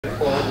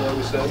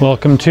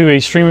Welcome to a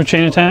stream of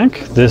Chain Attack.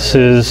 This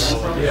is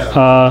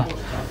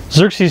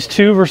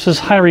Xerxis2 versus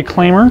High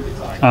Reclaimer.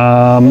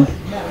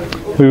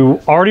 We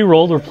already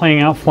rolled, we're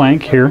playing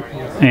Outflank here,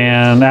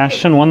 and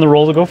Ashton won the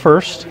roll to go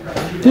first.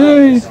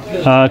 Yay!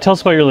 Tell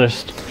us about your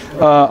list.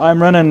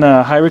 I'm running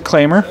High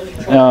Reclaimer.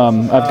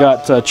 I've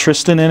got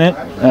Tristan in it.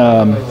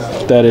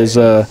 That is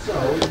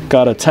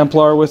got a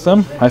Templar with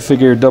them. I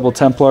figure double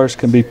Templars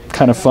can be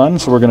kind of fun,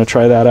 so we're going to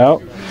try that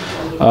out.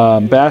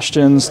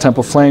 Bastions,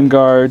 Temple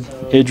Flameguard,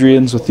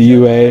 Idrians with the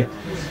UA,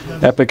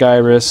 Epic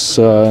Eiryss,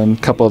 and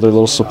a couple other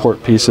little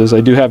support pieces. I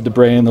do have di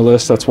Bray in the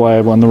list, that's why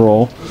I won the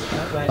roll.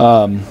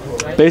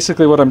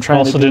 Basically what I'm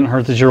trying to do... Also didn't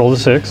hurt that you rolled a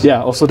 6.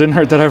 Yeah, also didn't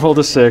hurt that I rolled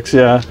a 6,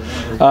 yeah.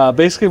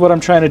 Basically what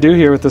I'm trying to do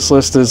here with this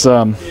list is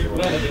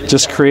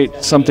just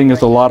create something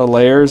with a lot of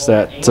layers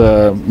that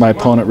my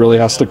opponent really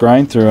has to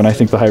grind through, and I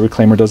think the High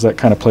Reclaimer does that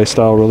kind of play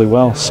style really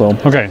well. So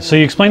okay, so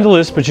you explained the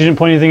list, but you didn't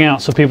point anything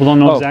out, so people don't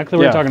know exactly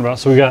what you're talking about.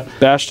 So we got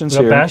Bastions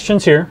here.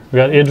 Bastions here. We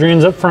got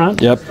Idrians up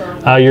front. Yep.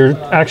 You're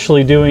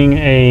actually doing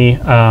a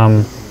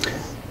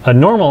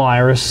normal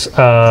Eiryss,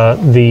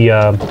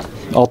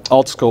 Alt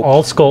sculpt.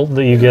 Alt sculpt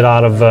that you get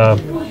out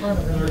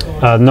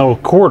of No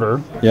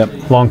Quarter.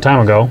 Yep. Long time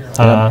ago.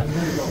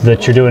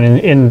 That you're doing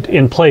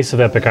in place of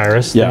Epic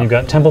Eiryss. Yeah. Then you've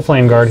got Temple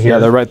Flameguard here. Yeah,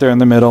 they're right there in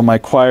the middle. My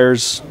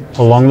choirs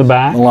along the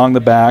back. Along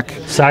the back.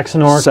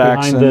 Saxon Orc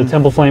behind the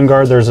Temple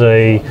Flameguard. There's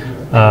a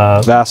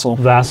Vassal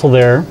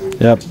there.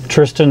 Yep.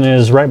 Tristan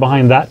is right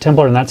behind that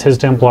Templar, and that's his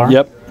Templar.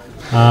 Yep.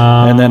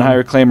 And then High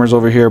Reclaimer's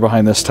over here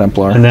behind this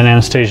Templar. And then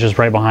Anastasia's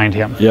right behind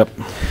him. Yep.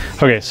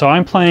 Okay, so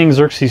I'm playing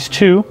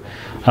Xerxis2.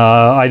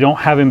 I don't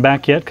have him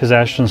back yet because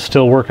Ashton's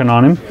still working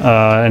on him,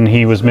 and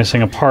he was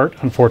missing a part,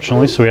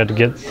 unfortunately, so we had to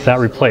get that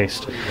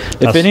replaced.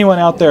 If anyone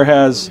out there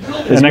has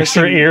an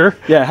extra ear,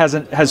 yeah,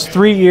 has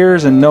 3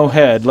 ears and no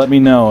head, let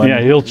me know.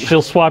 Yeah,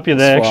 he'll swap you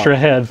the extra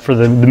head for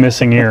the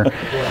missing ear.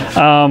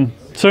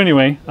 So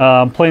anyway,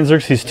 I'm playing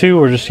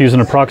Xerxis2. We're just using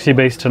a proxy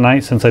base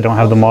tonight since I don't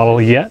have the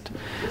model yet.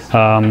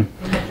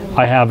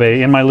 I have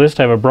in my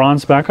list I have a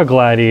Bronzeback, a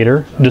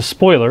Gladiator,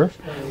 Despoiler,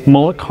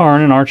 Molik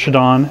Karn, an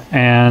Archidon,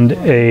 and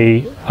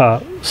a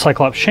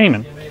Cyclops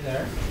Shaman.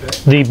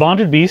 The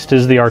Bonded Beast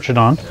is the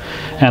Archidon,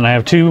 and I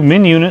have 2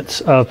 min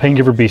units of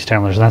Paingiver Beast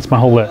Handlers, and that's my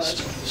whole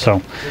list.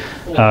 So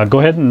go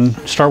ahead and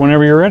start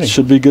whenever you're ready.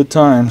 Should be good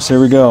times. Here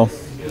we go.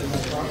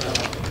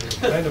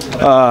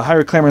 High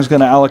Reclaimer is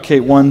going to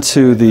allocate 1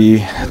 to the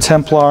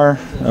Templar.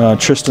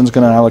 Tristan's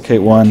going to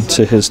allocate 1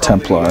 to his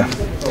Templar.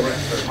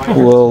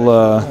 We'll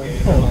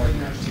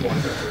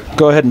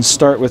go ahead and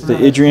start with the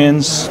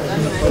Idrians.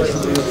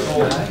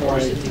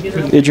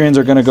 Idrians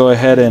are going to go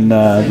ahead and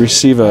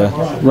receive a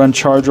run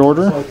charge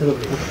order,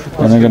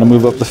 and they're going to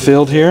move up the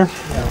field here.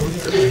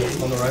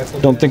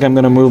 Don't think I'm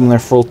going to move them their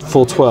full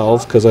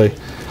 12 because I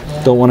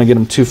don't want to get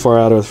them too far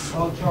out of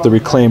the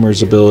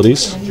Reclaimer's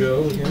abilities.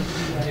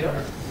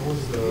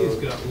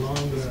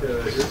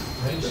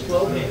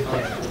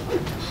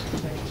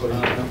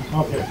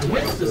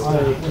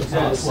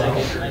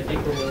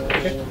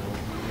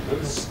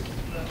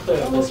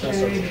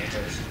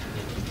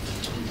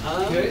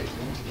 Okay,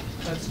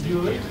 let's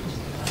do it.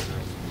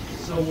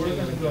 So we're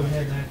going to go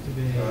ahead and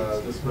activate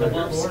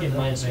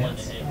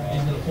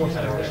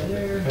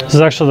This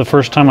is actually the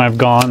first time I've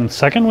gone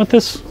second with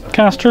this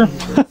caster.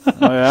 Oh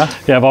yeah?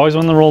 Yeah, I've always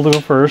won the roll to go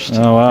first.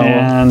 Oh wow.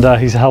 And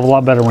he's a hell of a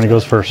lot better when he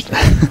goes first.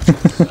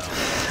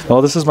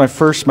 Well, this is my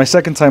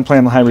second time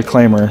playing the High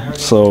Reclaimer,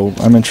 so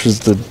I'm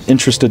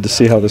interested to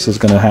see how this is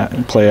going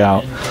to play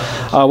out.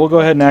 We'll go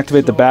ahead and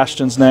activate the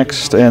Bastions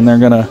next, and they're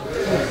going to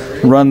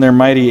run their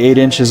mighty 8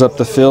 inches up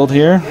the field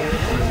here.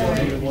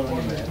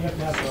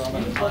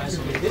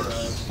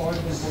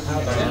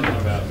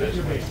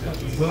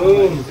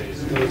 boom.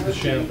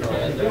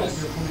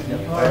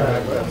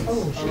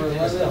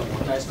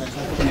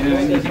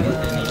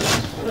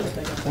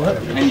 What?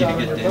 I need to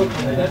get them.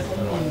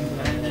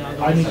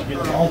 I need to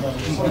get them all done.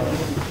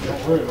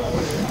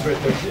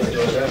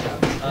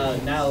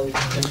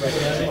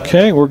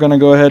 Okay, we're going to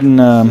go ahead and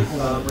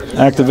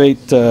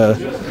activate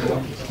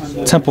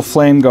Temple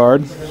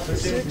Flameguard.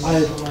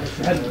 I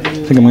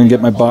think I'm going to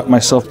get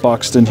myself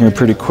boxed in here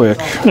pretty quick.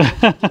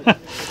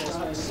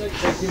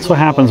 That's what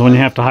happens when you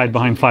have to hide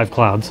behind 5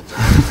 clouds.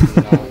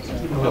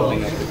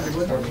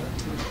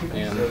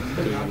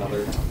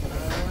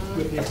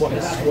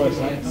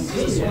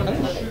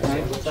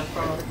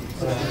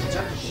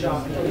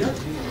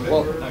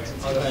 Well,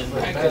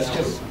 let's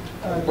just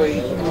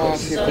wait. I'll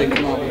see if they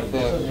come out with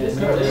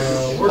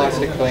the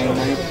plastic flame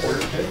knife.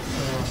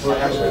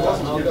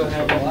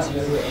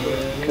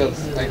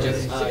 Because I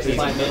just...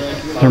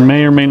 There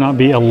may or may not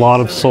be a lot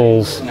of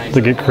souls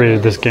that get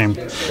created this game.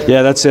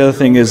 Yeah, that's the other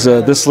thing is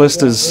this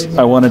list is,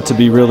 I wanted to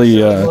be really,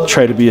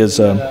 try to be as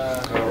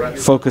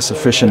focus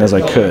efficient as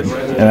I could.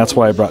 And that's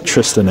why I brought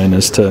Tristan in,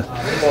 is to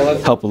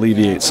help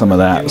alleviate some of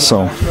that.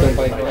 So,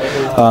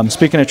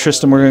 speaking of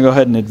Tristan, we're going to go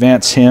ahead and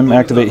advance him,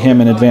 activate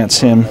him and advance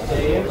him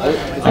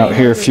out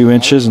here a few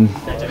inches and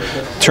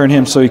turn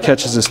him so he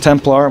catches his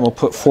Templar, and we'll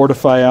put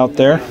Fortify out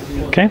there.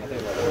 Okay.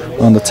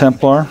 On the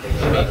Templar.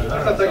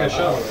 I'll take a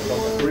shot.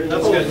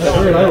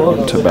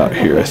 To about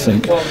here, I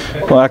think.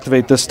 We'll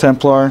activate this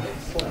Templar.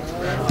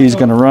 He's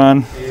going to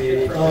run.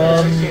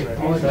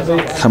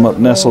 Come up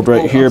nestled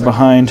right here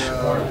behind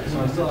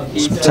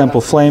some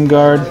Temple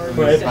Flameguard.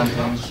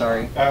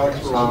 Sorry.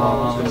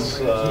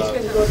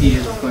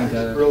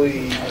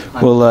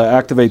 We'll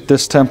activate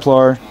this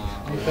Templar.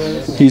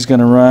 He's going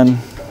to run,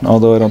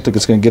 although I don't think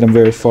it's going to get him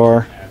very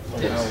far.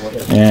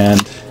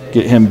 And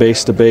get him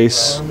base to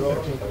base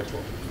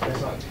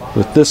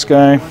with this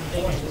guy.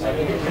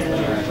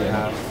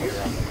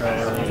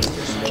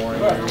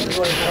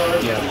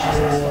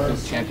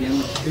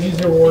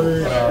 These are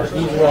orders.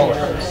 These are all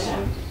orders.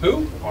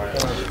 Who?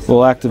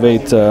 We'll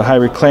activate High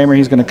Reclaimer.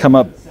 He's going to come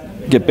up,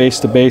 get base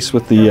to base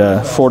with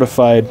the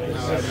fortified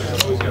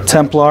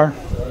Templar.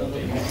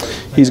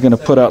 He's going to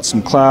put out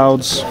some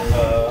clouds.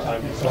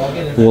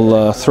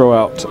 We'll throw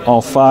out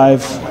all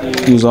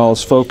 5. Use all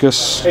his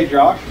focus. Hey,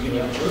 Josh.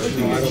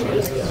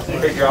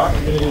 Hey, Josh.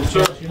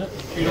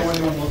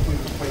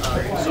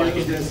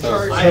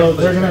 So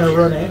they're going to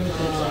run it.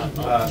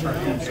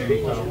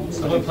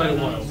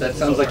 That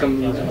sounds like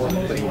I'm.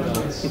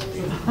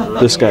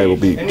 This guy will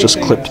be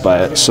just clipped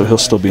by it, so he'll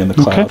still be in the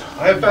cloud. Okay.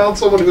 I have found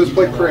someone who's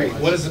played Crane.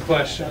 What is the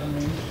question?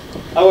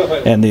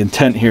 And the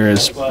intent here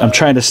is I'm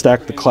trying to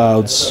stack the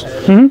clouds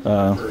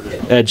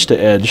edge to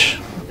edge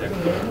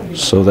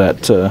so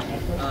that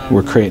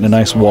we're creating a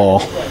nice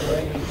wall.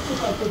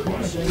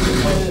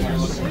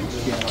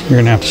 You're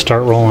going to have to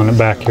start rolling it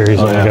back here. He's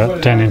only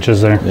got 10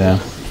 inches there. Yeah.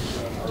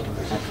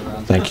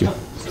 Thank you.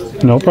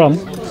 No problem.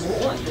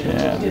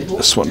 And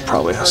this one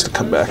probably has to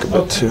come back a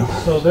bit too.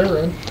 So they're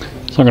in.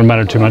 It's not going to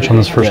matter too much on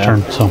this first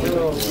turn. So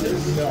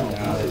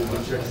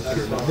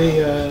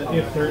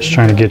just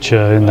trying to get you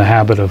in the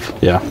habit of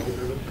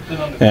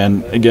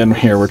And again,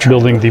 here we're trying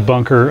building the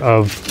bunker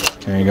of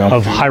there you go.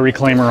 of High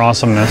Reclaimer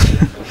awesomeness.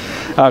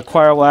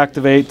 Choir will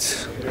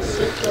activate.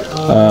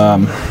 How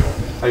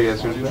you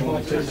guys doing?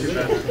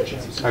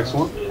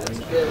 Excellent.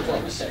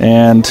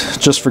 And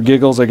just for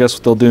giggles, I guess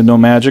they'll do no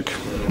magic.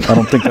 I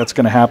don't think that's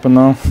going to happen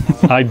though.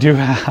 I do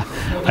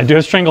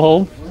have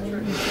Stranglehold.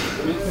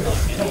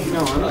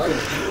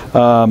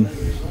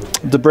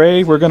 Di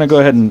Bray, we're going to go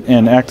ahead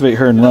and activate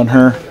her and run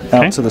her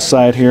out to the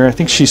side here. I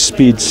think she's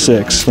speed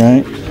 6,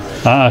 right?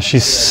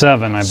 She's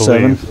 7, I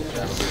believe. 7.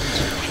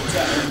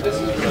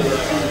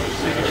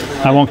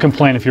 I won't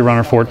complain if you run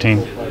her 14.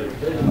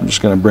 I'm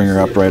just going to bring her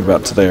up right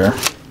about to there.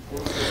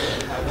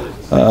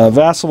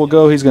 Vassal will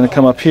go. He's going to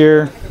come up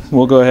here.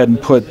 We'll go ahead and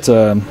put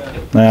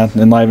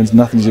Enliven's.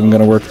 Nothing's even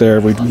going to work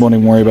there. We won't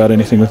even worry about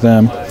anything with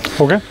them.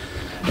 Okay.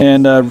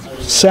 And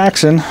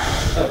Saxon,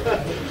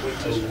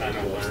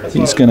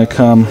 he's going to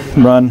come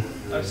run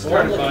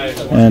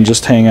and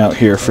just hang out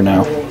here for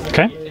now.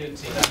 Okay.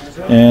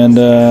 And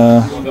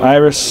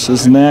Eiryss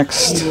is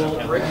next.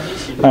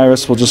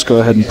 Eiryss will just go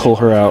ahead and pull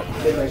her out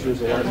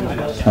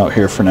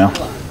here for now.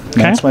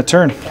 And that's my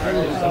turn.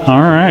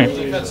 All right.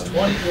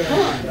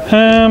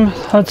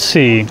 Let's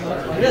see.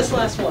 This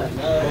last one.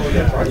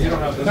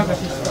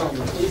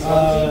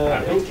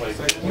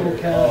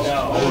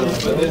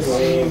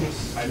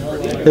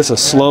 It's a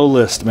slow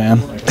list, man.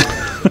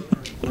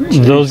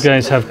 Those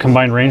guys have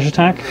combined range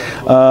attack?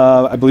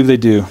 I believe they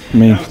do. Let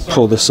me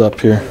pull this up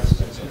here.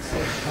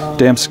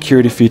 Damn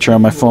security feature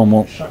on my phone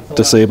won't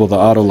disable the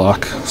auto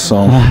lock, so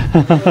I'm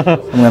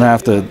gonna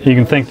have to. You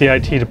can thank the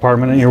IT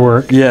department at your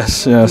work.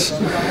 Yes, yes,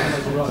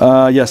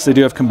 yes. They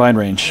do have combined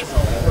range.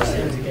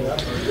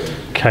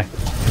 Okay.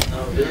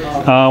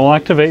 We'll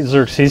activate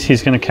Xerxis.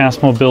 He's going to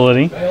cast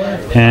mobility,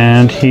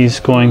 and he's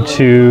going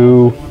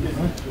to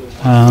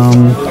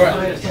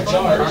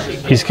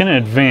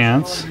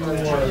advance.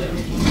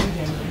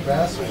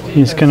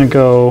 He's going to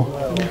go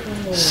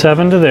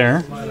 7 to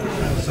there.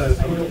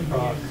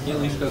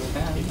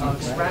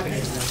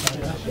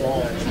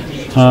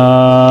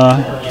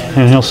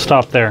 And he'll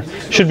stop there.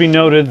 Should be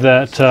noted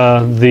that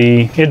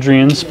the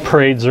Idrians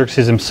prayed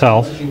Xerxis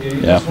himself.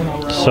 Yeah.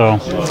 So.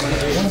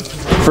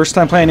 First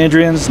time playing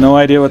Idrians, no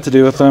idea what to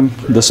do with them.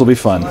 This will be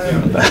fun.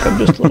 Back up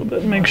just a little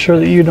bit. Make sure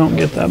that you don't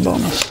get that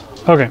bonus.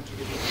 Okay.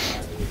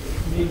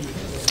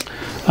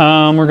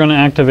 We're going to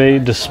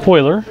activate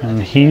Despoiler,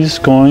 and he's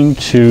going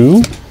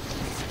to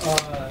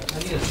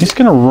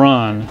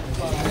run.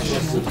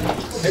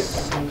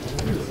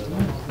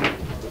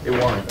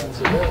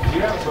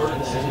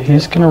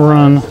 He's going to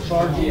run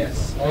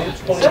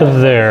to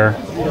there.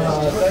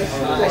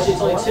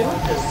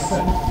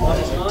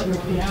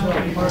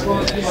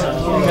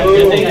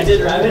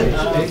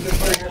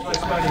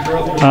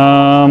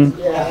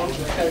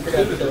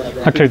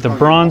 Activate the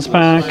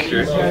Bronzeback,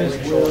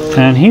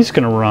 and he's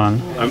going to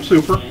run. I'm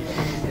super.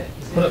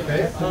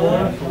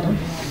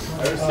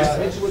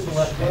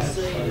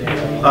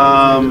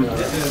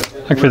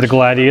 Activate the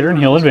Gladiator, and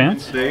he'll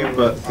advance.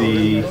 But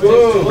the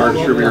our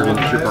distributor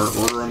didn't ship our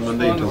order on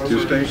Monday until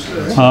Tuesday.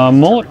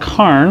 Molik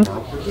Karn.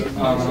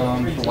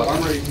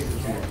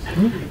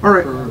 All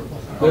right.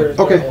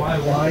 Okay.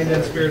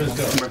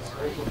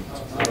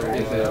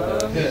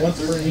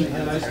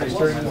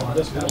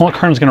 Molik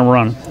Karn's going to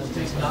run.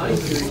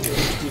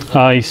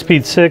 He's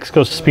speed 6,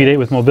 goes to speed 8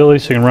 with mobility,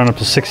 so you can run up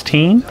to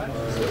 16.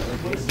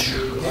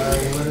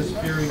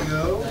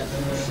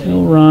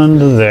 He'll run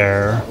to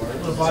there.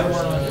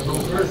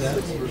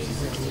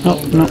 Oh,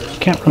 no,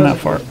 can't run that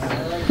far.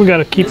 We got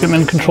to keep him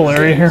in control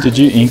area here. Did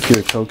you ink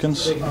your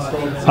tokens?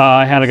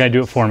 I had a guy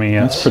do it for me,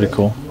 yes. That's pretty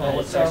cool. I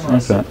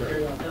like that.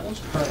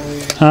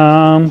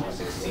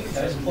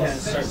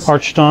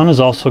 Archidon is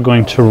also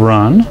going to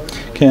run.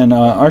 Can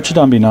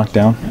Archidon be knocked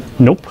down?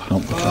 Nope.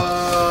 Nope. Okay.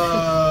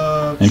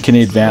 And can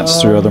he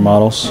advance through other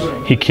models?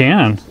 He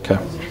can. Okay.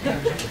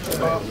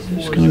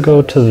 Just going to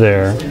go to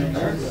there.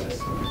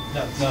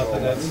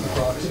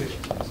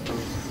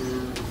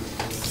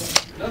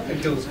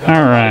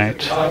 All right.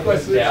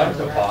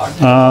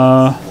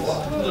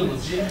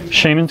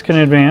 Shaman's going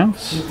to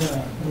advance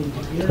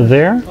to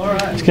there.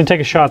 He's going to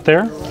take a shot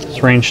there.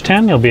 It's range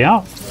 10. He'll be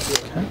out.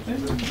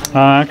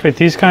 Activate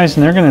these guys,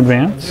 and they're going to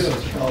advance.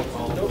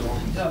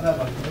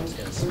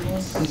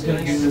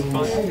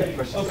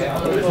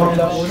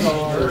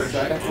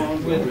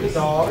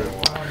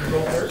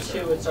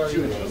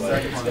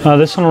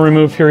 This one will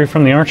remove Fury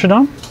from the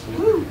Archidon.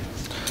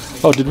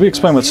 Oh, did we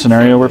explain what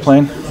scenario we're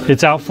playing?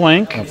 It's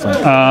outflank.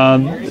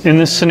 In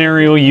this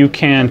scenario, you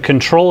can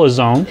control a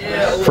zone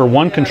for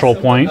 1 control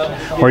point,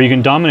 or you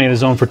can dominate a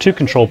zone for 2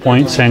 control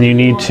points, and you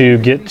need to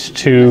get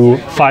to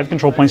 5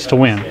 control points to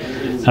win.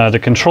 To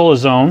control a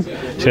zone,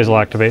 you guys will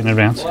activate in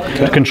advance.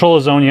 Okay. To control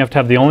a zone, you have to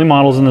have the only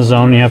models in the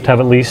zone. You have to have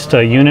at least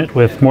a unit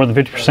with more than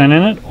 50%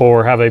 in it,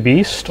 or have a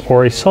beast,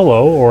 or a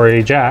solo, or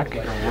a jack.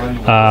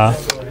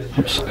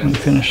 Oops, let me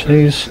finish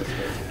these.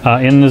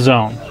 In the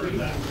zone.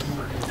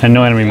 And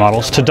no enemy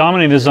models. To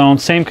dominate a zone,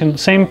 same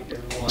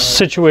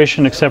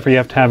situation, except for you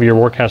have to have your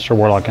Warcaster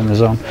Warlock in the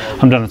zone.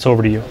 I'm done. It's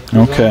over to you.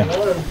 Okay.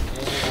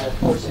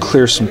 We'll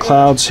clear some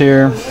clouds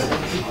here.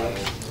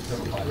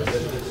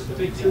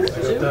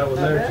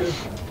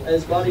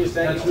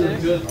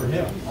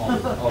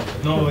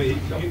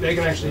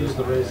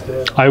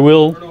 I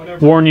will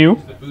warn you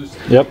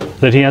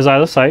that he has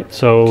out of sight,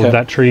 so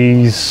that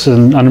tree's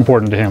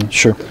unimportant to him.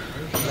 Sure.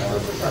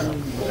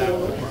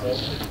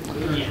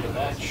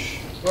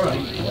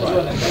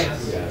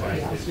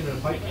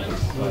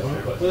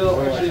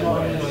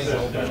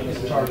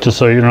 Just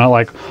so you're not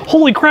like,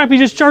 holy crap, he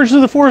just charged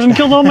through the forest and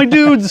killed all my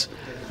dudes!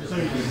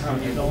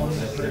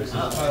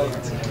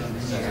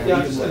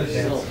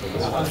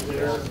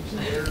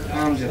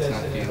 I'm just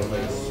not feeling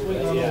this.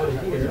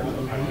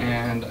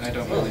 And I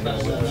don't really know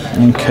what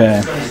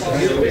Okay.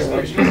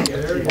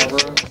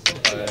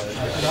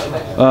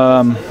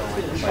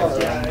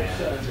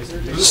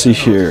 Let's see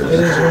here.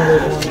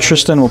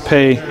 Tristan will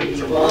pay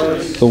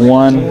the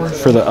 1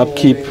 for the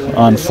upkeep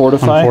on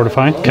Fortify. On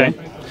Fortify, okay.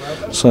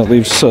 So that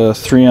leaves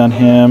 3 on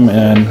him,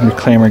 and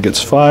Reclaimer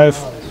gets 5.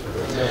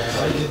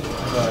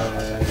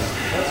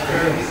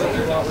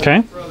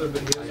 Okay.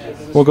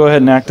 We'll go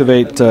ahead and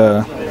activate.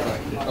 I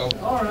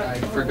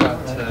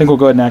think we'll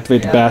go ahead and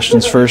activate the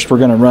Bastions first. We're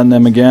going to run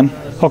them again.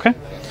 Okay.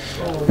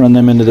 Run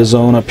them into the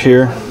zone up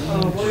here.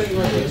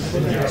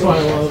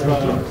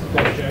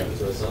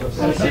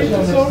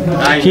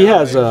 He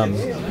has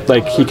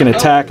like he can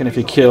attack, and if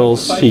he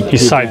kills, he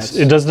sides.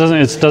 It doesn't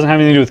have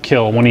anything to do with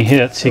kill. When he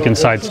hits, he can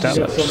sidestep.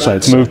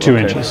 Move 2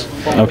 inches.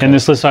 Okay. In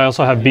this list, I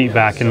also have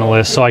beatback in the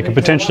list, so I could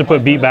potentially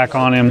put beatback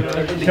on him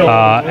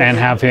and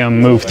have him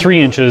move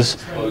 3 inches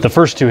the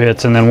first 2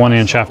 hits, and then 1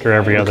 inch after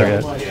every other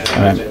hit.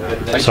 All right.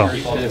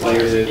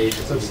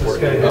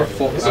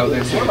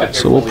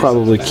 So we'll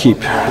probably keep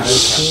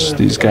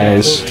these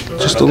guys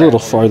just a little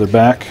farther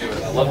back.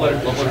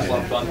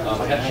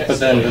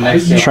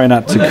 Try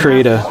not to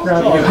create a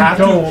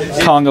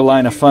conga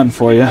line of fun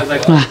for you.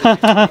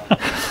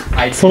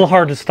 It's a little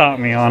hard to stop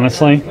me,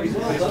 honestly,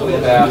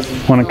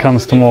 when it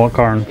comes to Molik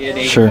Karn.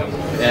 Sure.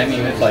 I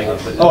mean, it's like,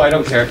 oh, I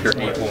don't care if you're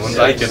 8 wounds,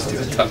 I just do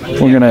a ton.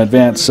 We're going to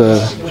advance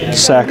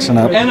Saxon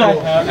up. And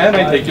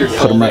I take your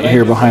Put him right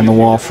here behind the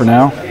wall for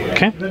now.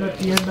 Okay. And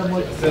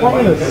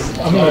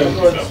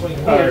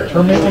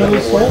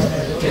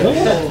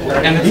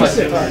it's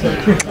like,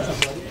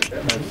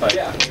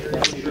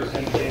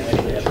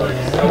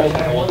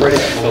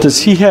 Does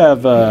he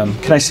have,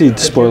 can I see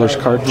Despoiler's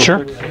card?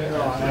 Sure.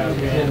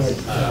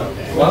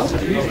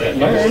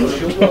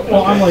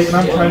 Well, I'm like, and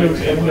I'm trying to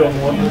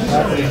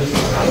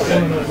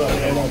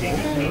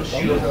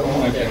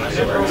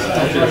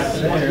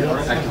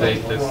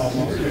activate this.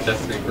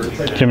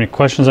 Do you have any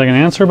questions I can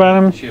answer about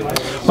him?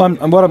 Well,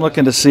 what I'm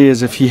looking to see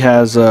is if he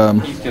has. Oh,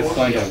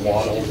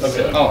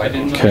 I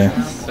didn't. Okay.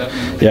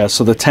 Yeah.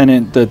 So the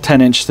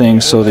 10-inch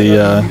thing. So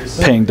the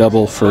paying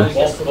double for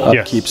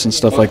upkeeps and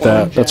stuff like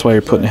that. That's why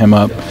you're putting him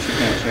up.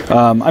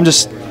 I'm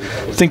just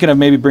thinking of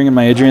maybe bringing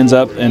my Idrians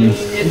up and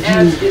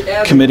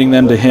committing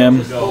them to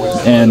him,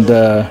 and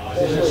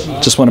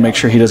just want to make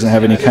sure he doesn't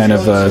have any kind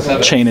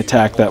of chain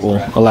attack that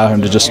will allow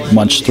him to just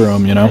munch through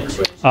him, you know?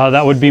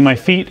 That would be my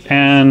feet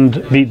and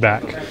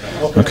beatback.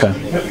 Okay.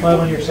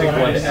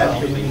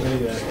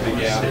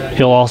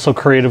 He'll also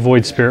create a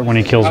Void Spirit when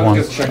he kills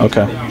one.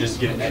 Okay.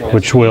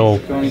 Which will...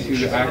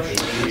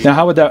 Now,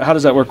 how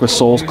does that work with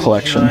soul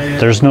collection?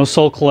 There's no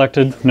soul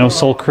collected, no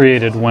soul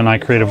created when I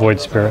create a Void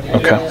Spirit.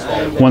 Okay.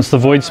 Once the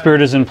Void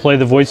Spirit is in play,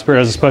 the Void Spirit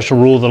has a special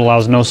rule that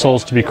allows no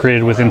souls to be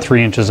created within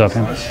 3 inches of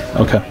him.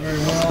 Okay.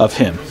 Of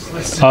him.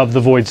 Of the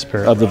Void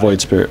Spirit. Of the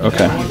Void Spirit.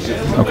 Okay.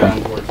 Okay.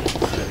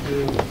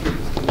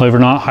 Believe it or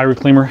not, High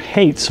Reclaimer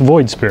hates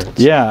Void Spirits.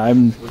 Yeah,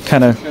 I'm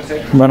kind of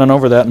running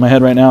over that in my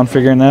head right now and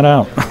figuring that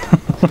out.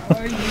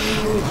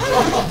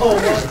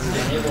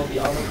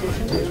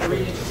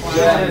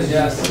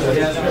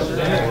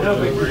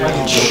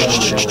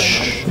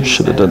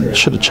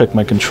 Should have checked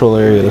my control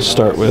area to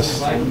start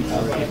with.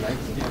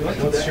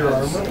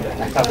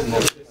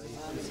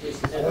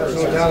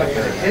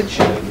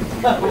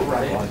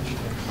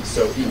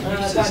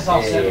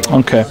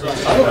 Okay,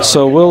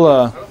 so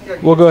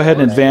we'll go ahead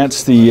and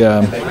advance the.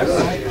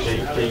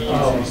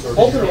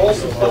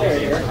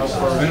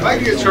 If I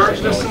could get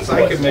charge distance,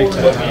 I could make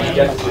that.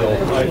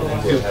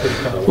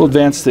 We'll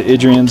advance the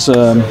Idrian's.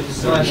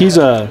 He's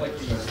a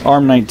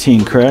arm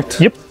 19,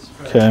 correct? Yep.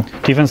 Okay.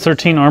 Defense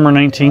 13, armor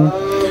 19.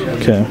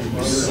 Okay.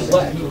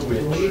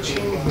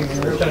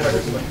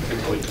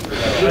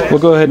 We'll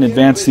go ahead and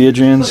advance the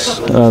Idrians.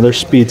 Their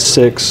speed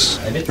 6.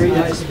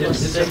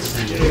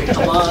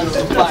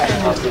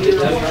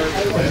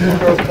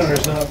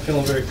 Not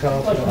feeling very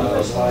confident.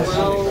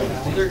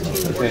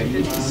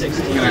 He's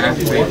gonna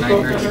activate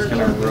Nightmare. He's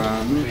gonna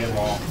run.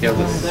 He has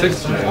a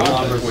 6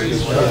 move, which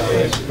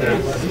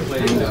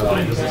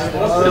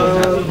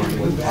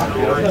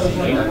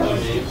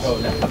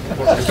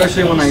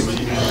especially when I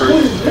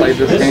first played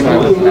this game, I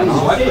was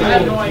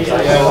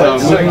Menoth.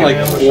 So moving like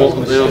 4,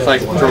 it was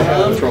like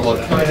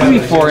maybe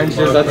 4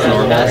 inches. That's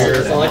normal.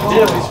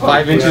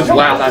 5 inches.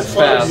 Wow, that's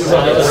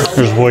fast.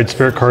 There's Void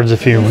Spirit cards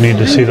if you need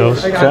to see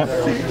those. Okay.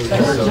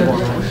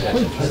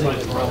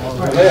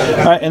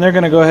 Alright, and they're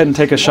going to go ahead and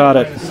take a shot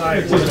at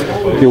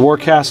your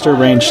Warcaster,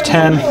 range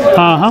 10.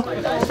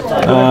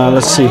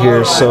 Let's see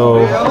here.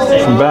 So,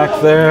 from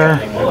back there.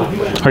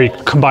 Are you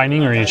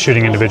combining or are you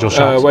shooting individual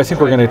shots? Well, I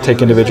think we're going to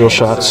take individual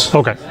shots.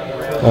 Okay.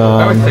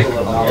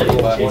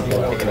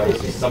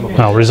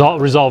 Well,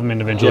 resolve them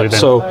individually then.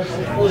 So,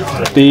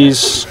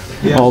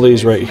 all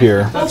these right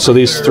here. So,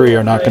 these 3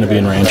 are not going to be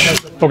in range.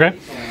 Okay.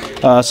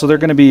 So, they're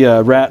going to be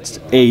rats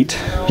 8.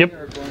 Yep.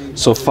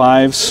 So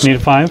 5s. Need a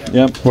 5?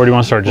 Yep. Where do you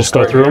want to start? Just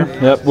go through them?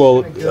 Yep.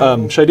 Well,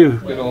 should I do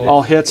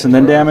all hits and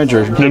then damage,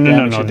 or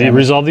No. They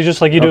resolve these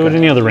just like you do with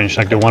any other range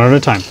attack. Do one at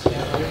a time.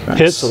 Right,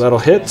 Hits. so that'll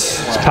hit.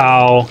 It's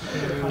POW.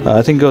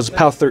 I think it goes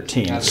POW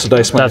 13. So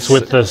dice. That's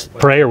with the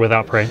prey or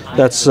without prey?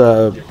 That's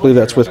I believe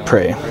that's with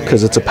prey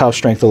because it's a POW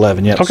strength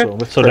 11. Yep. Okay.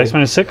 So dice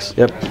minus 6.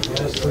 Yep.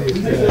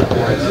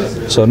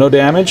 So no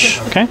damage.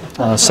 Okay.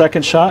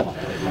 Second shot.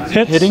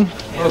 Hits. Hitting.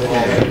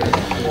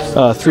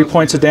 3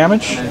 points of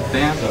damage.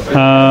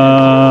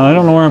 I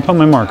don't know where I put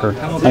my marker.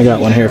 I got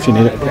one here if you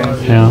need it.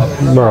 Yeah,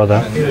 borrow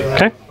that.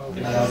 Okay.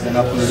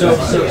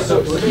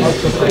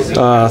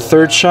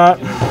 Third shot.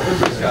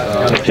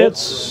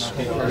 Hits.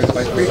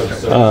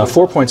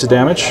 4 points of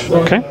damage.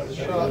 Okay.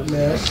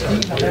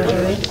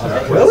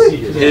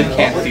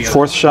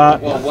 Fourth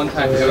shot.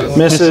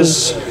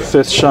 Misses.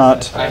 Fifth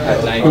shot.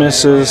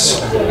 Misses.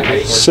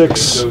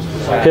 6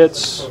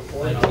 hits.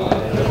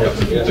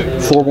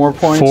 4 more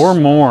points. 4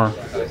 more.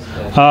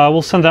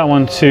 We'll send that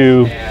one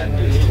to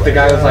The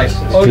guy was like,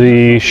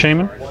 the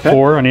Shaman.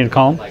 4. I need to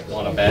call him.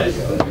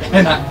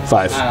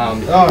 5.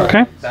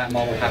 Okay. that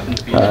model happened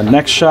to be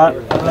Next shot.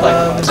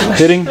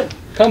 Hitting.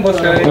 Combo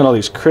Look at all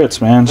these crits,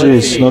 man.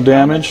 Jeez, no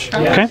damage.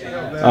 Okay.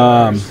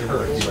 I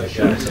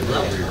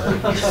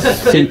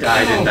think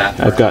I did that.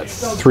 I've got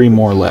 3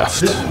 more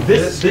left.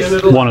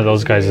 One of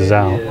those guys is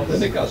out.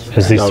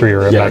 As these 3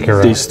 are back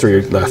here. These 3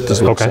 are left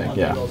is what Okay. I'm saying.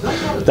 Yeah.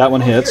 That one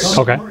hits.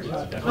 Okay.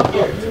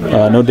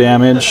 No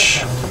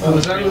damage.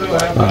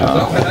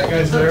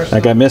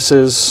 That guy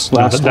misses.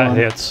 Last that one.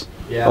 hits.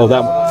 Oh,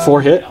 that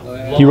 4 hit?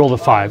 You rolled a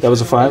 5. That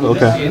was a 5?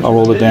 Okay. I'll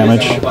roll the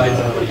damage.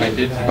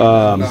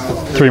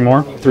 3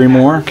 more. 3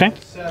 more. Okay.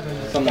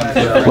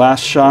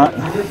 Last shot.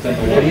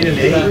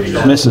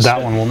 Misses.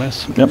 That one will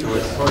miss. Yep.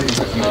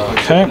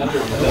 Okay.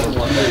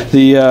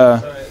 The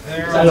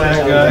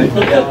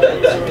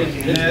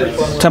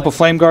Temple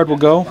Flameguard will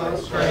go.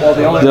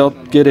 They'll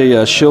get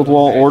a shield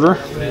wall order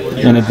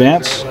in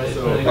advance.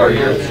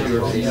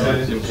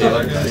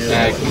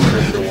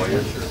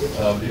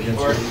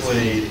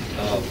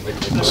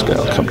 This guy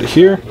will come to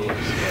here.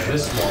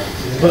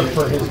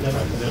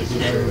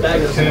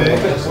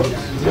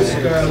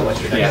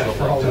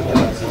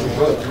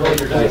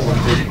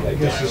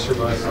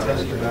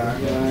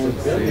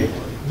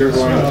 They're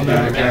going to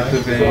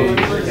activate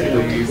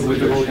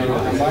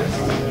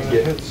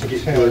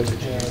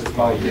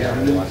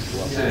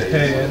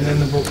Okay, and then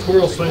the Volcor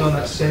will swing on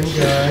that same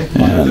guy.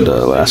 And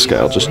last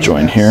guy will just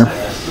join here.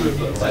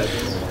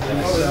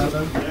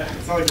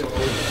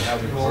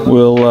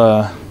 We'll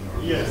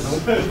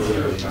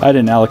I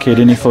didn't allocate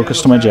any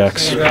focus to my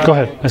jacks. Go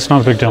ahead. It's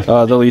not a big deal.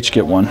 They'll each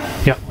get 1.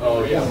 Yeah.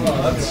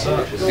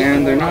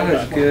 and they're not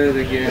as good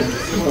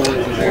against Hordes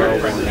as they are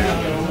right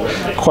now.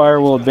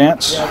 Choir will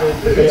advance. Grabbing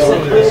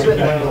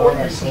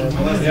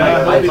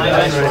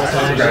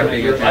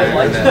a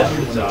giant and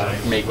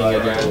then making a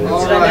giant.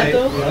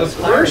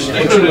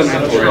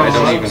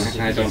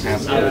 I don't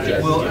have to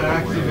jet.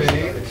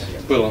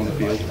 Put on the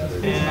field.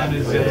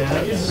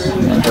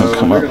 He'll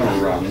come up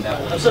Run.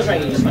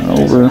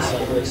 over.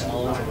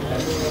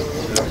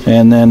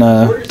 And then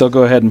they'll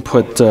go ahead and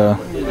put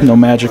no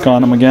magic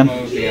on him again.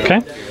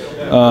 Okay.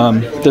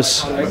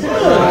 This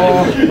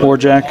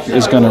Warjack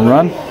is going to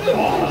run.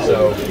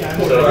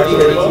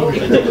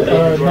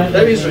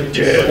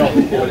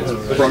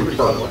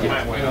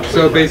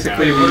 So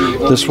basically,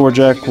 This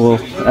Warjack will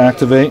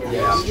activate,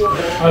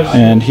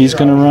 and he's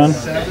going to run.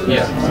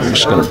 I'm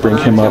just going to bring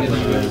him up.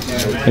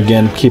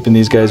 Again, keeping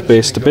these guys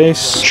base to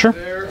base. Sure.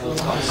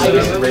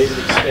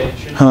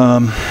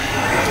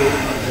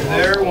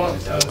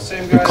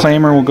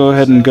 Reclaimer will go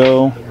ahead and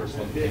go.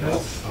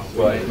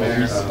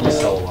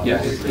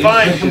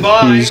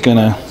 He's going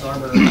to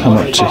come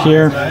up to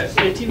here.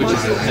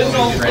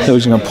 So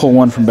he's going to pull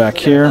one from back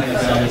here.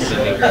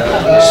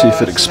 See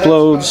if it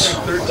explodes.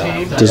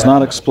 Does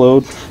not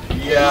explode.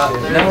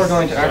 now we're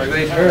going to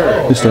activate her.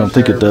 At least I don't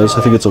think it does.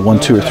 I think it's a 1,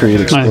 2, or 3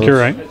 it explodes. I think you're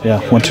right.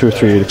 Yeah, 1, 2, or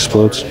 3 it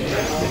explodes.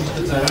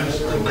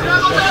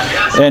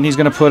 And he's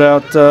going to put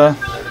out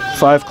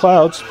 5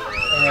 clouds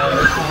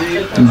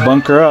and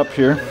bunker up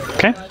here.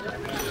 Okay.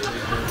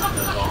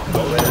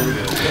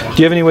 Do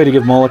you have any way to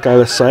give Molik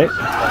Eyeless Sight?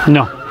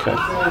 No. Okay.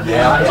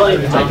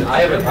 I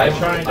haven't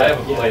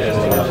played it.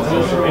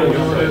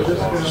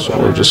 So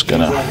we're just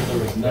gonna.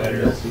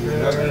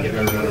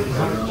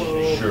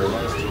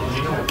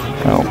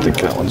 I don't think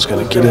that one's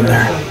gonna get in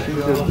there.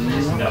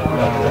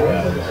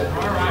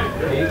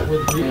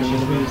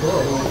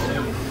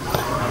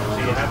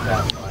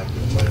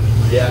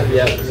 Yeah,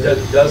 that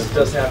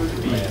does have to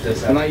be.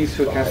 I'm not used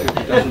to a caster who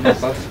doesn't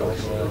have buff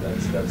spells.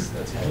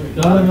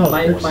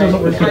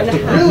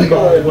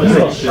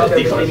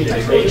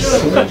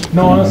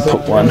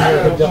 Put one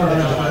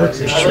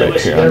just right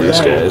here on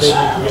these guys.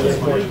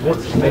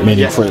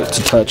 Meaning for it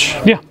to touch.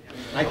 Yeah.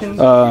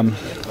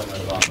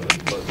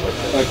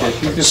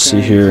 Let's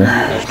see here.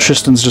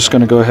 Tristan's just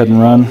gonna go ahead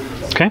and run.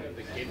 Okay.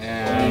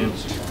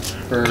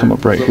 Come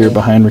up right here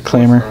behind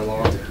Reclaimer.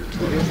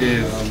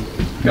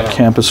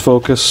 Campus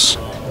focus.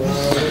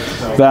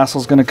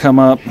 Vassal's gonna come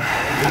up.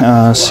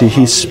 See,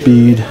 he's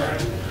speed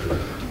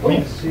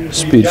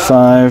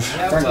 5.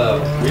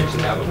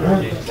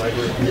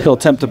 He'll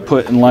attempt to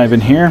put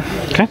Enliven here.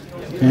 Okay.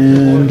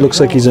 And looks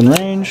like he's in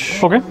range.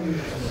 Okay.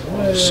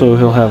 So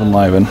he'll have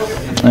Enliven.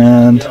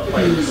 And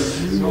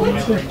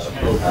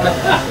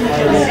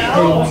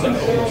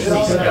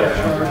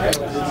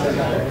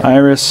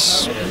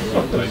Eiryss.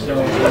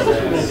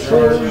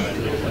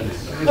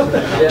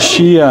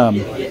 She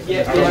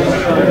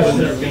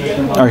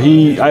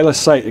Eyeless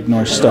Sight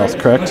ignores stealth,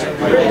 correct?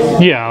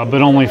 Yeah,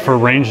 but only for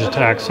ranged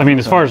attacks. I mean,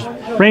 as far as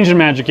range and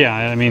magic, yeah.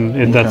 I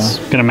mean, that's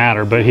gonna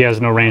matter. But he has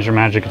no range or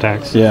magic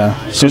attacks. Yeah.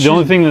 So the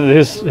only thing that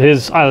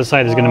his Eyeless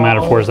Sight is gonna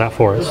matter for is that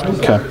forest.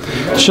 Okay.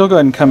 She'll go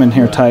ahead and come in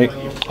here tight.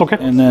 Okay.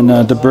 And then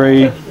di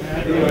Bray.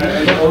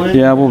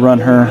 Yeah, we'll run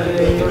her.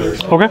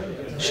 Okay.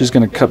 She's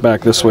gonna cut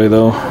back this way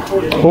though.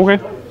 Okay.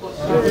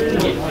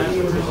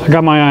 I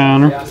got my eye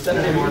on her.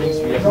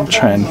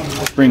 Try and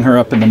bring her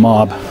up in the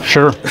mob.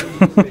 Sure.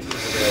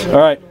 All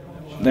right.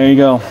 There you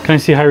go. Can I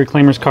see High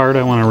Reclaimer's card?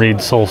 I want to read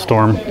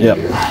Soulstorm. Yep.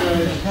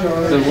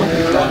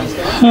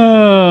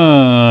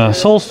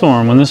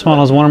 Soulstorm. When this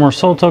model has 1 or more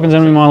soul tokens,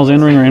 enemy models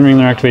entering or entering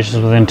their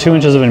activations within 2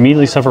 inches of it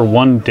immediately suffer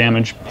 1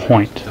 damage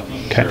point.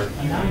 Okay.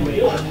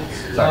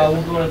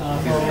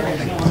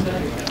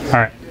 All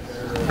right.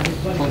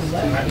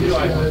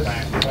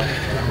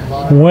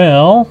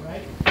 Well.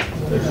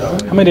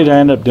 How many did I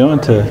end up doing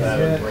to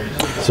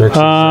Xerxis?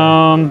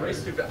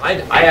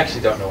 I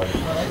actually don't know.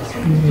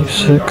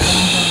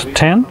 6,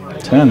 10.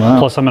 10, wow.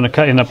 Plus, I'm going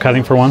to end up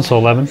cutting for 1, so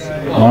 11.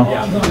 Wow.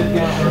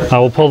 I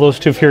will pull those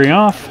 2 Fury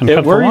off and cut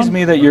It for worries 1.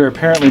 me that you're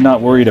apparently not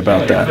worried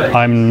about that.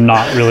 I'm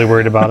not really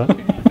worried about it.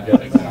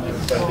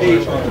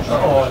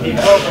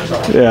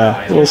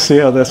 Yeah, we'll see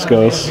how this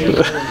goes.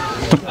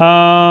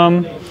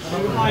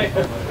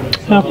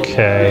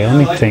 Okay, let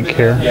me think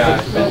here.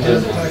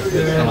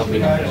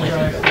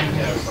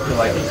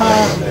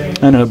 I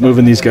ended up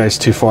moving these guys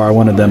too far. I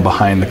wanted them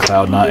behind the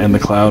cloud, not in the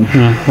cloud.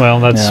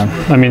 Well, that's.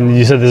 Yeah. I mean,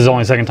 you said this is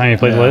only the second time you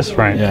played the list,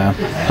 right? Yeah.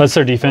 What's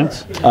their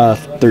defense?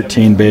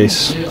 13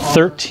 base.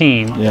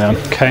 13. Yeah.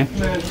 Okay.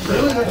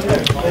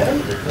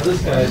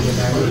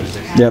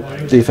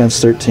 Yep, defense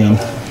 13.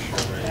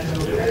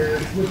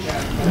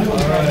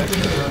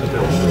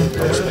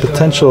 There's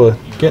potential of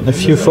getting a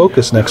few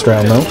focus next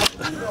round, though.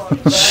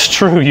 It's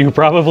true, you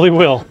probably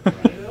will.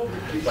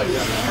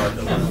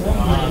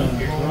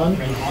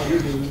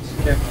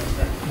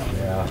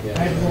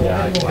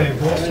 Okay,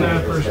 Bull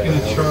Snapper's going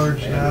to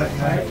charge that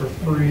guy for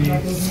free.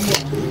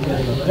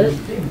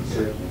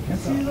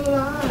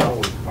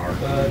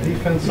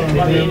 Defense on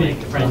him.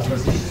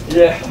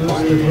 Yeah.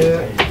 Boosted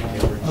hit.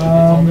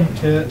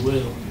 Hit.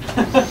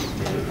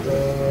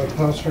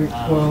 Power strength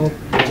 12.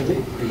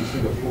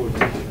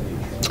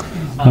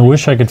 I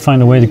wish I could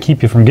find a way to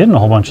keep you from getting a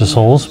whole bunch of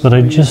souls, but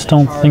I just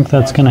don't think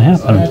that's going to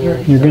happen.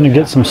 You're going to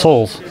get some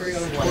souls.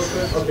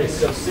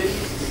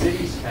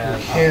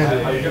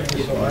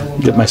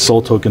 Get my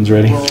soul tokens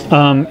ready.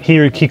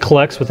 He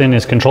collects within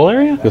his control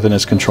area? Within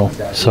his control.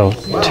 So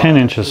 10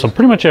 inches, so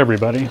pretty much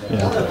everybody.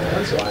 Yeah.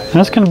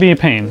 That's going to be a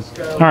pain.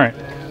 All right.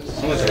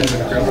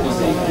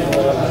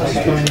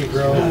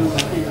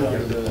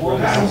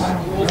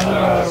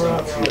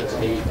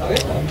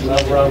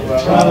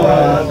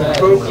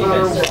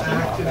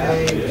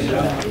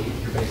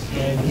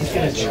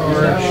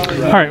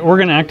 All right, we're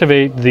going to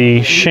activate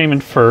the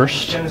Shaman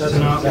first.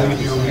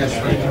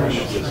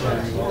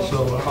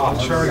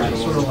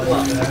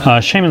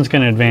 Shaman's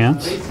going to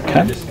advance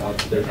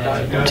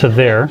to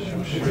there.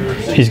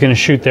 He's going to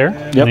shoot there,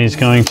 and he's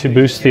going to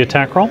boost the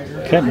attack roll.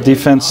 Okay,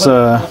 defense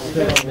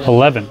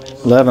 11.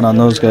 11 on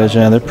those guys,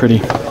 yeah, they're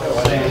pretty.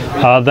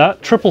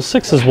 That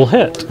 666s will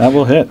hit. That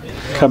will hit.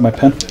 Cut my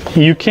pen.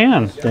 You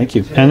can. Thank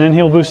you. And then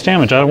he'll boost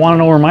damage. I want to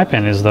know where my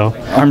pen is, though.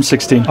 Arm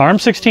 16. Arm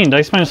 16,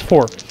 dice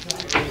 -4.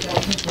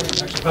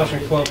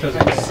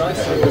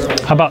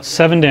 How about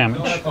 7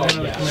 damage?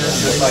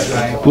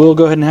 We'll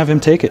go ahead and have him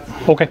take it.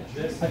 Okay.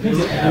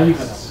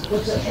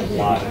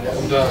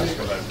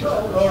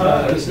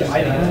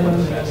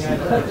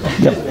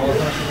 Yep.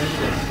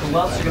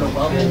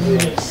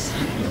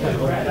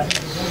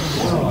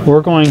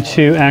 We're going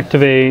to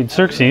activate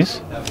Xerxis.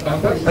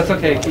 That's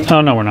okay.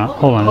 Oh, no, we're not.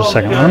 Hold on just a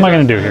second. What am I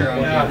going to do here?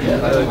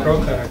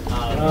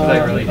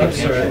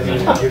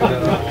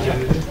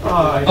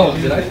 Oh,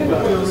 did I think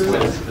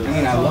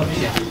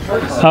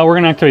We're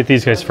going to activate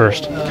these guys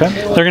first. Okay.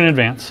 They're going to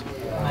advance.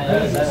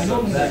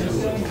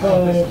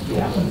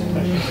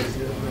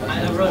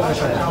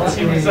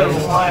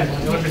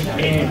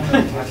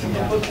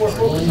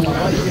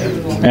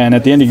 And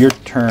at the end of your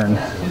turn,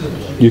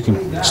 you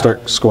can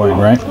start scoring,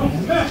 right?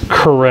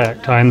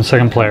 Correct. I'm the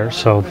second player,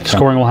 so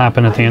scoring will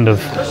happen at the end of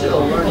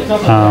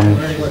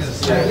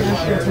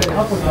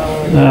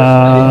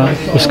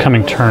this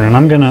coming turn. And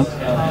I'm going to...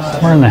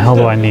 Where in the hell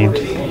do I need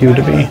you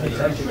to be?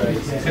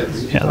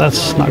 Yeah,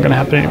 that's not going to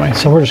happen anyway,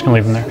 so we're just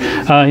going to leave him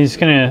there. He's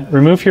going to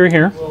remove Fury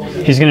here.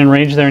 He's going to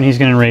enrage there, and he's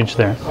going to enrage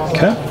there.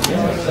 Okay.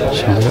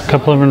 So we've got a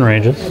couple of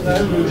enrages.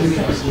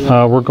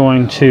 We're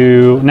going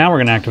to... Now we're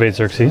going to activate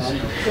Xerxis.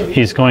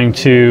 He's going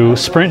to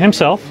sprint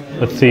himself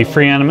with the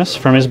free animus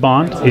from his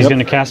bond. He's going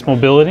to cast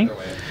mobility.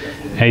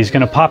 And he's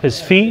going to pop his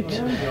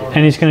feet,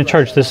 and he's going to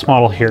charge this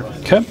model here.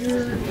 Okay.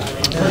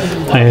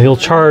 He'll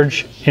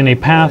charge in a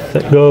path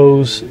that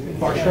goes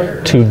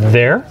to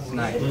there.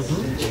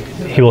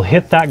 He will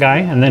hit that guy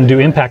and then do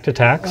impact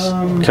attacks.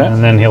 Okay.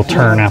 And then he'll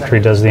turn after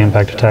he does the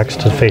impact attacks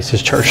to face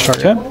his charge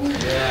target.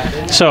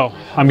 Okay. So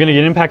I'm going to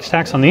get impact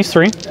attacks on these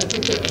 3.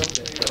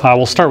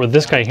 We'll start with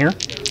this guy here.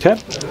 Okay.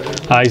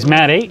 He's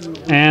mat 8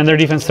 and their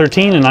defense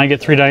 13, and I get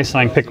 3 dice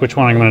and I can pick which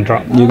one I'm going to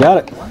drop. You got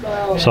it.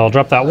 So I'll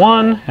drop that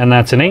 1, and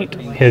that's an 8.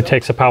 He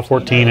takes a POW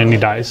 14 and he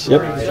dies.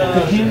 Yep.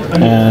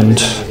 And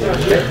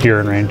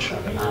You're in range.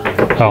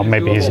 Oh,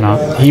 maybe he's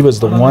not. he was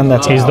the one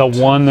that's He's out.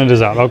 the one that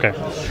is out. Okay.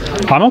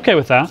 I'm okay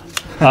with that.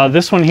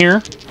 This one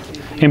here,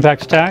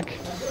 impact attack.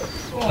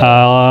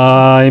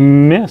 I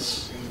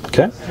miss.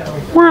 Okay.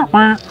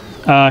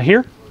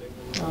 Here,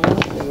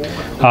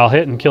 I'll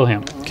hit and kill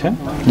him. Okay.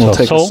 We'll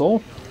take a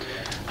soul.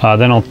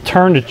 Then I'll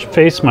turn to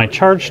face my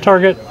charge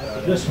target.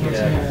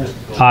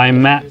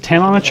 I'm at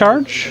 10 on a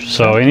charge,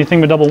 so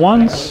anything but double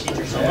 1s.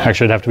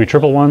 Actually, it'd have to be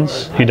triple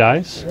 1s. He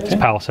dies. It's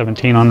PAL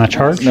 17 on that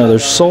charge. Another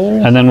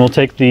soul. And then we'll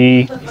take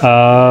the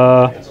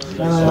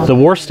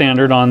war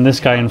standard on this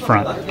guy in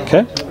front.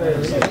 Okay.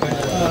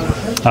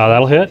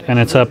 That'll hit, and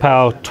it's a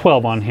POW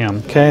 12 on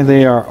him. Okay,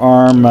 they are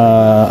arm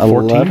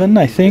 11,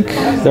 I think.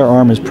 Their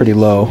arm is pretty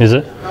low. Is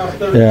it?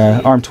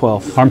 Yeah, arm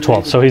 12. Arm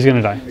 12, so he's going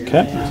to die.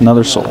 Okay,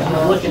 another soul.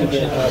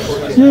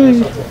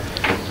 Yay.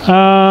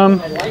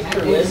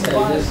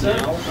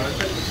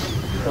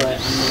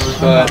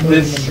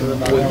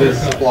 with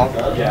this block.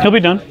 He'll be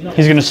done.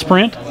 He's going to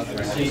sprint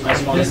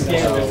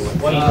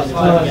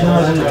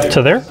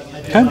to there.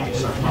 Okay.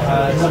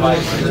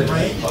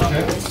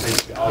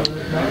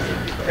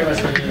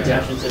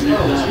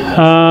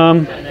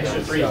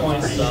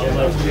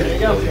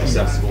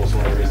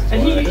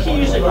 And he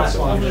usually lasts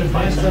long. Can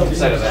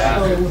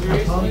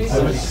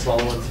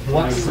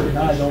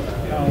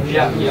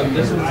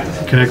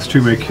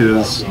X2 make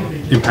his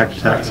impact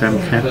attacks and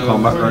can't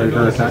combat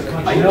rider attack?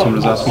 Someone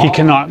is asking. He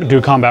cannot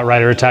do combat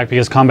rider attack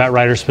because combat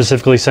rider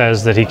specifically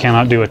says that he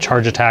cannot do a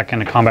charge attack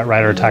and a combat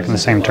rider attack in the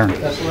same turn.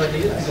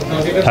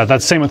 That's the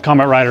same with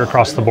combat rider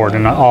across the board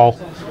and all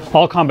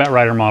combat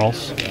rider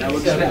models. Okay.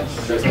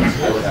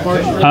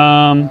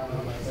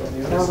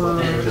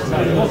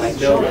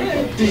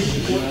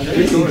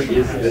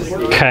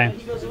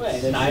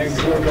 I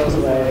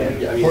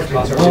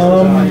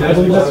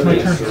believe that's my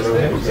turn.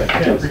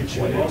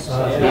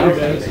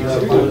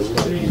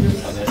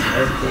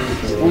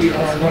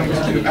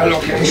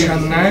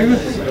 Allocation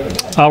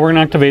now. We're going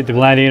to activate the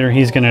Gladiator.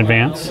 He's going to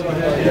advance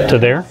to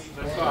there.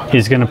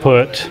 He's going to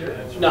put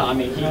No, I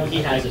mean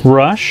he has it.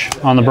 Rush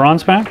on the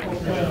Bronzeback.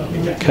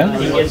 Okay.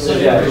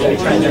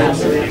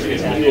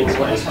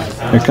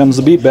 Here comes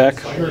the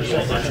beatback.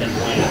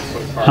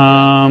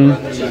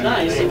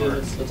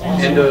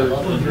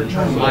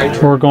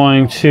 We're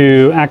going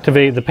to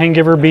activate the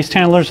Paingiver Beast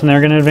Handlers, and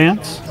they're going to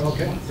advance.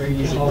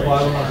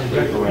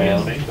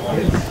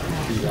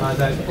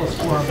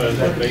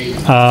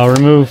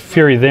 Remove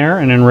Fury there,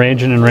 and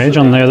Enrage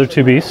on the other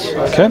two beasts.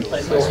 Okay.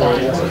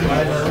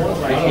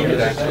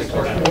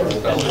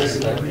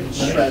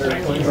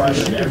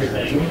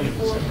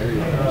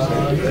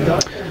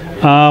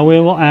 We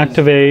will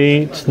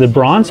activate the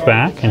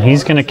Bronzeback, and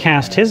he's going to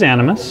cast his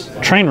Animus,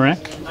 Trainwreck,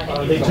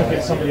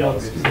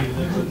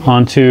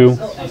 onto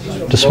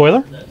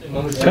Despoiler.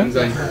 Okay.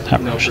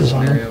 That rushes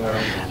on him.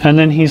 And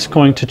then he's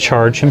going to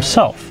charge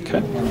himself.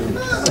 Okay.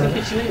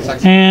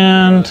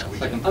 And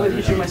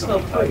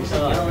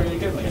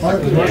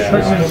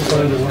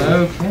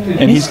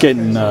he's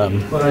getting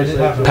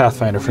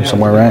Pathfinder from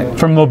somewhere, right?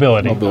 from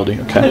Mobility.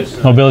 Mobility, okay.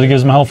 Mobility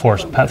gives him a Hell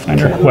Force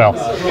Pathfinder. Well,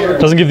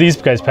 doesn't give these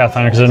guys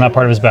Pathfinder because they're not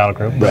part of his battle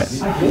group. Right.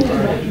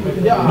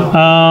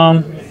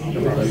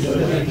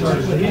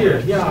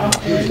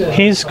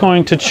 He's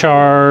going to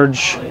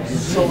charge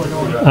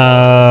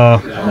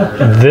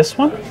this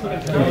one.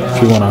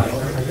 If you want to.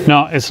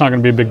 No, it's not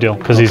going to be a big deal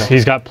because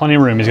he's got plenty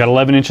of room. He's got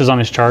 11 inches on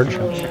his charge,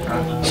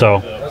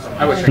 so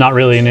not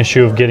really an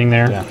issue of getting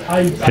there. Yeah.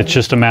 It's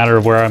just a matter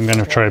of where I'm going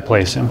to try to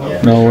place him.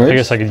 No worries. I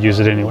guess I could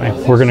use it anyway.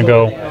 We're going to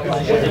go.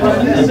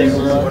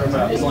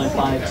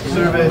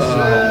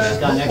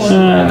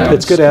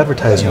 It's good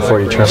advertising for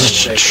you, Trevor.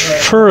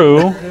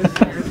 True.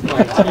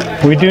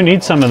 We do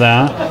need some of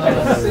that.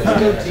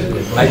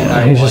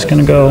 He's just going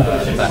to go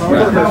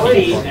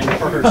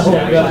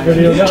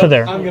to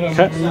there.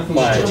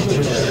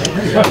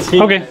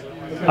 Okay.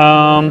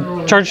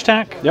 Charge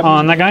attack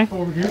on that guy.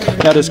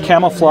 Now, does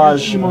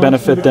camouflage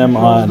benefit them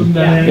on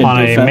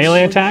a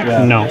melee attack?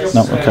 Yeah. No.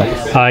 No. Okay.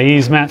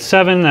 He's mat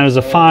 7. That is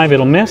a 5.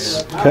 It'll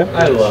miss. Okay.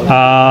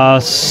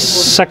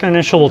 Second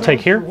initial will take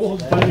here.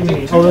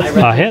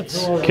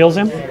 Hits. Kills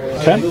him.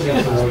 Okay.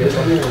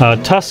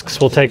 Tusks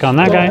will take on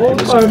that guy.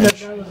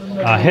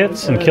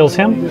 Hits and kills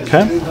him.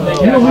 Okay.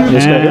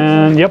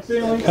 And yep.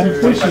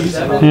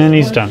 And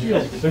he's done.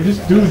 They're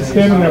just dudes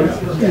standing there.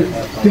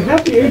 They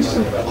have the age.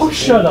 Oh,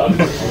 shut up.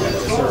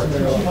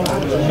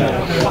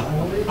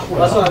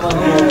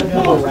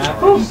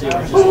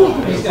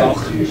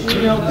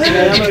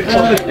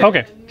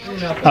 Okay.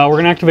 We're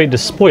going to activate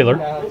Despoiler.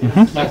 She's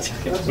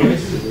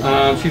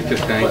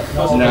just going.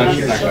 No,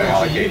 she's not going to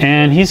allocate.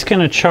 And he's going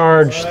to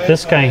charge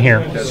this guy here.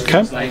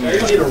 Okay.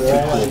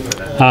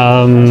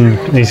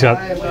 He's got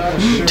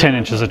 10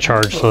 inches of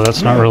charge, so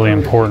that's not really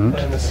important.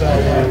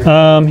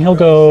 He'll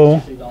go.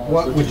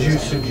 What would you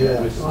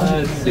suggest?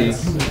 Let's see.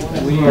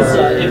 We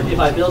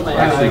are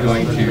actually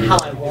going to.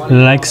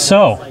 Like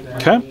so.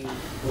 Okay.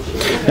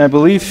 I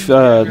believe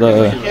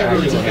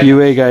the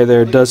UA guy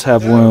there does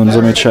have wounds.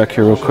 Let me check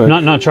here real quick.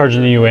 Not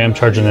charging the UA, I'm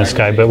charging this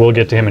guy, but we'll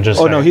get to him in just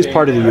a Oh second. no, he's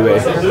part of the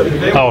UA.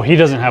 Oh, he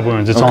doesn't have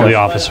wounds, it's only the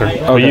officer.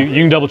 But you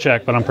can double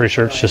check, but I'm pretty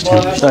sure it's just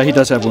him. He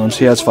does have wounds.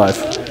 He has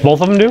 5.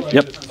 Both of them do?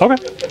 Yep. Okay,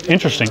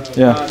 interesting.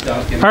 Yeah.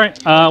 All right,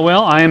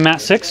 well, I am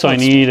at 6, so I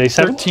need a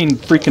 7. 13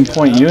 freaking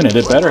point unit.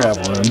 It better have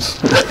wounds.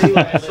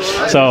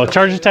 So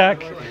charge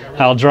attack,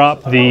 I'll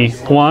drop the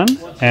 1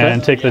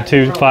 and take the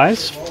 2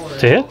 5s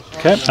to hit.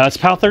 Okay. It's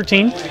POW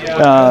 13.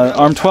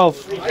 Arm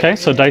 12. Okay,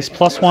 so dice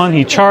 +1.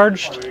 He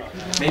charged.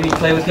 Maybe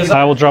play with his.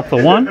 I will drop the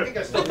 1,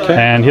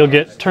 and he'll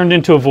get turned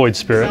into a Void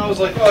Spirit.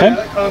 Okay.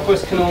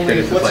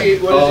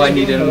 Oh, I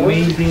need an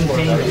amazing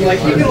thing.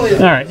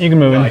 All right, you can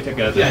move in. What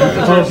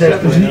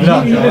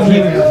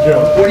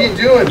are you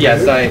doing?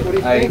 Yes,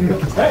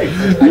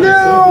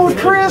 No,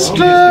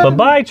 Tristan!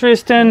 Bye-bye,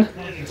 Tristan.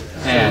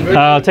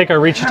 And Take our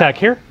reach attack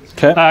here.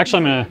 Okay.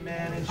 Actually, I'm going to...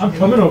 I'm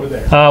coming over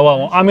there.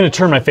 well, I'm going to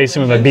turn my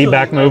facing with my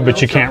beatback move,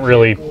 but you can't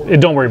really...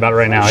 Don't worry about it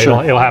right now.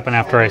 Sure. It'll happen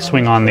after I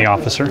swing on the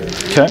officer.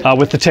 Okay.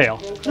 With the tail.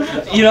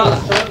 you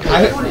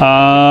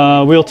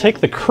know, We'll take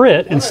the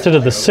crit instead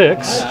of the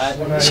 6.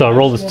 So I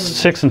roll the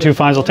 6 and 2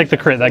 5s. I'll take the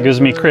crit. That gives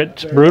me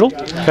crit brutal.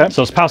 Okay.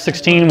 So it's POW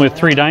 16 with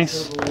 3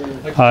 dice.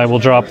 I will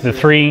drop the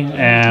 3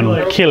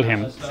 and kill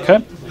him. Okay.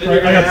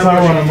 I got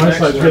Sauron on my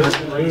side.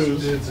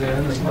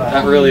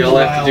 not really. All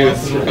I have to do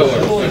is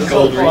throw a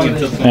gold ring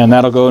into the. And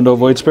that'll go into a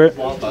Void Spirit?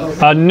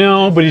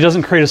 No, but he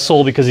doesn't create a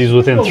soul because he's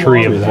within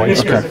 3 of the Void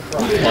Spirit.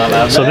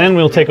 So then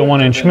we'll take a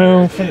 1-inch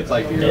move. It's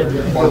like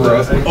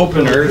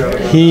opener.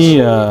 He,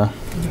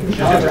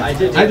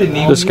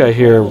 this guy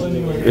here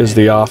is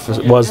the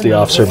was the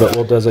officer, but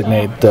we'll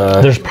designate.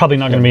 There's probably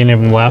not going to be any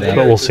of them left,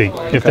 but we'll see.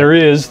 If there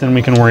is, then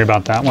we can worry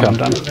about that when I'm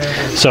done.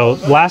 So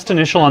last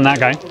initial on that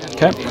guy.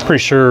 Okay.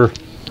 Pretty sure.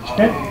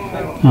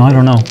 Oh, I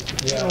don't know.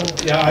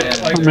 I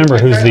don't remember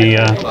who's the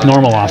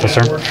normal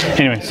officer.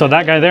 Anyway, so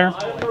that guy there.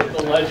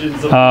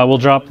 We'll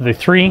drop the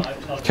 3.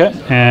 Okay.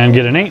 And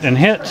get an 8 and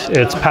hit.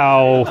 It's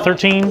POW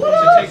 13.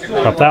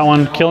 Drop that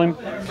one, kill him.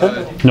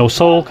 No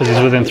soul because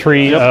he's within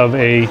 3 of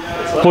a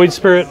Void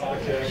Spirit.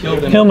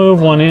 He'll move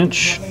 1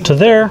 inch to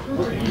there.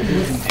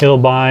 He'll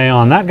buy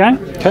on that guy.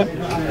 Okay.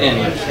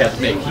 And he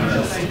kept making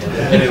this.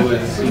 And it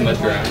was too much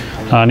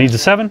ground. Needs a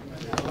 7.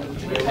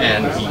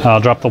 And he I'll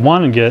drop the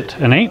 1 and get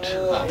an 8.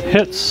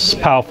 Hits,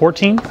 POW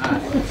 14.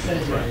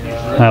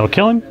 That'll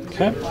kill him.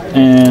 Okay.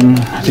 And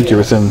I think you're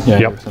within. Yeah. Yep.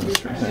 You're within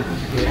this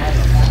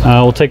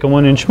right. We'll take a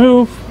 1-inch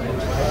move.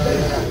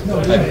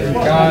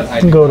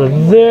 Go to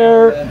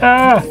there.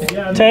 Ah!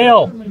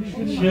 Tail!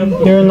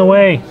 You're in the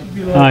way.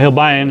 He'll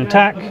buy an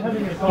attack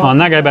on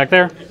that guy back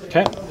there.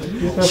 Okay.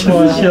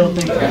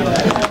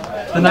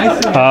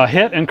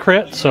 Hit and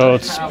crit, so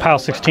it's POW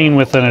 16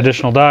 with an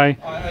additional die.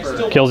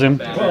 Kills him.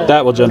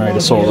 That will generate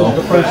a soul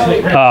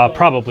though.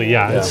 Probably,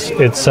 yeah. It's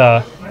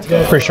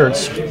pretty sure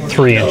it's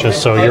 3 inches,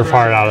 so you're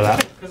far out of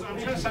that.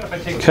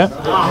 Okay.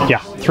 Yeah,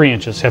 3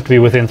 inches. You have to be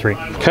within 3.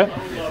 Okay.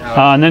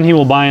 And then he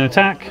will buy an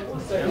attack.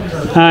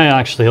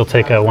 Actually, he'll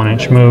take a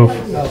 1-inch move.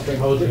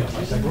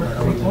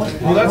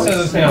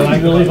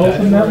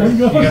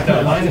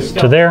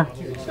 To there.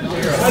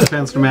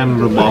 Defense command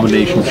and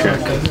abomination check.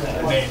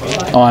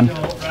 On.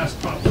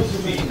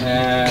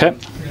 Okay.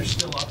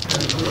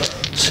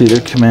 Cedar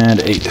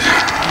command 8.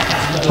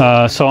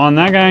 So on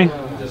that guy,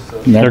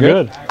 they're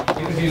good.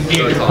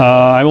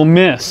 I will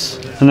miss,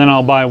 and then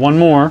I'll buy one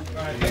more.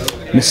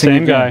 Missing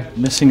Same again. guy.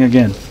 Missing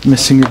again.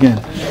 Missing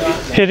again.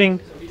 Hitting,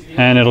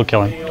 and it'll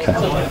kill him. Okay.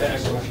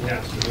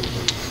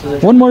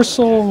 One more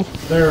soul.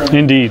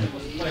 Indeed.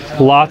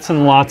 Lots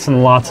and lots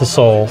and lots of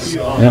souls.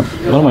 Yep.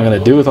 What am I going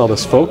to do with all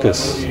this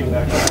focus?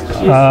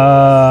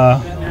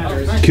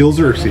 Kill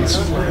Xerxis.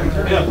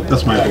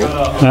 That's my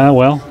vote.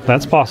 Well,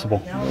 that's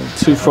possible.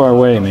 Too far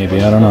away,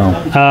 maybe. I don't know.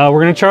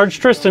 We're going to charge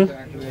Tristan.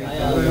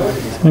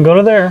 And go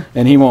to there.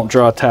 And he won't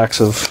draw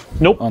attacks of...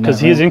 Nope, because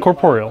he is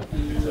incorporeal.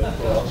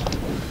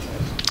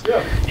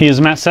 He is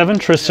Mat 7.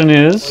 Tristan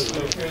is...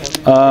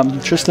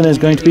 Tristan is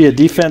going to be a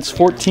defense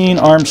 14,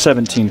 arm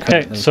 17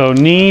 currently. Okay, so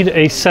need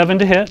a 7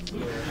 to hit.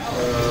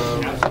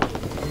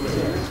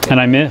 And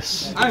I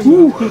miss.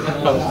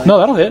 No,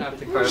 that'll hit.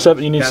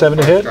 7. You need 7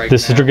 to hit?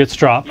 This gets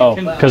dropped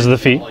because of the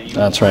feet.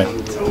 That's right.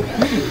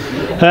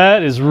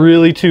 That is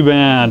really too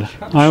bad.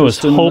 I was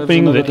Tristan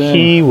hoping lives that another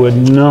day. he would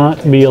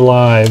not be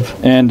alive.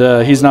 And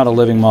he's not a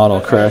living model,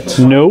 correct?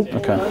 Nope,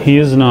 Okay. he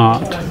is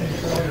not.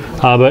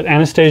 But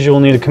Anastasia will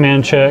need a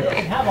command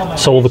check.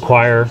 So will the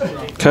choir.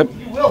 Okay.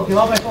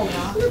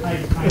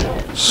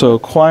 So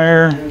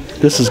choir,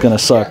 this is going to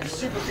suck.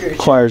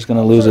 Choir's going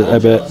to lose it, I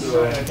bet.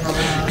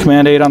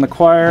 Command 8 on the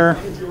choir.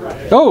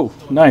 Oh,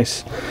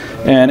 nice.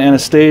 And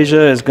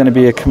Anastasia is going to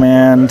be a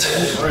command...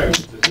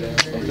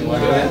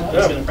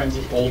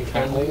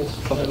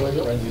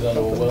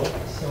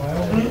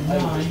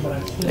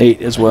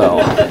 8 as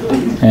well.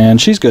 And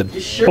she's good.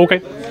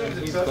 Okay.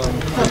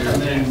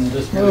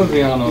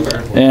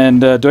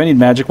 And do I need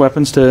magic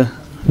weapons to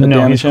No,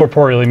 damage he's him?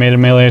 corporeally made a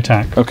melee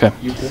attack. Okay.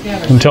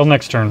 Until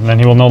next turn, then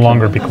he will no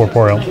longer be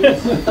corporeal.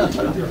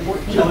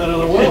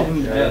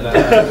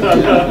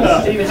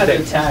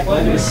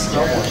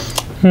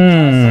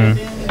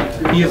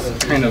 He is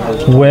kind of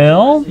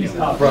Well, a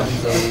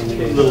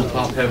little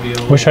top heavy.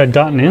 wish I'd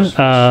gotten in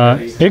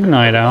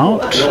Ignite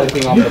out,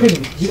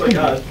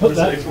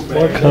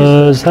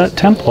 because that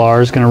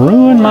Templar is going to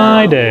ruin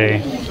my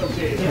day.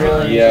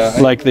 Yeah.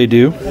 Like they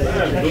do.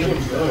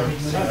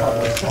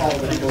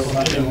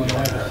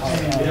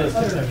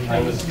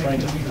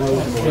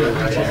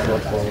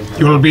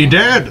 You'll be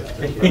dead.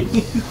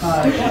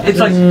 It's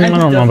like I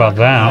don't know about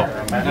that.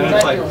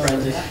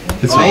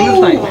 It's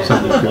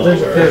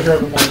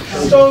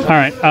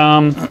Alright,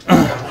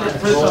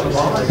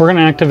 we're going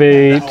to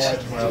activate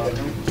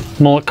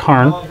Molik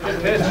Karn.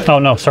 Oh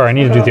no, sorry, I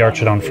need to do the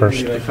Archidon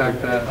first. the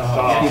fact that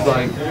he's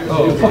like,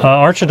 oh,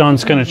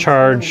 Archidon's going to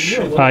charge,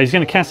 he's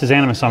going to cast his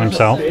Animus on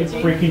himself.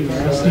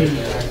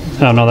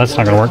 Oh no, that's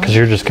not going to work because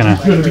you're just going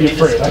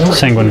to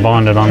Sanguine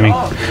Bond it on me.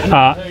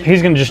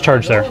 He's going to just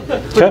charge there.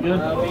 Okay.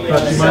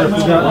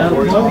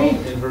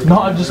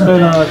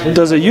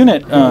 Does a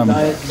unit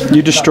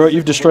you've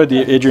destroyed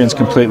the Idrians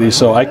completely,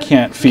 so I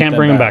can't feed Can't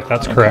bring him back,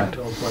 that's correct.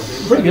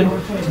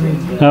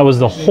 That was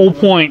the whole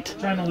point.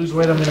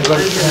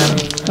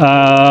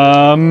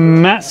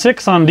 Mat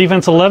 6 on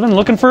defense 11,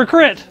 looking for a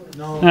crit.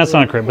 That's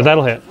not a crit, but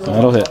that'll hit.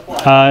 That'll hit.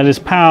 It is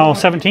POW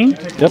 17.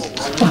 Yep.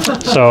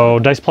 So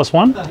dice plus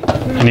 1.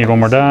 I need one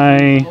more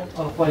die.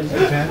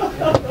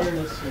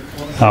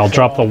 I'll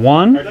drop the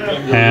 1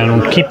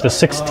 and keep the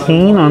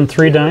 16 on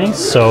 3 dice.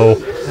 So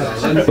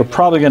We're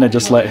probably going to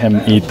just let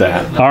him eat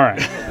that. all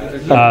right.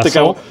 I think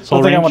Soul I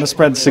range. want to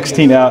spread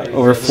 16 out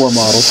over 4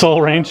 models.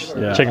 Soul range.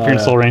 Yeah. Check if you're in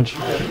soul range. He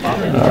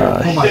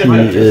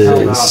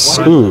is...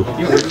 Ooh.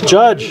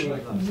 Judge!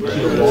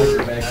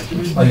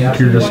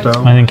 You're just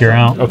down. I think you're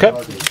out. Okay.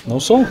 No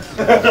soul.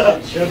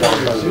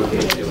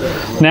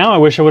 Now I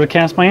wish I would have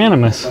cast my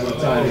Animus.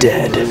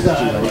 Dead.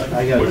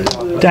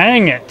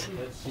 Dang it.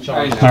 All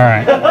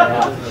right.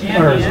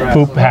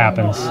 Poop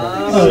happens.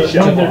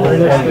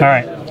 All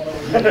right.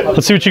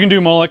 Let's see what you can do,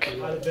 Molik.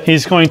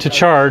 He's going to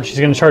charge. He's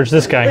going to charge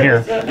this guy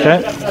here.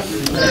 Okay.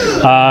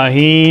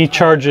 He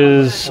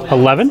charges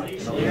 11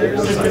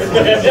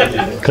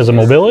 because of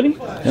mobility.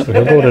 So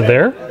he'll go to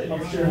there.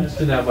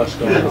 Didn't have much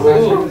going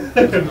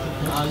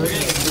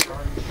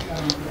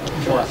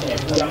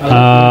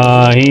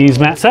on. He's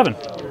Mat 7.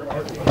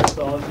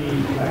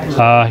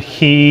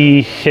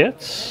 He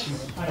hits.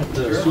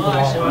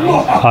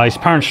 He's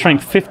power and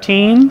strength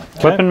 15.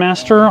 Weapon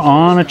master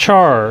on a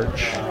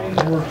charge.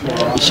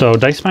 So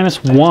dice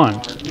minus 1.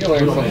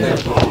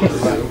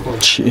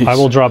 Jeez. I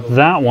will drop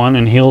that one,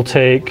 and he'll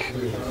take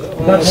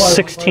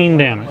 16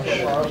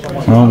 damage.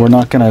 Well, we're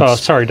not gonna. Oh,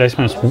 sorry, dice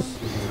minus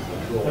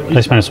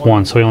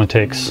 1, so he only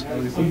takes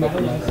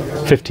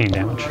 15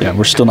 damage. Yeah,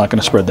 we're still not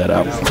gonna spread that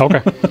out.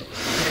 Okay.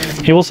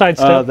 He will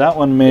sidestep. That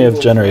one may have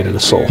generated a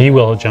soul. He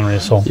will generate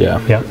a soul. Yeah.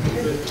 Yeah.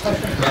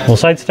 We'll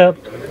sidestep.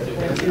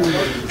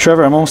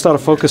 Trevor, I'm almost out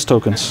of focus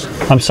tokens.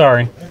 I'm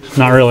sorry.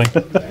 Not really.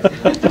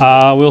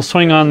 We'll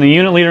swing on the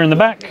unit leader in the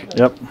back.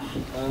 Yep.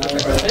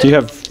 Do you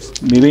have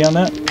melee on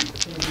that?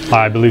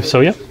 I believe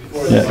so, yep.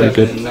 Yeah, you're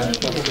good.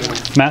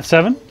 Mat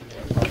 7.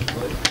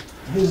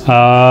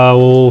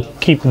 We'll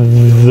keep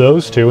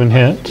those two and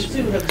hit.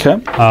 Okay.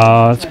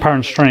 It's power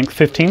and strength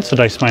 15, so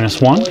dice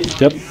minus 1.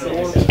 Yep.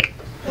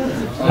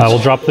 We'll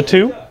drop the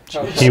 2.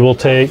 He will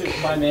take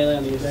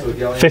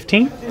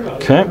 15.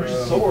 Okay.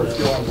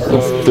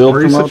 Build Why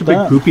are you such a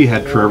big poopy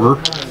head, Trevor?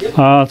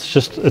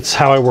 It's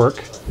how I work.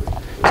 He's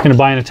going to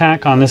buy an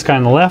attack on this guy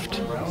on the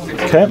left.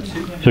 Okay.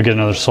 You'll get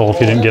another soul if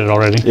you didn't get it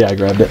already. Yeah, I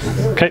grabbed it.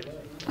 Okay.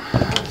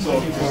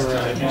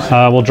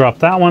 We'll drop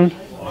that one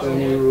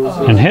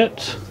and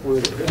hit.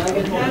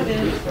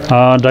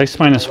 Dice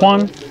minus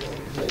 1.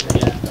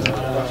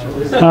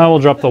 We'll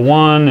drop the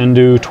 1 and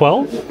do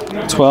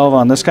 12. 12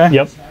 on this guy?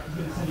 Yep.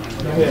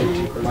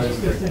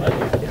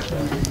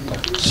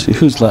 Let's see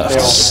who's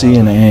left. C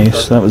and A.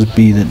 So that was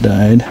B that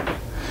died.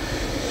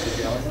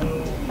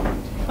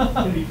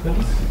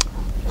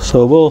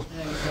 So we'll.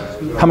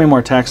 How many more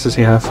attacks does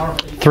he have?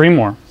 3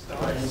 more.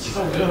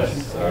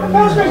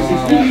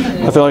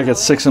 I feel like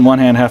it's 6 in one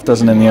hand, half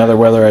dozen in the other,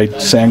 whether I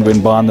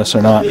sanguine bond this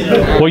or not.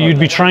 What you'd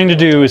be trying to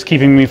do is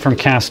keeping me from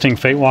casting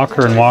Fate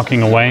Walker and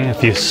walking away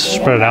if you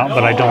spread it out,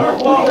 but I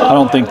don't. I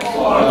don't think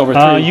over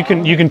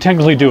 3. You can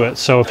technically do it.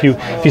 So if you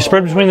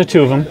spread between the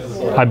 2 of them,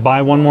 I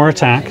buy 1 more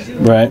attack.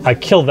 Right. I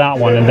kill that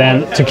one, and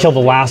then to kill the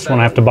last one,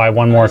 I have to buy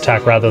 1 more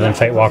attack rather than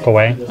Fate Walk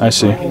away. I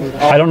see.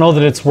 I don't know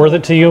that it's worth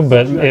it to you,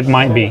 but it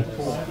might be.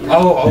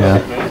 Oh, okay.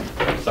 Yeah.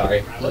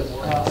 Sorry.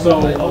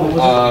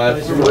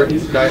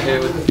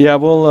 Yeah,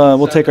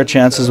 we'll take our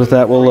chances with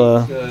that.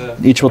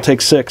 We'll each will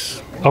take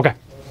 6. Okay.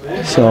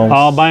 So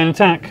I'll buy an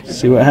attack.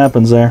 see what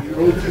happens there.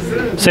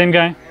 Same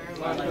guy.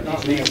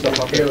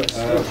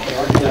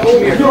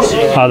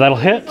 That'll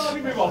hit.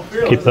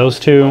 Keep those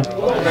 2.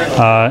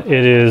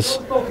 It is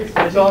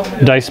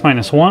dice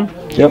minus 1.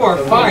 Yep.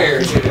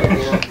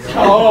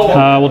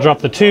 We'll drop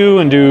the 2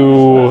 and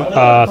do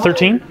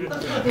 13.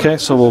 Okay,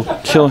 so we'll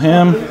kill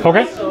him.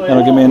 Okay.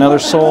 That'll give me another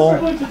soul.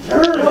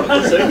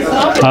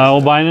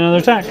 We'll buy another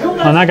attack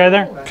on that guy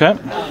there. Okay.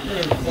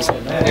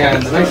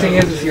 And the nice thing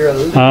is you're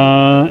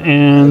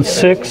And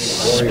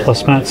 6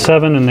 plus Mat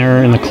 7, and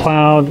they're in the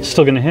cloud.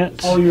 Still going to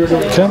hit.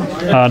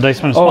 Okay.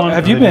 Dice minus Oh, 1.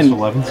 have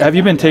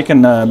you been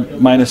taking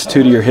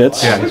 -2 to your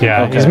hits? Yeah,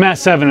 Okay. he's Mat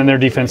 7 and their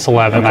defense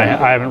 11. Okay.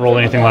 I haven't rolled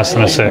anything less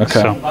than a 6.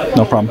 Okay. So.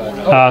 No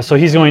problem. So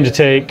he's going to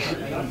take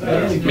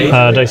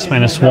dice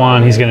minus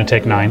 1. He's going to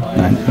take 9.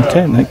 9.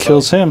 Okay, and that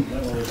kills him.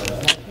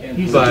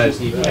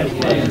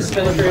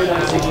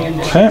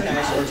 Okay.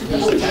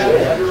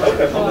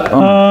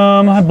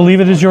 I believe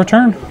it is your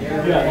turn.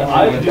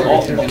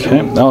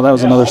 Okay. Oh, that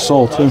was another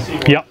soul too.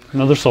 Yep,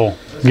 another soul.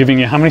 Giving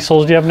you, how many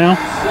souls do you have now?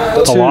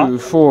 A 2,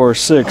 lot. 4,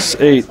 6,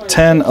 8,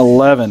 10,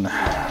 11.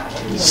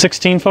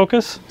 16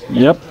 focus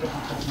Yep.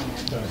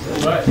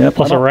 Yep.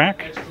 plus a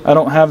rack. I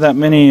don't have that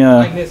many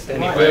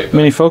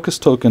focus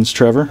tokens,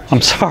 Trevor.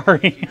 I'm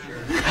sorry.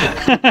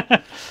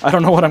 I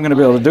don't know what I'm going to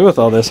be able to do with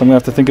all this. I'm going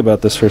to have to think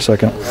about this for a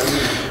second.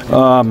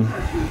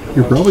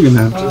 You're probably going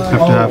to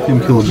have him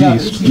kill a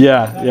beast.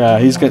 Yeah,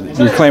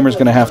 your claimer's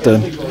going to have to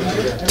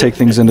take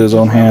things into his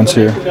own hands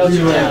here.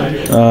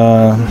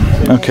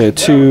 Okay,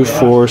 2,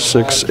 4,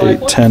 6,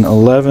 8, 10,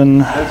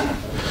 11.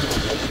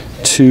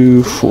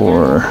 2,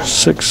 4,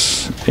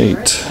 6,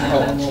 8,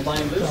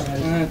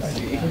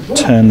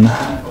 10,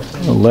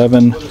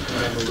 11.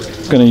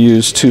 I'm going to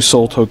use 2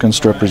 soul tokens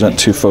to represent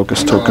 2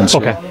 focus tokens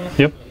here. Okay.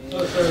 Yep.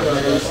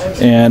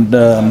 And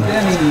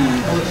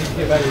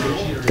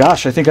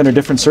gosh, I think under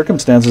different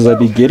circumstances I'd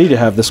be giddy to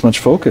have this much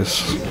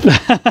focus.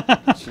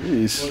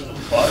 Jeez.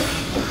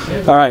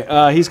 All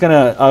right, he's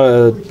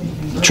gonna.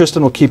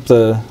 Tristan will keep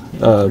the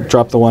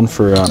drop the 1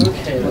 for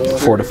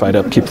fortified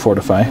up. Keep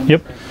fortify.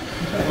 Yep.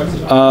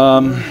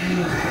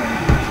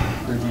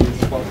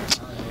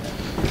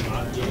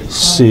 Let's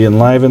see,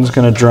 Enliven's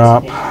gonna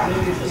drop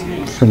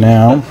for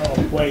now.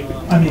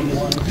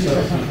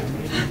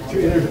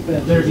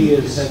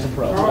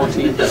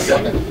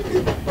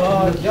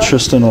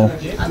 Tristan will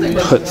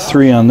put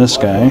 3 on this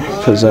guy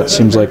because that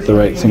seems like the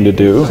right thing to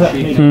do.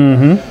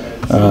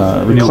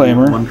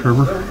 Reclaimer. 1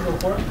 Trevor.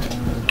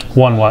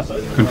 1 what?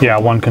 Yeah,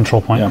 1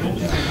 control point. Yeah.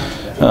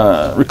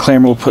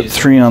 Reclaimer will put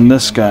 3 on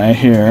this guy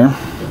here.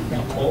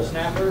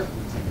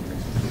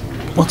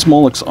 What's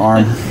Molik's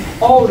arm?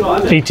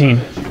 18.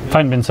 If I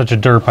hadn't been such a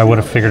derp, I would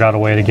have figured out a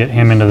way to get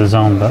him into the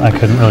zone, but I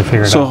couldn't really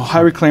figure it So out.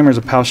 High Reclaimer is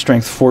a power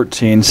strength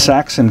 14.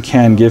 Saxon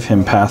can give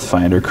him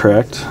Pathfinder,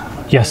 correct?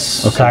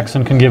 Yes, okay.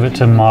 Saxon can give it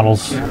to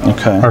models.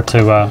 Okay. Or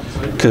to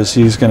because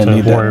he's going to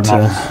need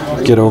that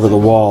to get over the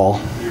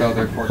wall,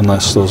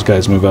 unless those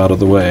guys move out of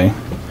the way.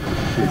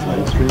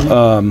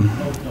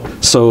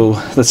 So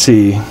let's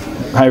see.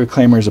 High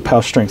Reclaimer is a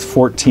power strength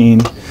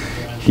 14.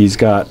 He's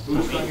got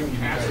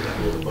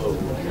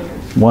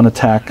 1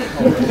 attack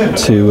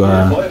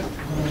to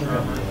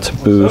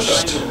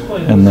boost,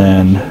 and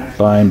then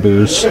bind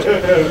boost,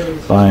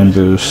 bind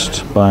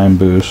boost, bind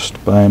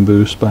boost, bind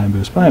boost, bind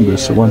boost, bind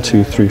boost. So 1,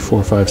 2, 3,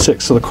 4, 5,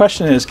 6. So the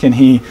question is, can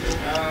he?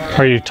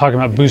 Are you talking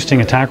about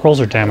boosting attack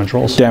rolls or damage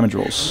rolls? Damage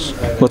rolls.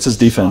 What's his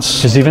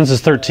defense? His defense is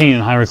 13,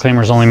 and High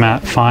Reclaimer is only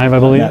mat 5, I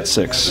believe. Mat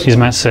 6. He's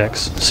mat 6.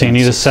 So you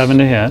need a 7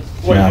 to hit.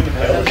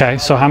 Yeah. Okay.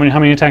 So how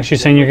many attacks are you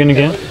saying you're going to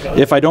get?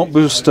 If I don't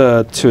boost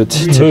to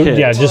hit.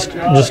 Yeah. Just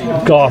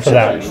go off of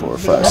that. 4,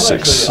 5,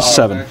 6,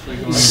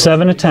 7.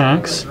 7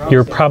 attacks.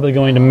 You're probably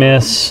going to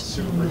miss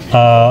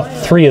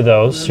 3 of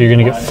those. So you're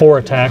going to get 4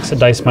 attacks at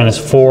dice minus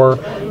 4.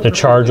 The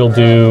charge will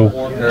do.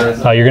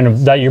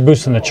 You're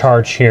boosting the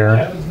charge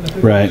here.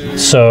 Right.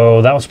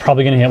 So that was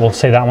probably going to hit. We'll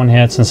say that one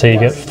hits, and say you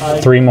get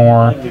 3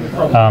 more.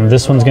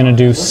 This one's going to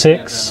do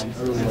 6.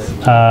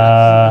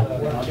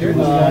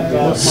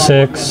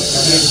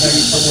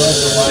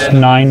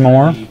 9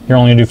 more. You're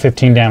only going to do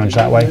 15 damage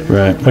that way.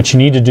 Right. What you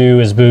need to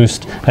do is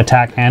boost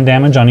attack and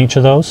damage on each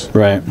of those.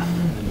 Right.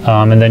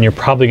 And then you're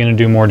probably going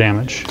to do more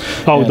damage.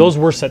 Oh, those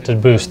were set to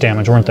boost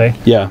damage, weren't they?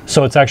 Yeah.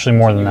 So it's actually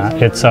more than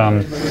that. It's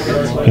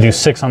you do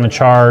 6 on the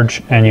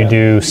charge, and you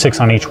do 6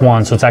 on each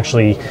one, so it's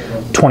actually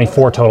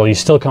 24 total. You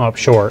still come up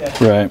short.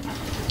 Right.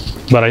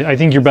 But I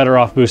think you're better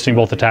off boosting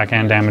both attack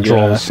and damage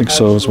rolls. I think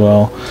so as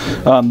well.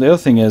 The other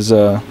thing is,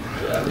 you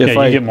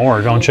get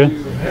more, don't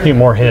you? You get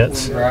more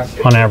hits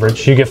on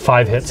average. You get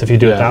 5 hits if you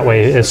do it that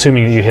way,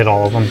 assuming that you hit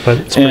all of them. But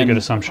it's a pretty good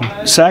assumption.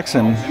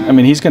 Saxon, I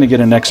mean, he's going to get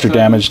an extra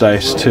damage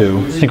dice too.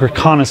 I think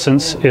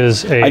reconnaissance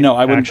is a. I know.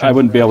 I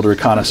wouldn't be able to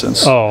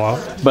reconnaissance. Oh.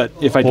 But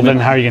if I then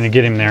how are you going to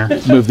get him there?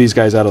 Move these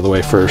guys out of the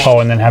way first.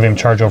 Oh, and then have him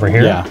charge over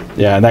here. Yeah.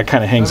 Yeah, and that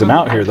kind of hangs him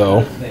out here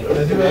though.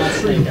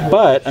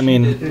 But I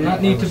mean,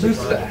 Not need to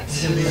boost that.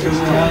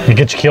 It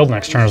gets you killed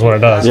next turn is what it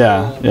does.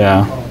 Yeah.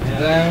 Yeah.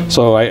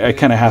 So I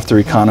kind of have to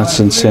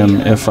reconnaissance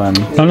him if I'm.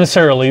 Not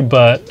necessarily,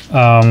 but.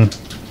 And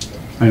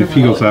if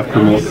he goes after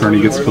Molik Karn,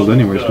 he gets killed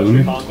anyways, doesn't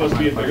he?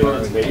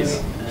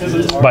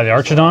 By the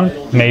Archidon,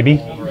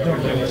 maybe.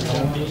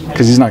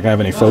 Because he's not going to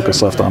have any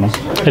focus left on him.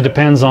 It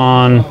depends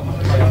on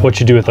what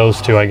you do with those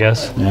two, I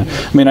guess. Yeah.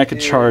 I mean, I could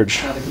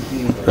charge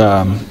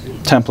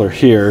Templar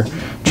here,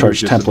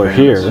 charge Templar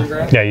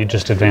here. Yeah, you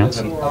just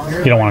advance.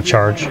 You don't want to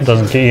charge. It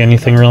doesn't get you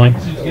anything really.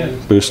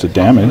 Boosted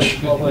damage.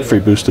 Free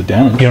boosted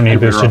damage. You don't need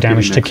boosted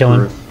damage to kill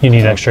him. You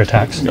need extra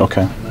attacks.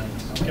 Okay.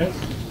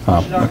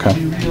 Okay.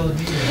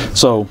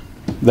 So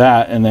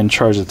that, and then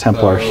charge the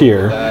Templar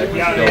here.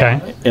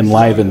 Okay.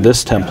 Enliven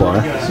this Templar.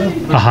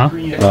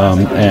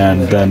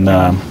 And then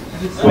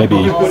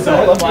maybe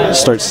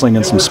start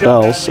slinging some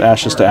spells.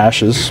 Ashes to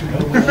Ashes.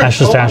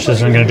 Ashes to Ashes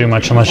isn't going to do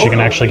much unless you can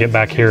actually get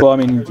back here. Well, I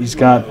mean, he's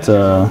got...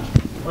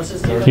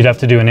 You'd have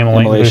to do an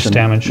immolate and boost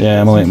damage.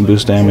 Yeah, immolate and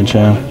boost damage,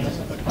 yeah.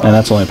 And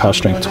that's only a power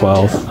strength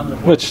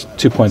 12, which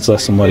 2 points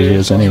less than what he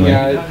is anyway.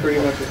 Yeah, it's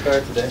pretty much a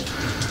start today.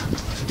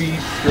 Speed,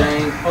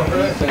 strength,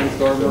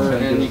 sandstormer,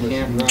 and you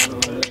can't run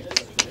over it.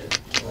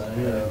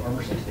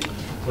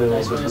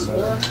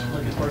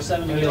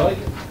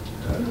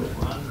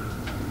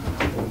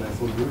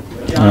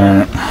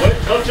 Alright.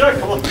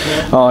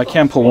 Oh, I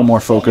can pull one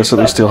more focus. At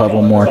least he'll have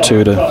one more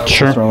too to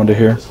throw into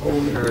here.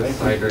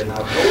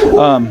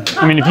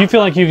 I mean, if you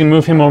feel like you can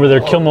move him over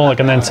there, kill Molik,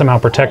 and then somehow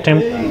protect him,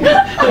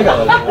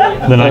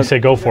 then I say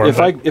go for it.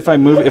 If I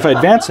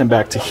advance him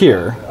back to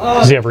here,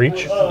 does he have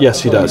reach?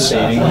 Yes, he does.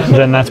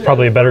 Then that's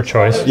probably a better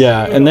choice.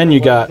 Yeah, and then you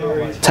got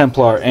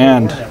Templar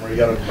and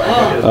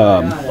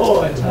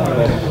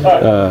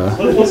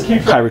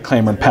High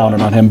Reclaimer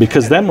pounding on him,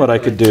 because then what I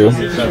could do,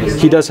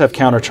 he does have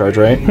counter charge,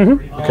 right?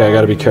 Okay, I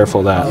got to be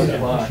careful of that.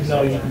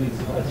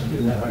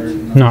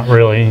 Not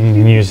really. You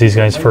can use these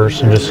guys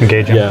first and just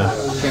engage him. Yeah,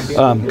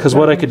 because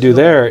what I could do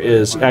there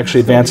is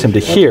actually advance him to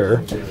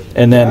here,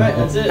 and then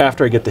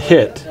after I get the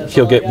hit,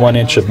 he'll get 1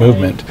 inch of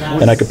movement,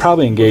 and I could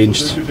probably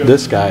engage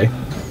this guy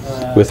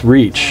with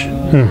reach,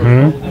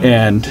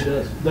 and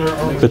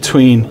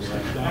between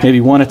maybe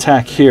 1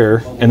 attack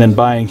here, and then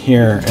buying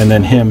here, and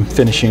then him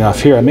finishing off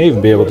here, I may even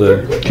be able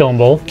to kill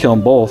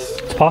them both.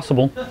 It's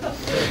possible.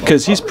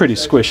 Because he's pretty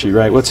squishy,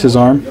 right? What's his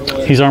arm?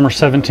 He's armor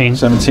 17.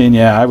 17,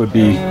 yeah. I'd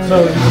be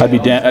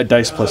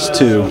dice plus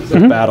 2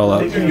 with battle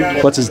up.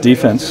 What's his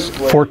defense?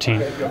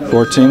 14.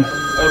 14?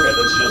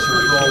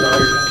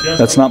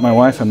 That's not my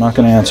wife. I'm not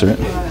going to answer it.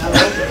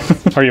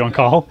 Are you on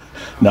call?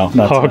 No,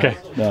 not okay.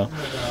 No.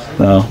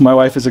 No, my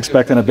wife is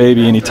expecting a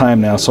baby any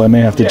time now, so I may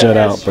have to jet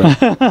out. But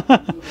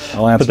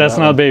I'll answer. But that's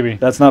not baby.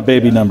 That's not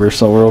baby number,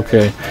 so we're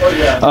okay.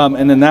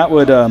 And then that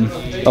would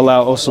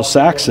allow also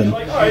Saxon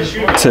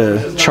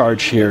to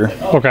charge here.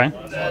 Okay.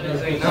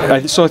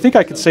 So I think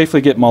I could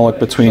safely get Molik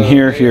between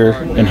here, here,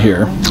 and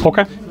here.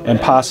 Okay. And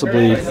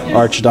possibly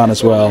Archidon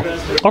as well.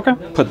 Okay.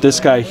 Put this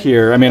guy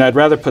here. I mean, I'd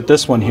rather put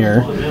this one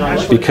here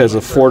because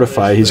of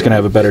Fortify. He's going to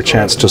have a better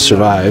chance to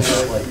survive.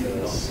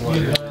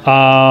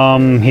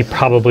 He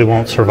probably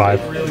won't survive,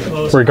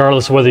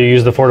 regardless of whether you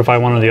use the Fortify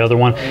one or the other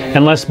one,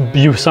 unless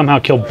you somehow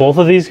kill both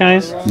of these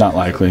guys. Not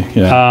likely.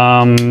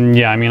 Yeah.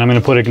 Yeah. I mean, I'm going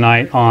to put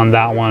Ignite on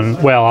that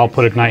one. Well, I'll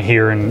put Ignite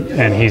here,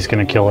 and he's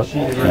going to kill it.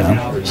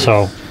 Yeah.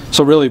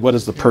 So really, what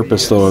is the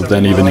purpose, though, of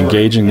then even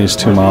engaging these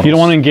two models? You don't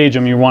want to engage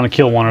them. You want to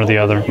kill one or the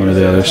other. One or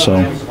the other, so...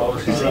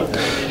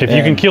 If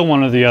you can kill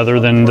one or the other,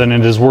 then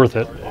it is worth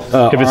it.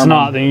 If it's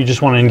not, then you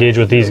just want to engage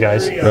with these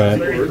guys.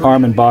 Right.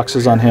 Arm and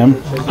boxes on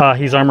him?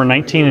 He's armor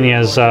 19, and he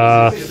has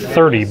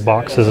 30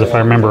 boxes, if I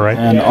remember right.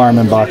 And arm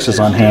and boxes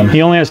on him?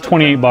 He only has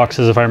 28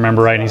 boxes, if I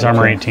remember right, and he's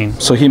armor 18.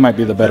 So he might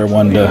be the better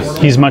one to...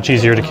 He's much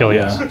easier to kill,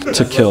 yes.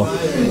 To kill.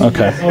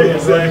 Okay.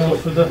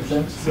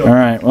 All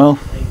right, well...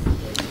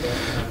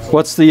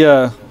 What's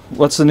the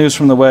news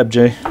from the web,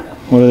 Jay?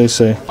 What do they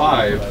say?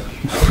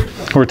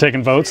 5. We're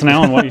taking votes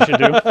now on what you should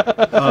do.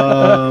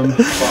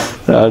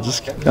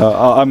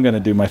 I'm going to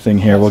do my thing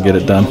here. We'll get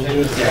it done.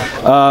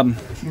 All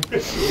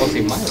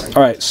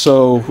right,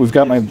 so we've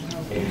got my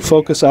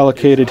focus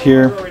allocated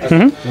here.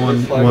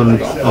 Mm-hmm.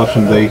 One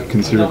option they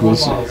considered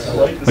was,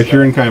 like,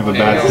 you're in kind of a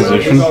bad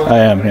position. I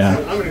am, yeah.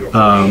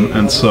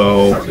 And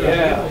so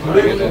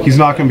he's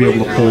not going to be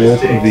able to pull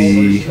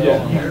the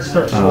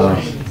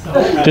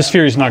This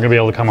Fury's not going to be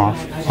able to come off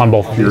on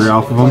both of these. Fury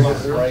off of him.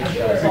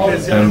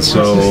 And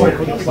so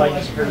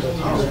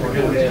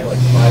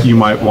you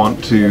might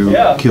want to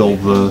kill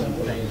the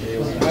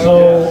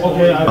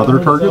other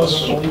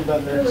targets.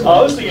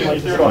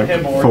 Like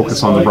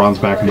focus on the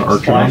Bronzeback and the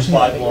Archidon.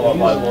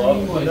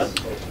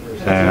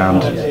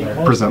 And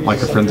present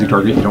like a frenzy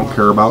target you don't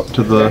care about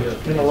to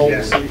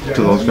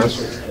those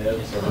guys.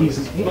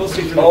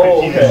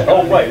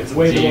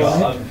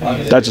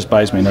 That just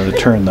buys me another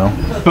turn, though.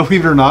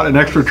 Believe it or not, an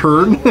extra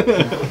turn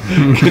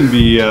can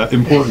be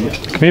important.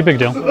 Can be a big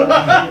deal.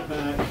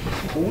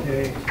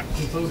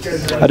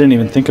 I didn't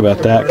even think about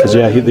that, because,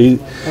 yeah,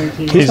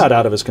 he's not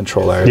out of his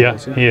control area. Yeah,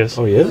 he is.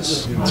 Oh, he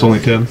is? It's only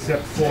 10.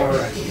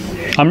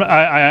 I'm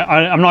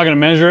not going to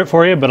measure it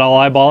for you, but I'll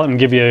eyeball it and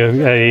give you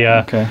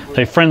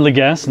a friendly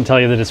guess and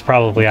tell you that it's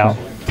probably out.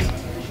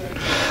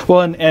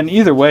 Well, and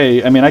either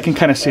way, I mean, I can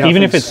kind of see how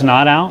even if it's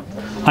not out,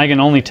 I can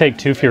only take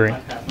 2 Fury.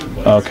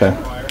 Okay.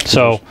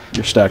 So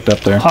you're stacked up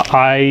there.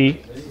 I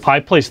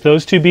place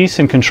those 2 beasts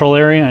in control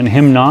area and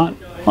him not.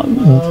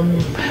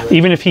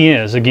 Even if he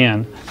is,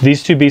 again,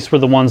 these 2 beasts were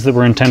the ones that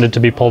were intended to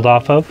be pulled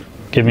off of,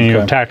 giving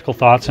you tactical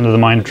thoughts into the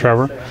mind of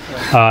Trevor.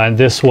 And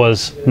this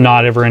was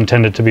not ever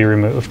intended to be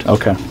removed.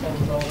 Okay.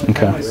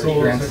 Okay.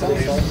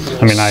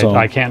 I mean,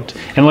 I can't,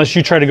 unless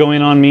you try to go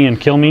in on me and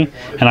kill me,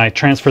 and I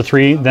transfer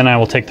 3, then I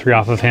will take 3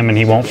 off of him, and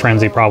he won't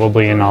frenzy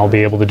probably, and I'll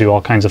be able to do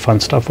all kinds of fun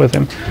stuff with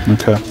him.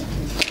 Okay.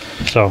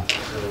 So.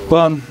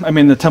 Well, I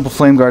mean, the Temple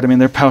Flameguard, I mean,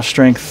 their power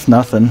strength,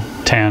 nothing.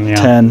 10, yeah.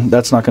 10,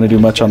 that's not going to do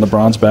much on the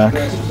Bronzeback.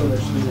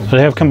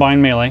 They have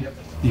combined melee.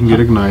 You can get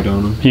Ignite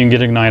on him. You can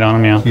get Ignite on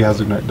him, yeah. He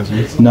has Ignite, doesn't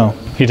he? No.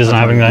 He doesn't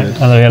have Ignite? He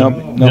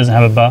doesn't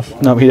have a buff?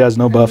 No, he has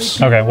no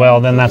buffs. Okay, well,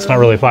 then that's not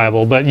really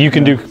viable, but you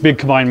can do big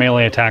combined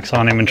melee attacks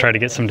on him and try to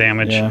get some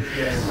damage. Yeah.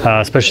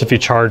 Especially if you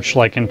charge,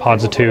 like in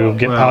pods of 2,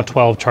 get power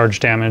 12 charge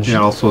damage.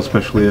 Yeah, also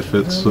especially if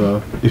it's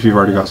if you've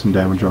already got some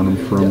damage on him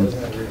from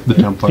the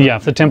Templar. Yeah,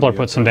 if the Templar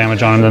puts some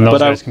damage on him, then those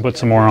guys can put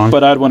some more on.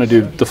 But I'd want to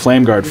do the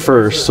Flameguard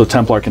first, so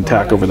Templar can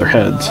tack over their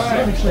heads.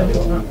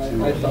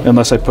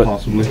 Unless I put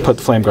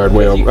the Flameguard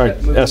way over,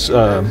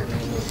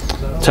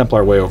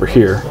 Templar way over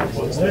here.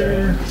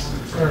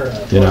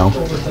 You know,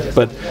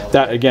 but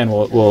that again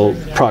will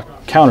proc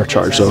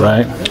countercharge, though,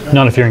 right?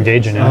 Not if you're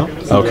engaging him.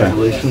 Okay.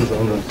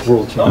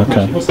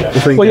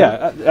 Okay. Well,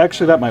 yeah,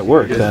 actually that might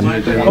work then.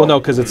 Well, no,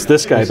 because it's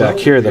this guy back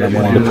here that I'm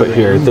wanting to put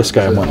here. This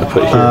guy I'm wanting to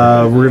put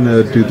here. We're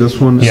gonna do this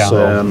one. Yeah.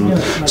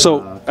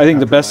 So I think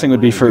the best thing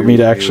would be for me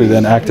to actually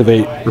then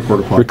activate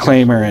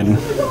Reclaimer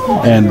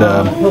and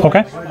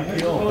okay.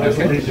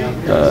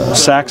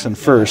 Saxon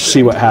first,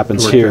 see what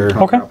happens here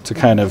to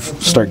kind of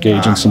start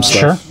gauging some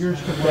stuff. Sure.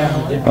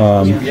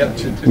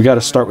 We got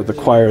to start with the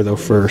choir though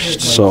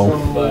first, so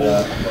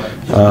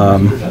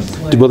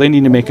will they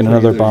need to make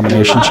another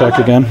abomination check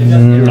again?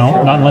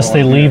 No, not unless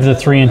they leave the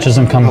 3 inches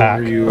and come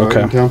back.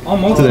 Okay.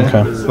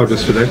 Oh,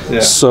 just today?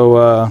 Yeah.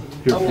 So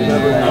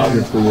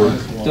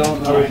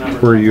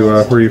where are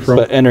you from?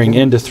 But entering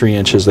into 3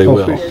 inches they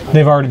will.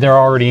 They're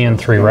already in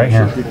 3 right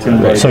here.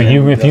 So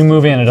if you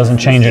move in, it doesn't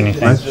change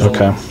anything.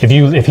 Okay.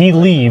 If he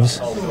leaves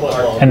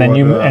and then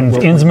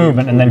ends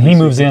movement and then he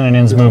moves in and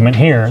ends movement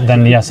here,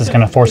 then yes, it's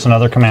going to force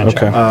another command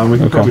check.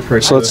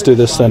 Okay. So let's do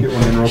this then.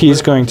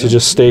 He's going to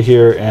just stay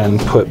here and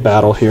put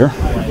battle here.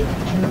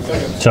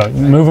 So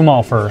move them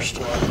all first.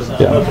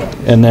 Yeah.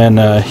 And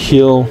then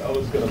he'll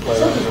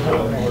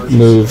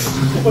move.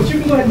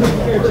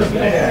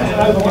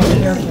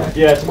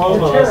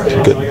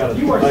 Good.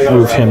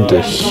 Move him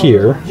to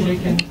here.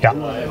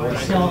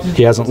 Yeah.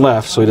 He hasn't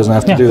left, so he doesn't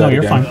have to do that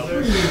you're again.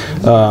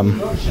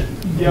 Fine.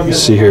 You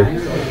see here,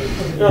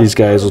 these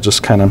guys will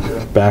just kind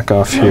of back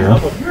off here.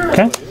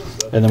 Okay.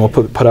 And then we'll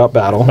put out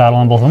battle. Battle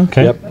on both of them.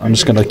 Okay. Yep. I'm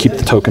just going to keep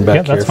the token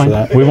back here that's fine. for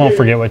that. We won't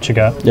forget what you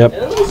got. Yep.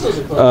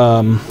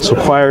 So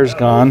choir's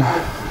gone.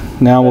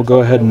 Now we'll go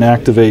ahead and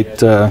activate.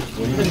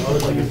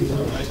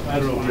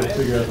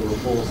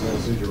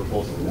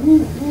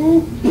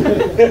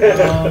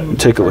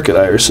 Take a look at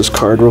Eiryss's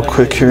card real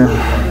quick here.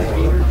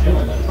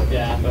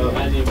 Yeah,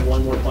 I need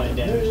one more point of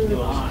damage.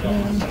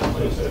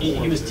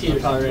 He was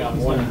teeter-tottering on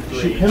 1 and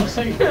 3. I was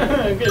like, good.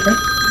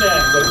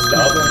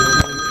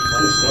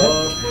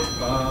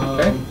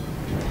 Okay.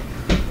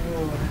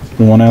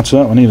 We won't answer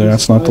that one either.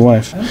 That's not the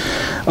wife.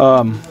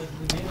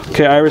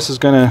 Okay, Eiryss is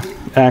going to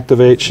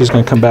activate. She's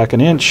going to come back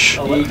an inch.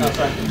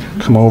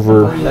 Come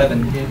over.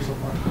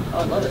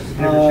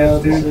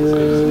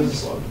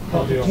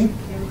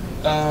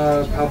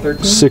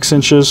 6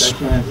 inches.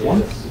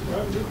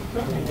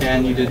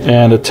 And you did.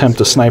 And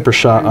attempt a sniper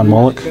shot on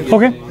Molik.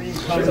 Okay.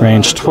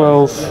 Range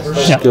 12.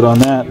 She's Yep. good on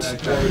that.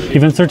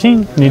 Even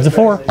 13 needs a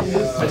 4.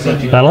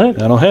 That'll hit.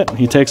 That'll hit.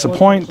 He takes a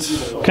point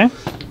Okay.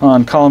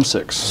 on column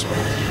 6.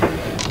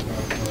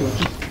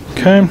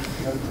 Okay.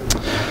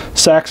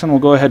 Saxon will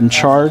go ahead and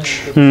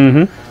charge.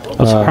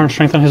 What's the current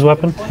strength on his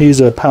weapon?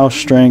 He's a POW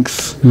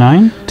strength.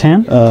 9,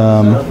 10.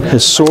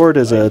 His sword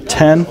is a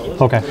 10,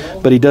 Okay.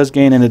 but he does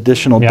gain an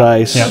additional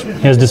dice. Yeah.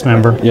 He has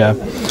dismember. Yeah.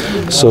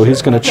 So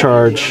he's going to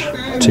charge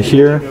to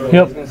here.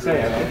 Yep.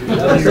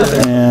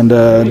 And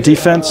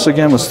defense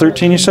again was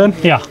 13, you said?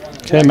 Yeah.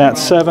 Okay, Matt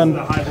 7.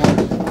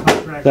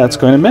 That's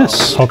going to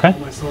miss. Okay.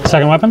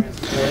 Second weapon.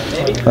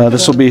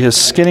 This will be his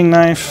skinning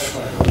knife.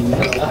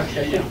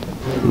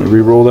 Let me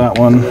re-roll that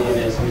one.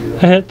 A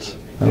hit.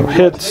 That'll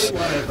hit.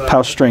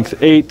 POW strength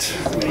 8.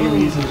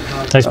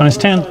 Dice minus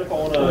 10.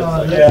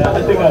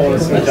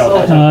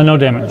 No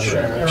damage.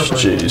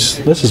 Jeez,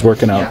 this is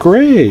working out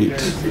great.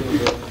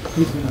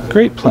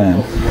 Great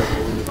plan.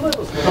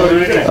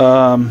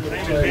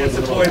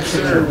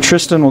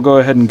 Tristan will go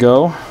ahead and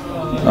go.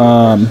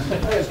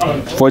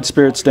 Void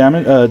Spirit's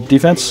damage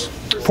defense.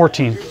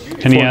 14.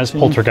 And he has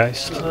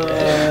Poltergeist.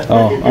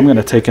 Oh, I'm going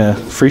to take a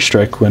free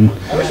strike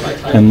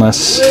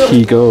unless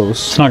he goes.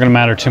 It's not going to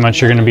matter too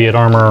much. You're going to be at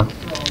armor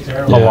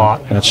a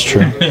lot. That's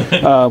true.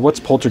 What's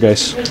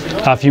Poltergeist?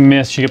 If you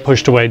miss, you get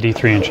pushed away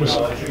D3 inches.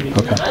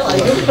 Okay.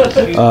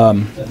 All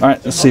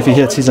right, let's see if he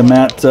hits. He's a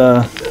Matt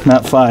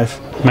 5.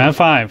 Mat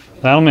 5.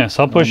 That'll miss.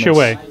 I'll push you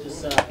away.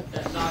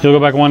 You'll go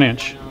back 1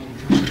 inch.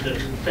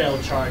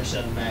 Failed charge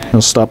doesn't matter.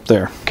 He'll stop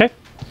there. Okay.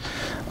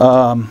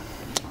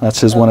 That's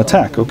his one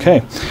attack.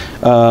 Okay.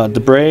 Di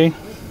Bray,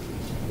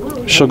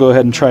 she'll go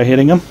ahead and try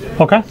hitting him.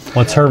 Okay.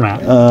 What's her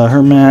mat?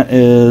 Her mat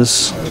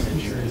is...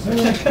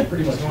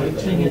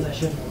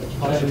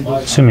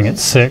 Assuming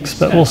it's 6,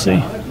 but we'll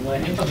see.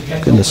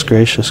 Goodness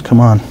gracious,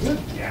 come on.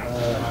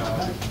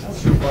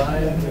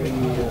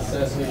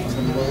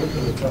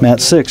 Mat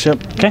 6, yep.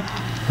 Okay.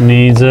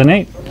 Needs an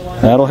 8.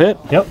 That'll hit.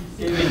 Yep.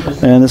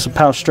 And this is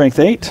POW strength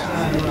 8.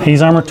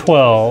 He's armor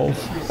 12.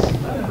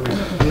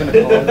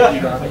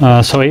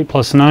 So 8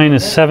 plus 9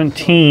 is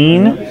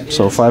 17.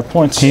 So 5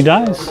 points. He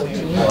dies.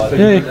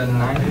 Yay.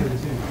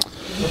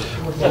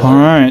 All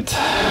right.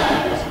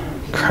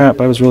 Crap,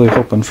 I was really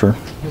hoping for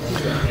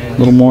a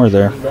little more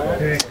there.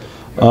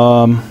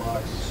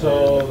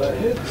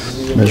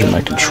 Measure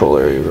my control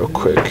area real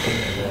quick.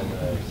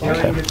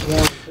 Okay.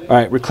 All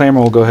right,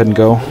 Reclaimer will go ahead and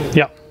go.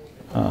 Yep.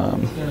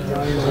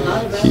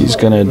 He's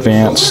going to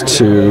advance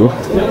to...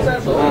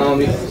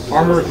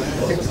 Armor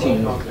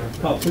 16.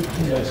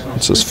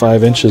 This is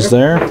 5 inches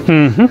there.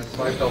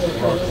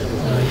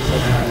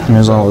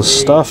 Here's all his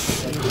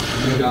stuff.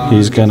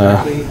 He's going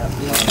to...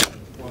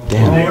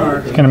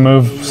 Damn. Gonna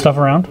move stuff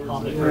around.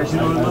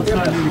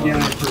 I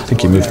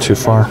think he moved too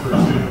far.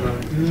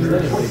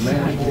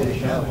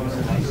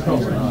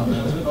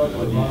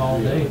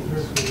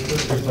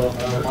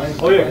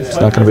 He's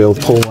not going to be able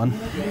to pull one.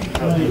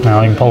 Now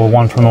you can pull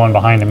one from the one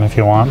behind him if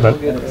you want, but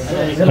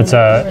it's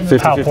a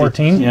POW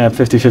 14. Yeah,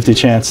 50-50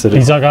 chance that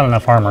He's not got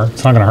enough armor.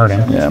 It's not going to hurt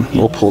him. Yeah,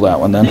 we'll pull that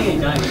one then.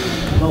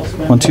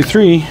 1, 2,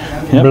 3.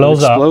 Yep,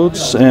 Blows up.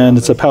 explodes, and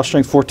it's a POW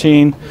strength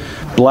 14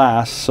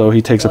 blast, so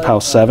he takes a POW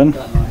 7.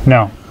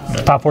 No.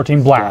 POW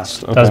 14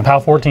 blast. Okay. Does POW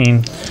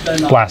 14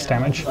 blast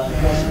damage.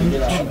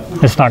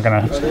 It's not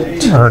going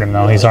to hurt him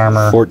though. He's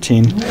armor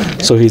 14.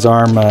 So he's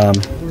arm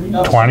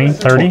 20,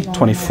 30.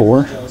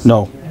 24.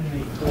 No,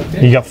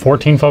 You got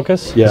 14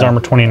 focus? Yeah. His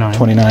armor 29.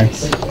 29.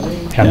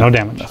 Yeah, no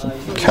damage.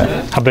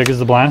 Okay. How big is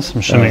the blast? I'm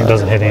assuming it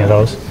doesn't hit any of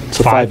those. It's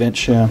a 5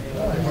 inch, yeah.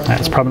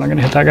 That's probably not going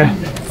to hit that guy.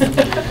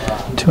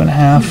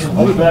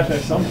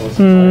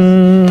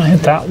 2.5.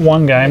 Hit that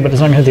one guy, but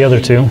it's not going to hit the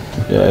other two.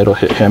 Yeah, it'll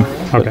hit him.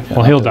 Okay,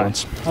 well he'll die.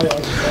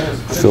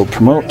 Field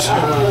promote.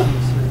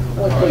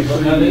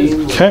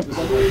 Okay.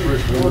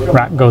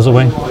 Wrack goes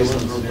away.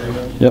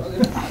 Yep.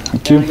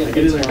 Thank you.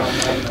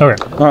 Okay.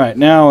 All right,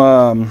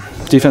 now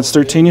defense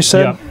 13 you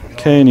said? Yep.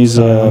 Okay, and he's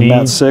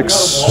mat 6.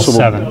 So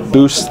 7. We'll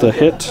boost the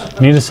hit.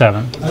 Need a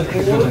 7.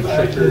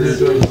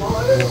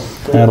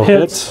 That'll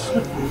hit.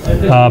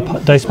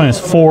 Dice minus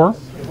 4.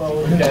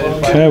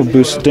 Okay, we'll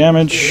boost the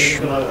damage.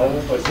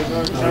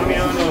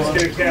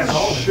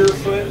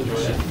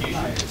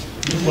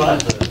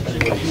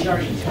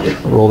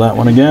 Roll that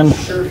one again.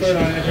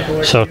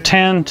 So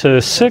 10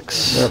 to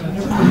 6. Yep.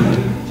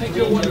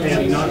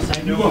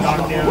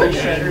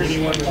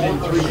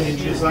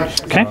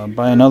 Okay.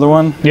 Buy another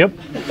one. Yep.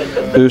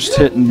 Boost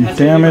hit and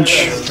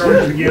damage.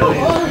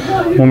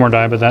 One more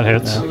die, but that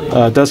hits.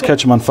 It does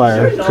catch him on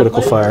fire,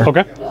 critical fire.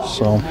 Okay.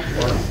 So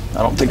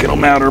I don't think it'll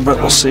matter, but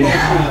we'll see.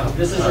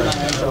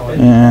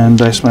 And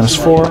dice minus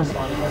 4.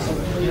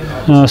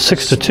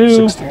 6 to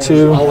 2. 6 to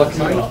 2.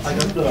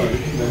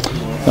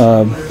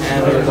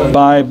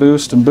 Buy,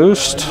 boost, and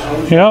boost.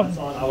 Yep.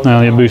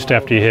 Well, you boost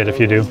after you hit if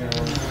you do.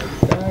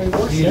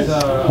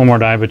 One more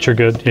die, but you're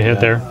good. You hit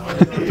there.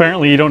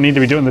 Apparently, you don't need to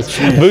be doing this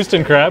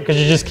boosting crap because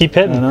you just keep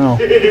hitting. I know.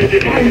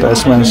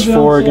 Dice minus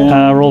 4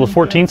 again. Roll the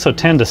 14, so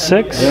 10 to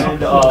 6.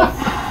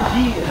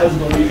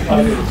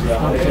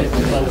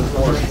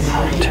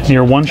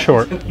 You're 1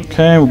 short.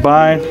 Okay, we'll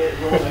buy.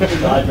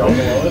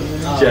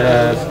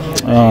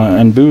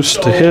 And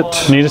boost to hit.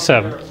 Need a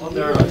 7.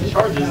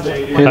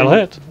 That'll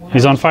hit.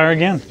 He's on fire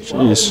again.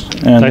 Jeez.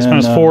 And Dice then,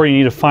 minus 4, you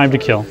need a 5 to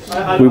kill.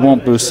 we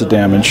won't boost the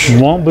damage.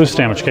 You won't boost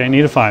damage, okay?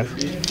 Need a 5.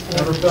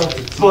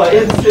 But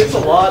it's a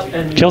lot,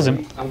 and Kills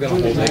him.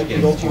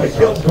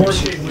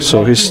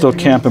 So he's still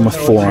camping with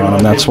 4 on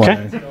him. That's why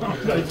Okay.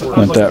 I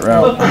went that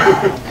route.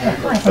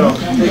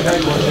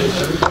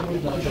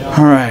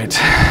 All right.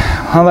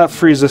 Well, that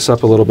frees this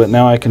up a little bit.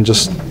 Now I can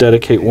just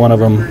dedicate one of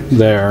them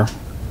there.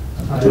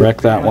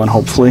 Direct that one,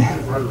 hopefully.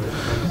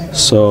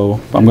 So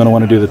I'm going to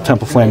want to do the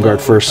Temple Flameguard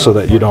first so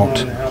that you don't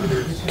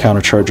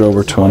countercharge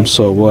over to him.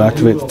 So we'll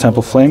activate the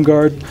Temple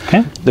Flameguard.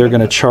 Okay. They're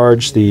going to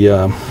charge the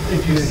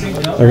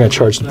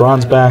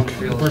Bronzeback.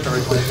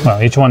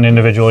 Well, each one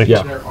individually.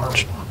 Yeah.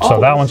 So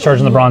that one's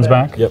charging the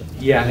Bronzeback. Yep.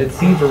 Yeah, it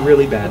seems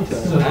really bad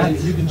too.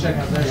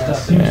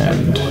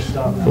 And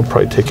we'll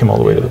probably take him all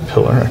the way to the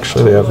pillar.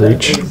 Actually, they have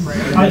reach.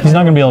 He's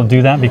not going to be able to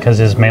do that because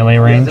his melee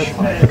range,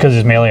 because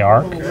his melee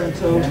arc.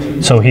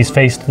 So he's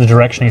faced the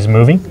direction he's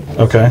moving.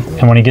 Okay.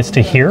 And when he gets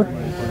to here,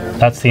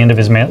 that's the end of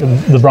his melee.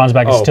 The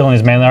Bronzeback is still in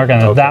his melee arc,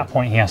 and at that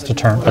point he has to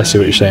turn. I see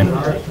what you're saying.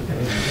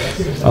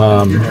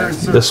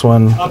 This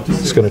one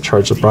is going to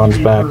charge the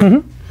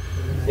Bronzeback.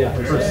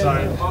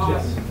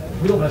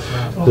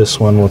 This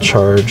one will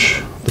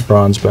charge the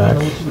Bronzeback.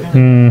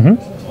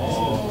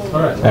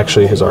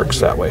 Actually, his arc's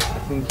that way.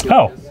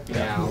 Oh,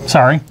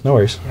 sorry. No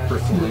worries.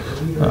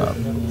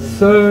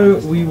 So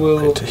we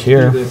will To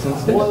here. do this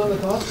instead.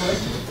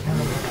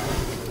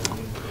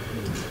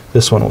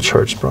 This one will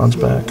charge the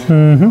Bronzeback.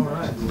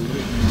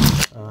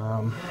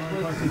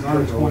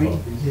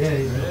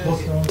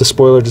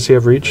 Despoiler, does he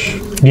have reach?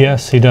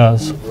 Yes, he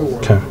does.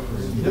 Okay.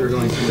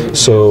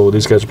 So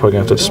these guys are probably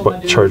going to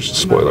have to charge the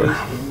spoiler.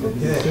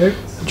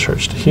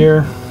 Charge to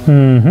here.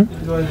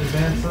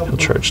 He'll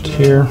charge to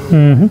here.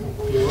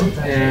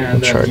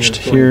 And Charge to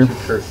here.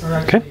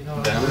 Okay.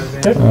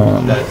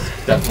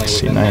 Let's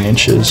see, 9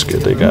 inches.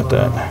 Good, they got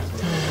that.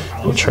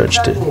 We'll charge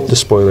the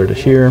spoiler to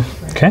here.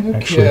 Okay.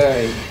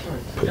 Actually,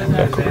 put him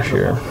back over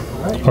here.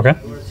 Okay.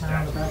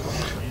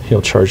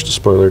 He'll charge the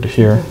spoiler to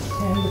here.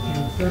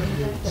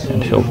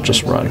 And he'll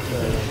just run.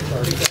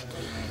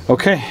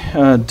 Okay,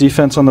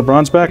 defense on the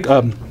Bronzeback.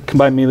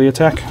 Combined melee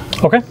attack.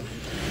 Okay.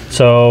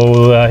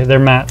 So they're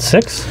mat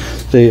 6.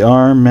 They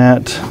are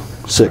mat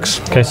 6.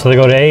 Okay, so they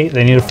go to 8.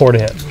 They need a 4 to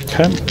hit.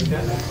 Okay.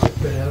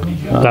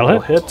 That'll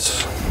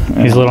hit.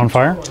 He's lit on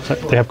fire.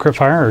 They have crit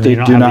fire, or do you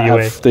not have the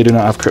UA? They do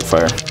not have crit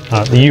fire.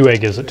 The UA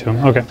gives it to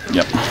him. Okay.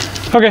 Yep.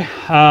 Okay.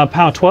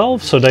 POW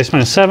 12. So dice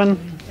minus 7.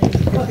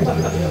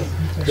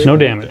 No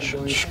damage.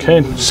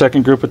 Okay.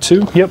 Second group of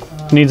 2. Yep.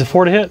 Needs a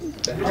 4 to hit.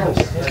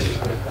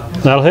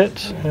 That'll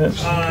hit.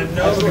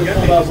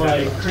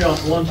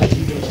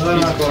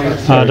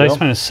 Dice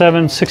minus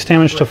 7. 6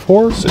 damage to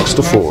 4. 6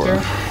 to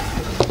 4.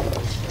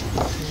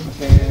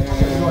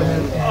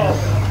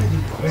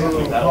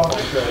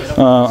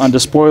 On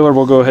Despoiler,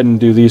 we'll go ahead and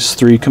do these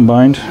 3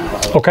 combined.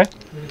 Okay.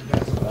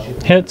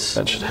 Hits.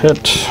 That should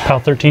hit. POW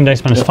 13.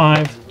 Dice minus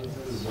 5.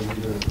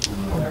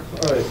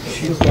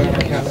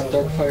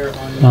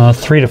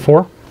 3 to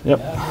 4. Yep.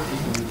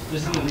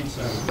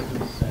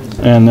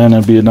 And then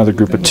it'll be another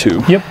group of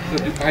 2. Yep.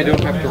 I don't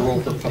have to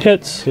roll for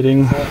Hits.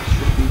 Hitting.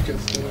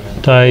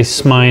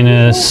 Dice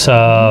minus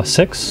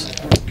 6.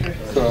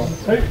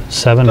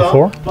 7 to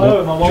 4.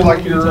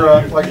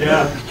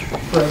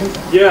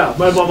 yeah,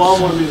 my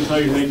mom wanted me to tell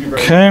you thank you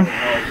very much. Okay.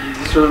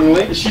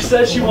 Certainly. She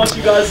says she wants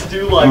you guys to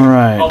do like All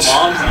right. a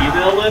mom's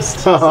email list.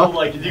 So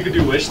like if you could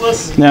do wish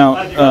lists.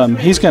 Now,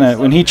 he's gonna,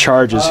 when he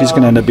charges, he's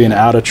gonna end up being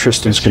out of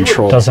Tristan's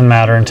control. Doesn't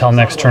matter until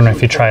next turn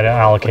if you try to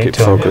allocate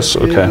to him. Focus,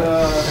 okay.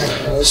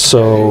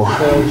 So,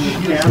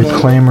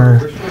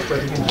 Reclaimer,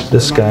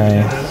 this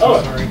guy.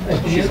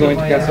 She's going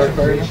to cast our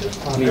card.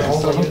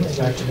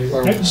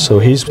 So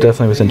he's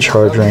definitely within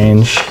charge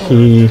range.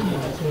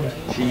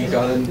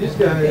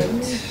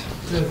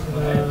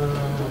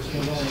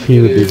 He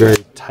would be very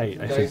tight,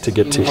 I think, to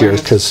get to here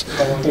because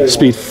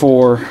speed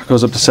 4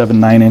 goes up to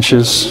 9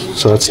 inches,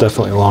 so that's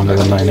definitely longer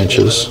than 9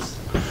 inches.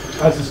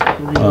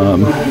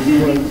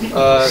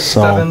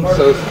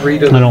 So 3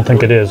 to I don't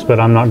think it is, but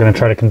I'm not going to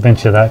try to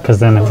convince you that because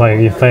then if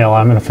you fail,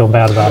 I'm going to feel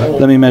bad about it.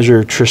 Let me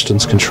measure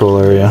Tristan's control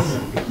area.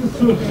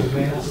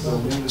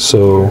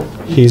 So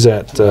he's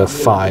at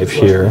 5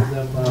 here,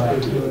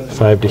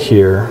 5 to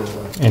here,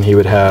 and he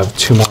would have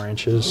 2 more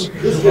inches.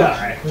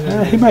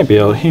 He might be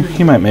able.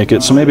 He might make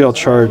it. So maybe I'll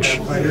charge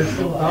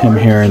him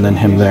here and then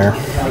him there.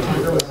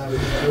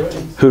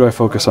 Who do I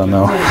focus on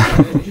though?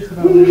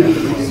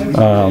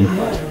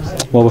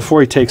 Well,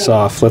 before he takes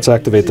off, let's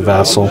activate the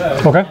Vassal.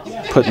 Okay.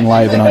 Put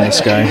Enliven on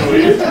this guy.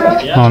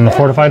 On the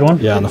fortified one?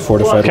 Yeah, on the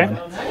fortified one.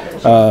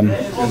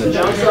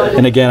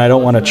 And again, I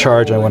don't want to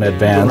charge, I want to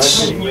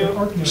advance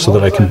so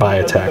that I can buy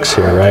attacks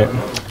here, right?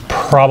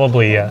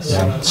 Probably, yes.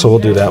 Yeah, so we'll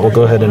do that. We'll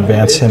go ahead and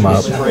advance him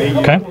up.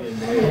 Okay.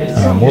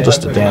 We'll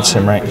just advance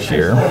him right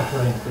here.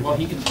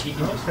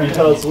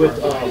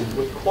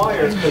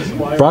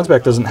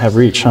 Bronzeback doesn't have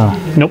reach, huh?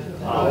 Nope.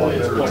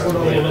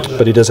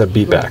 But he does have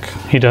beatback.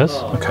 He does.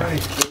 Okay.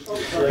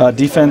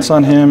 Defense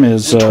on him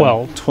is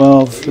 12.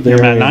 12.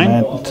 You're mat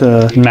 9?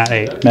 Mat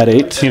 8. Mat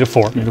 8. Need a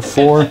 4. Need a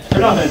 4.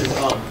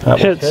 That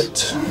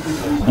Hits. hit.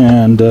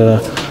 And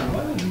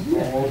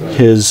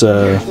his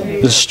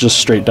this is just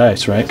straight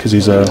dice, right? Because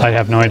he's a I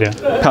have no idea.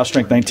 power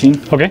strength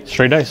 19. Okay,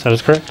 straight dice. That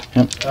is correct.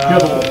 Yep.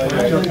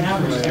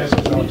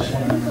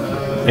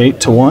 8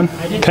 to 1.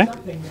 Okay.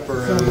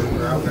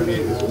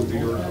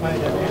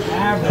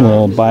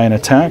 We'll buy an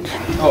attack.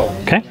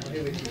 Okay.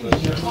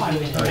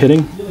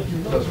 Hitting.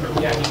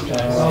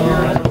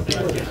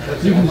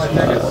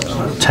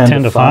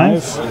 10 to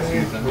 5.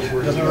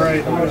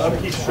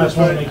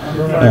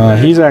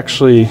 He's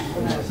actually.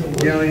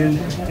 I'm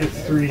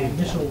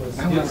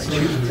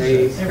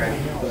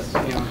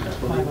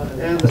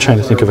trying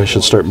to think if I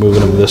should start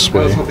moving him this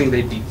way. I was hoping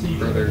they'd be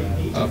further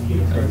up. I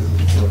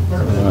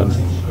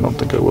don't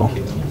think I will.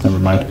 Never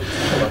mind.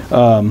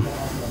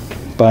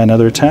 Buy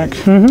another attack.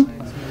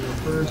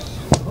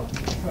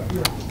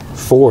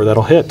 4,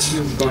 that'll hit.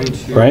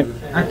 Right?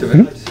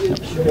 Activate.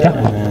 Yeah.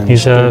 And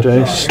He's a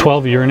dice.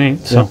 12, you're an 8.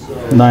 So.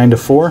 9 to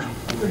 4.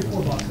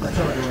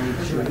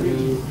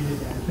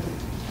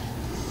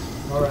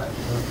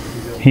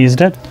 He's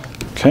dead.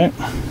 Okay.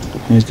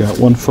 He's got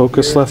 1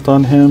 focus left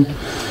on him.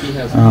 He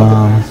has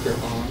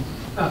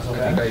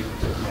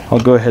I'll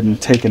go ahead and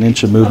take an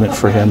inch of movement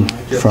for him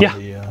from Yeah.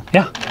 the.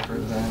 Yeah.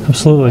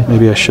 Absolutely.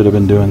 Maybe I should have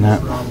been doing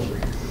that.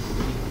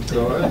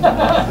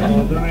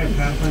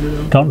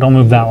 Don't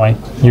move that way.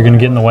 You're going to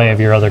get in the way of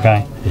your other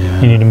guy.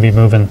 Yeah. You need to be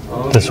moving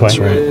this way. That's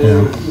right.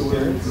 Yeah.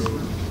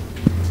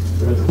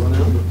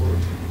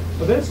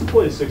 That's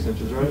deployed 6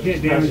 inches, right?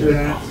 Can't damage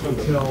that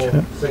until All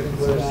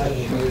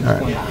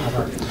right.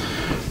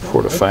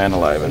 Fortify and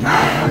Enliven.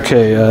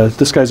 Okay,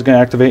 this guy's going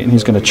to activate and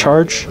he's going to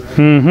charge. He's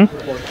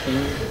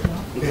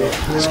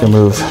going to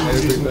move.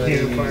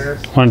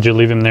 Why don't you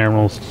leave him there and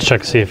we'll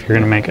check to see if you're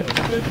going to make it.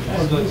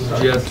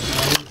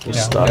 We'll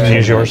stop And him.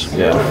 use yours.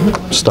 Yeah.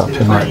 Stop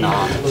him right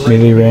now.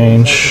 Melee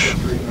range.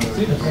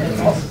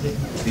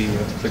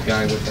 the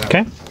guy with that.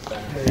 Okay.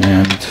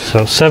 And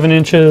So 7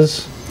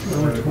 inches. he's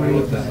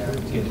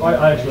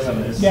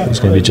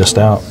going to be just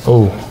out.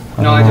 Oh,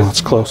 I don't know.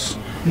 It's close.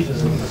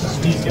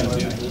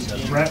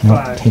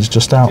 Nope, he's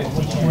just out.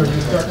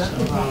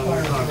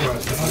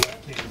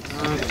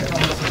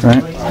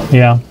 Right?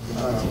 Yeah.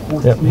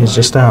 Yep, he's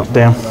just out.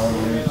 Damn.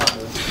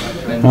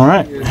 All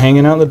right,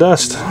 hanging out in the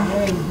dust.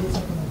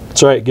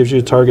 It's all right. It gives you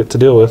a target to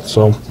deal with.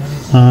 So,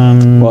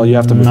 well, you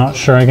have to move. Not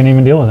sure I can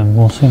even deal with him.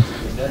 We'll see.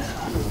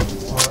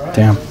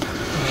 Damn.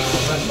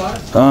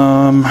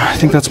 I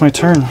think that's my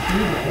turn.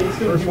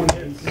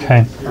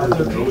 Okay.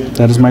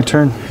 That is my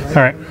turn. All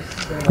right.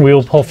 We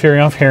will pull Fury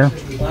off here.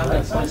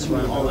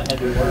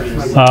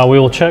 We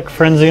will check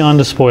Frenzy on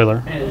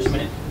Despoiler.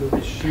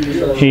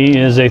 He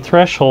is a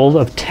threshold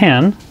of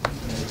 10.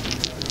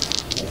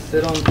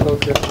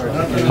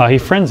 He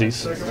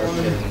frenzies.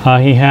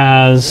 He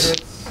has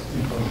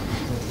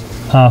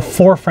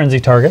 4 frenzy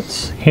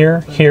targets.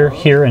 Here, here,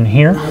 here, and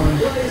here.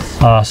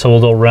 So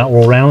we'll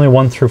randomly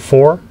 1 through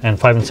 4, and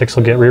 5 and 6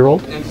 will get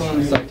rerolled.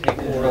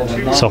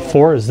 So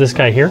 4 is this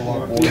guy here.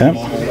 Okay.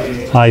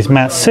 He's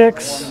mat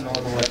 6.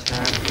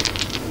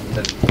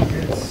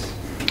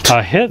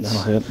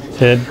 Hits. That'll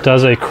hit. It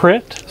does a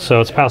crit, so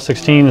it's past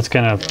 16. It's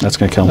gonna That's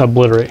gonna kill him.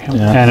 obliterate him,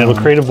 Yeah. and it'll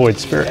create a void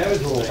spirit.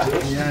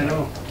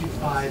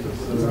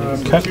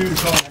 Okay.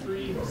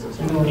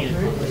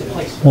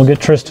 We'll get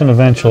Tristan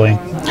eventually.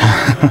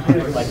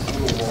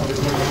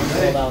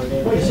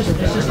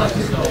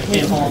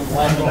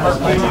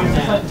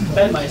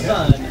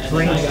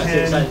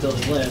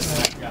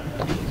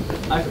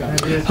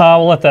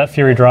 We'll let that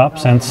Fury drop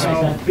since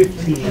I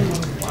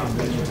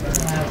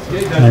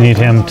need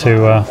him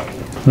to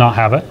not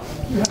have it.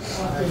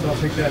 I'll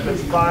take that.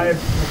 That's 5.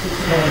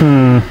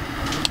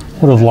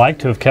 Would have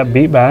liked to have kept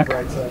beat back.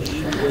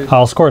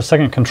 I'll score a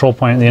second control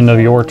point at the end of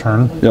your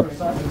turn. Yep.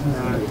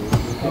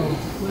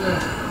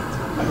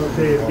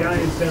 Okay, the guy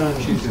is done.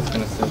 She's just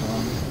gonna sit on.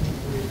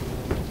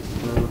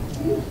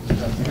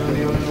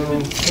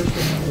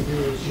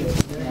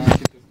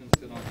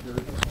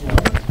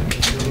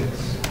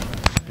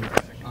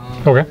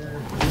 Okay.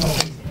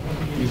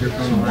 Use your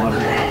phone water.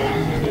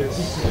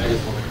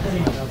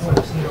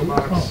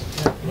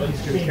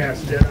 He's gonna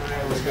cast Dead Eye.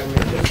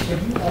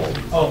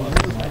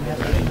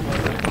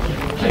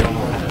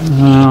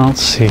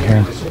 Let's see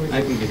here.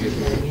 I can give you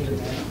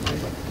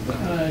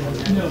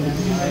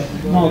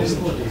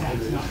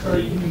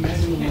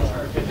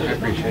I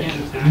appreciate it.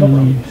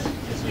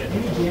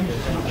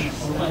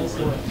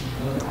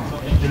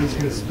 He's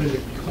gonna spend a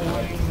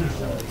coin.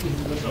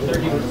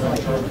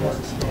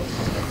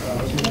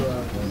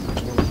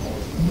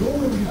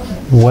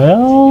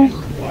 Well,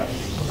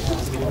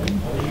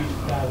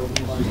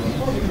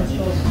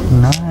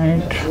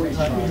 night.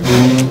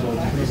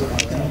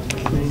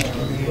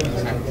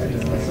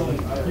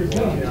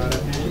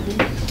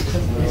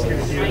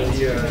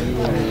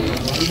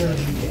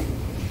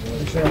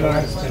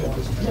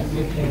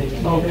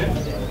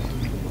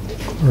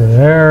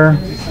 There.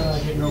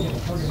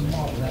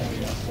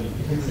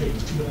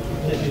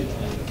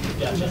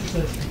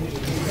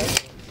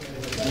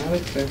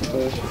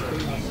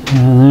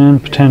 And then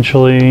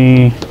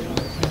potentially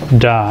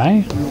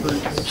die.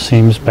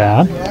 Seems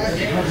bad.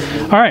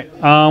 All right,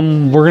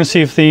 we're gonna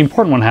see if the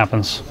important one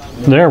happens.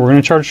 There, we're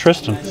gonna charge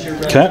Tristan.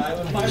 Okay.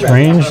 It's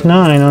range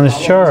 9 on his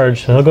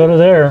charge, so he'll go to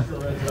there.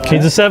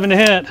 Needs a 7 to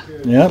hit.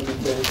 Yep.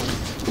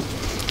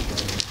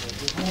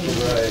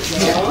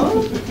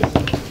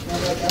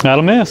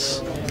 That'll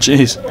miss.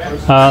 Jeez.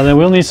 Then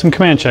we'll need some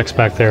command checks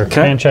back there. Okay.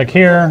 Command check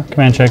here,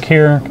 command check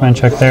here, command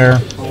check there.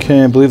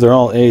 Okay, I believe they're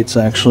all 8s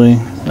actually.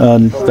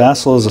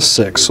 Vassal is a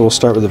 6, so we'll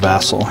start with the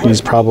Vassal.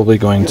 He's probably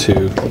going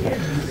to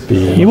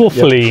be... He will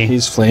flee.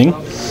 He's fleeing.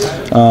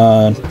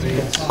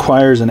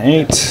 Choir's an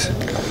 8.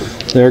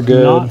 They're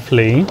good. Not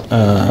flee.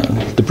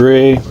 Di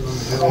Bray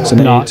is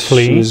an Not 8.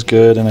 flee. She's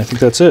good, and I think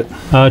that's it.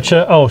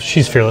 Oh,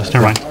 she's fearless.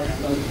 Never mind.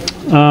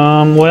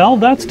 Well,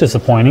 that's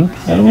disappointing.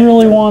 I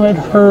really wanted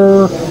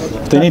her.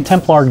 They need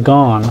Templar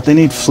gone. They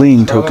need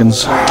fleeing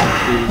tokens.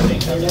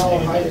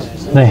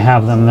 They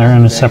have them. They're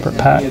in a separate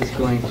pack. It's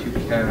going to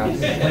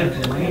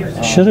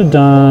cast. Should have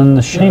done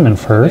the Shaman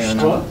first.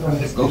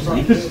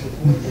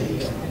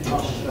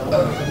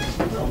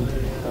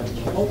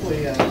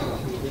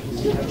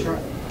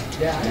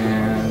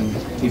 And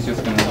he's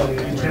just gonna.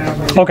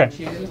 Okay.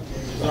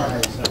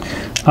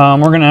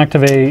 We're going to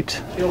activate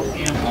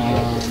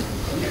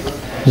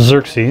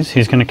Xerxis.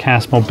 He's going to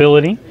cast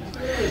Mobility.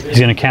 He's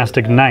going to cast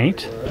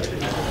Ignite.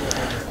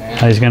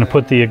 He's going to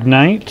put the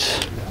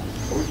Ignite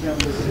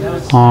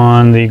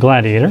on the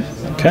Gladiator.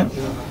 Okay.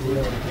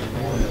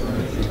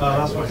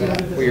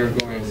 We are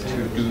going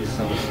to do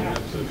something.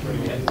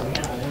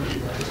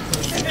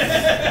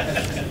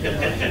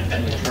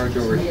 Charge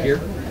over here.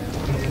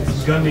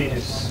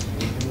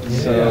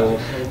 So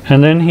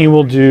And then he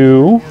will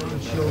do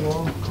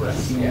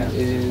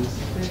is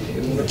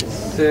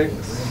 6.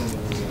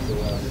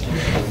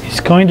 He's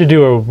going to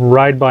do a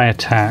ride-by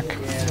attack.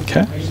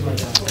 Okay.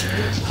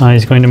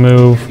 He's going to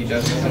move.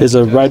 Is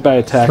a ride by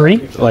attack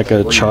 3? like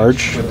a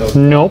charge?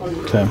 Nope,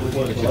 Okay.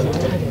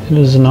 it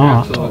is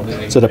not.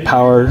 Is it a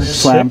power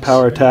slam, 6?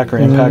 power attack, or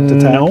impact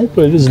attack? Nope,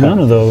 it is none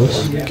of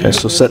those. Okay,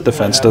 so set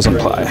defense doesn't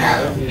apply.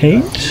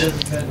 8. Check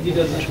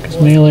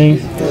his melee.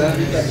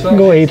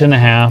 Go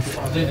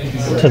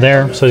 8.5 to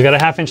there. So he's got a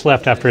half-inch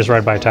left after his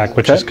ride-by attack,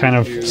 which is kind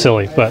of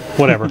silly, but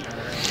whatever.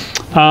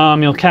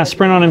 He'll cast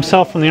Sprint on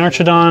himself from the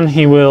Archidon.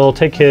 He will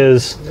take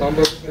his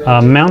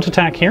mount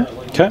attack here.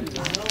 Okay.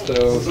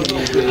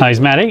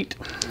 He's mat 8.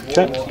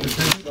 Okay.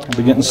 I'll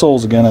be getting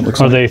souls again, it looks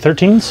Are like. they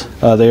 13s?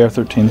 They are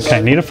 13s.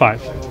 Okay, need a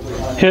 5.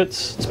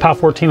 Hits. It's POW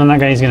 14 on that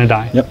guy. He's going to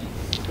die. Yep.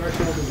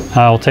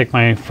 I'll take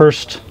my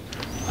first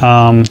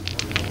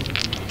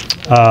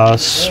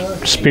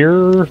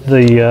spear,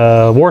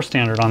 the war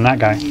standard on that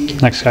guy.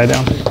 Next guy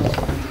down.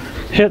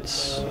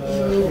 Hits.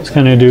 It's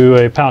going to do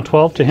a POW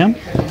 12 to him.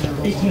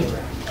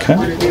 Okay.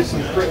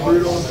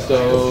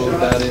 So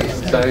that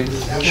is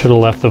dice. Should have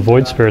left the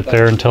Void Spirit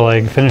there until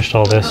I finished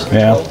all this.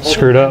 Yeah.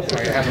 Screwed up.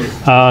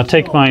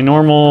 Take my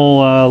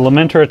normal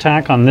Lamenter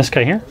attack on this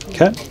guy here.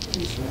 Okay.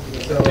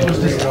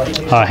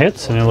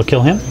 Hits, and it'll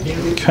kill him.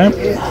 Okay.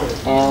 He's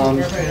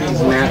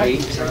mat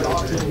 8.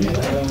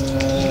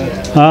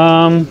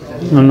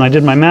 And I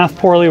did my math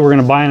poorly. We're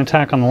going to buy an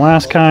attack on the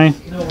last guy.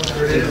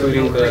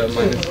 Including the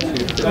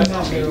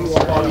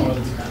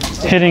 -2.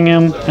 Hitting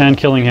him and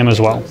killing him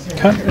as well.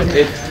 Okay.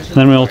 And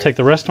then we'll take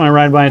the rest of my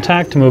ride by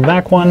attack to move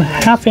back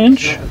 1/2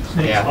 inch.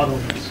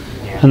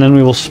 And then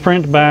we will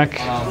sprint back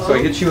So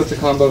he hits you with the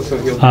combo, so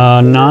he'll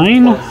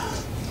 9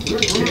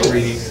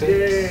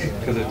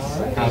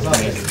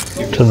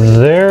 3d6 to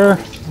there.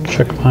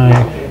 Check my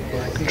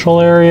control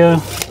area.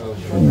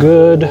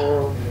 Good.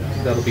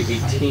 That'll be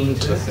 18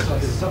 to the 6.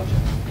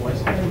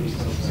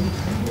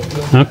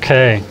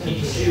 Okay.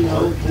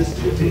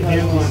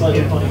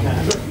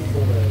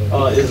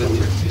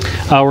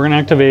 We're going to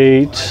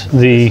activate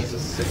the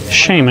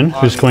Shaman,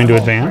 who's going to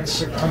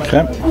advance. Okay.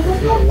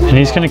 And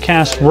he's going to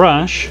cast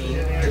Rush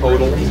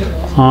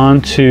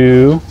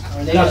onto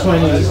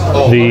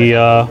the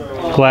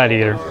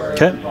Gladiator.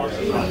 Okay.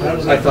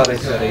 I thought I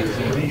said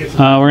 18. We're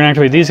going to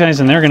activate these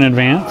guys, and they're going to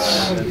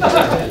advance.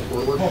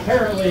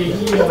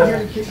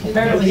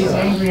 Apparently he's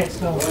angry at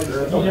Stone.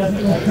 Over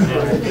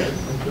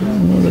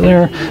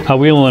there.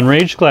 We will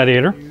enrage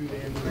Gladiator.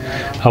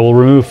 I will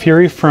remove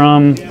Fury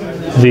from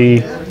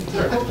the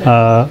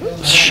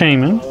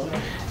Shaman,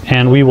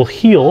 and we will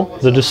heal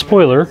the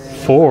Despoiler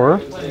for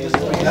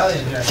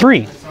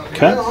 3.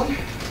 Okay.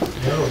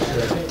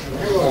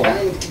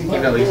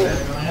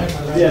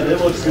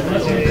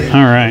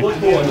 All right.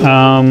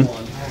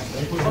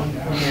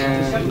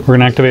 We're going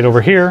to activate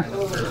over here.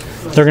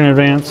 They're going to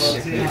advance.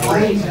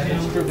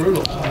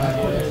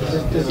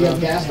 Does he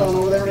have gas on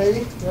over there,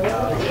 maybe?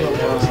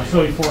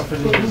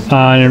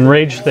 And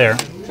enrage there.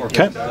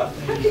 Okay.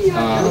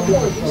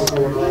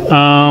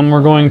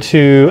 We're going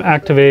to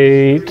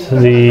activate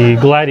the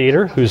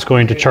Gladiator, who's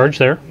going to charge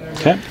there.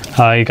 Okay.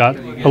 He got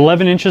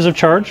 11 inches of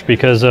charge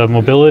because of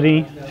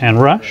mobility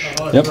and rush.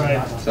 Yep.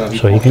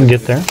 So he can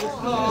get there.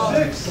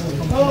 And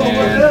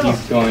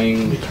he's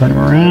going... Turn him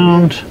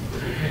around.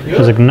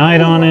 Does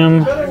ignite on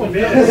him.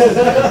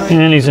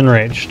 And he's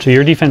enraged. So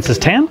your defense is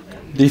 10?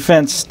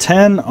 Defense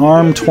 10,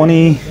 arm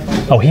 20.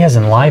 Oh, he has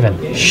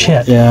enliven.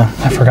 Shit. Yeah.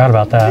 I forgot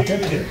about that.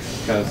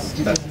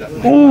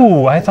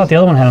 Ooh, I thought the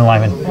other one had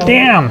enliven.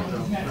 Damn.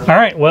 All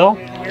right, well,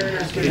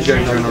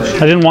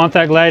 I didn't want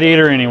that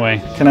Gladiator anyway.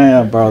 Can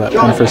I borrow that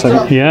pen for a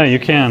second? Yeah, you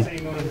can.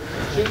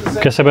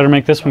 Guess I better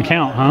make this one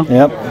count, huh?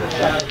 Yep.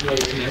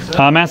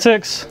 I'm at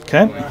 6.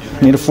 Okay.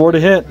 Need a 4 to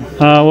hit.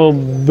 We'll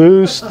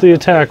boost the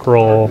attack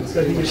roll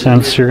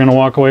since you're going to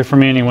walk away from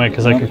me anyway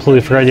because I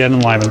completely forgot you had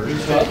enliven.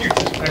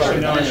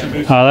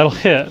 That'll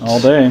hit. All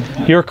day.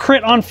 Your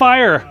crit on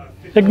fire.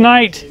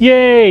 Ignite.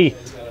 Yay.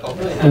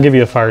 I'll give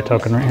you a fire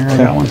token right here. I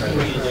got one.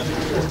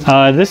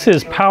 This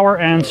is power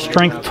and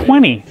strength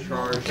 20.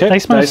 Okay.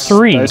 Dice minus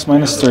 3. Dice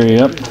minus 3,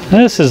 yep.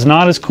 This is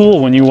not as cool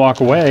when you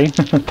walk away.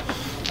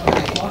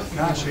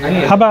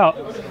 How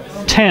about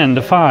 10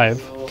 to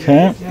 5?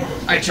 Okay.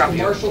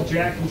 Marshall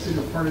Jack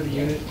considered part of the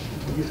unit.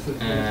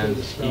 And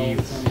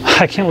he's...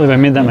 I can't believe I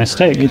made that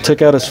mistake. He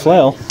took out his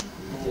flail.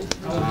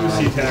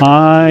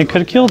 I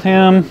could have killed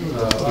him.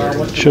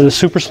 Should have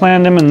super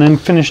slammed him and then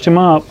finished him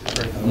up.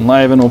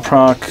 Enliven will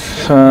proc.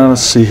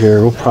 Let's see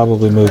here. We'll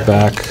probably move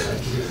back.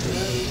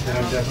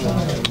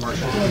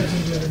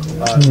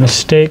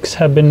 Mistakes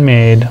have been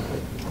made.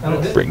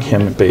 Bring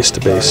him base to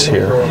base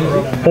here.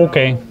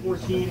 Okay.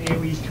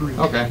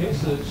 Okay.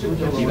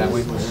 Be that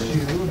way.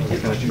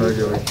 He's gonna charge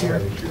over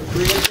here.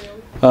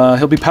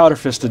 He'll be powder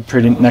fisted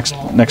pretty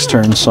next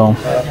turn, so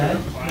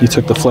he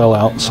took the flail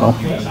out. So.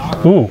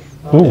 Ooh,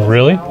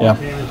 really? Yeah.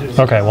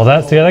 Okay, well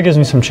that gives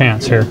me some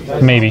chance here,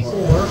 maybe.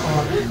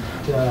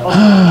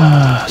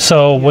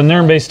 So when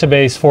they're in base to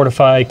base,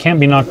 fortify, can't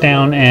be knocked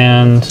down,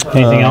 and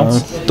anything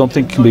else? Don't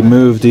think can be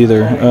moved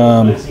either.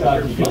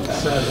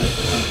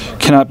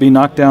 Cannot be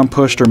knocked down,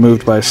 pushed, or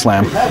moved by a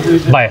slam.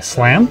 By a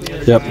slam?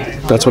 Yep,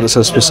 that's what it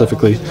says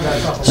specifically.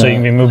 So you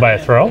can be moved by a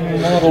throw?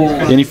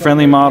 Any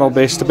friendly model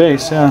base to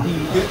base, yeah.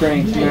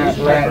 Strength, mat,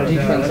 rat,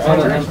 defense,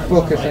 other, and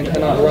focus, and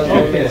cannot run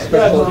only a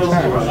special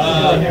attack.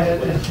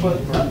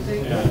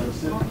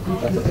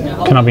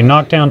 Cannot be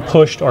knocked down,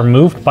 pushed, or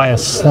moved by a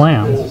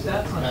slam.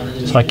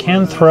 So I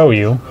can throw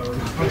you.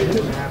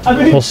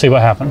 We'll see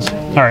what happens.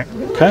 All right.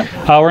 Okay.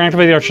 We're going to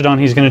activate the Archidon.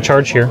 He's going to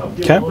charge here.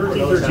 Okay.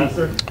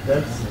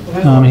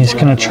 He's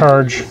going to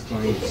charge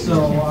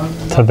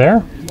to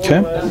there.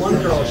 Okay.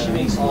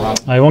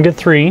 I won't get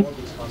 3.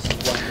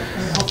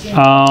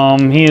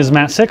 He is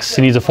mat 6.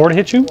 He needs a 4 to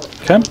hit you.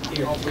 Okay.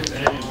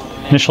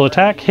 Initial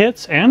attack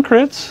hits and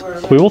crits.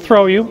 We will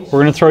throw you.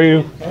 We're going to throw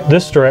you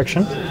this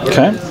direction.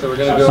 Okay.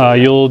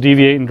 You'll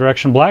deviate in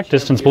direction black,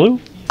 distance blue.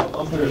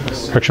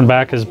 Direction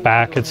back is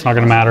back. It's not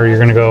going to matter. You're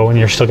going to go and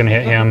you're still going to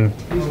hit him.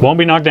 Won't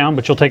be knocked down,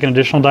 but you'll take an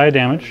additional die of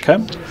damage. Okay.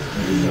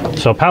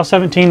 So POW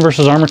 17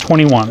 versus armor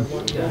 21.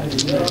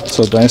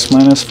 So dice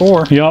minus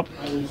 4. Yup.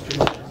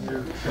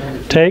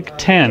 Take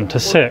 10 to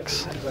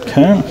 6.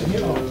 Okay.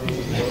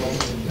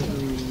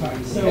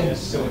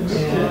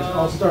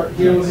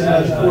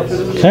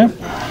 Okay.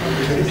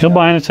 He'll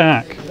buy an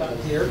attack.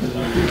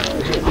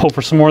 Hope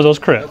for some more of those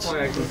crits.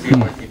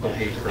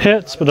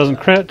 Hits, but doesn't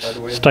crit.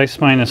 It's dice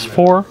minus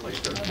 4.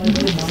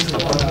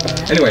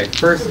 Anyway,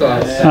 first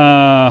off...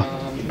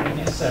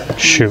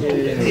 Shoot.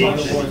 Yeah,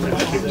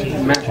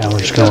 we're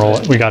just gonna roll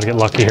it. We gotta get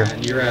lucky here.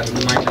 You're at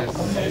minus...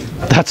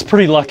 That's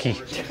pretty lucky. 8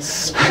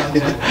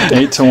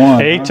 to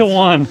 1. 8 to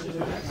 1.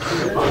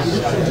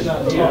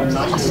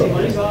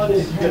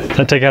 Does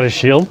that take out his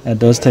shield? That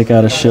does take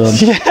out a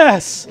shield.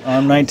 Yes!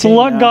 I'm The 19.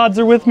 luck now. gods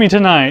are with me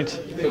tonight.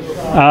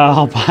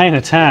 I'll buy an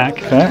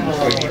attack. Okay.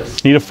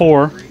 Need a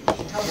 4.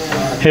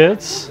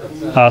 Hits.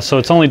 So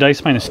it's only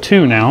dice minus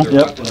 2 now.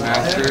 Yep.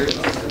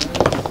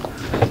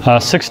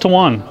 6 to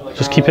 1.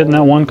 Just keep hitting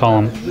that 1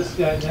 column.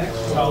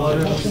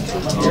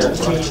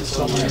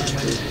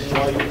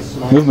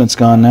 Movement's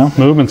gone now.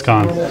 Movement's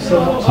gone.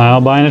 I'll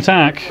buy an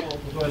attack.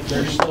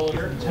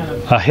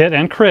 A hit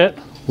and crit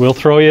will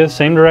throw you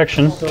same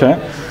direction. Okay.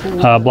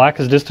 Black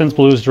is distance,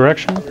 blue is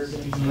direction.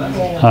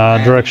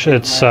 Direction,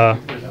 it's, what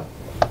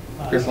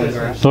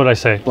did I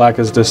say? Black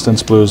is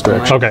distance, blue is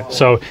direction. Okay,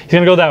 so he's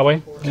going to go that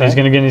way. Okay. He's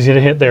going to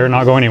hit there,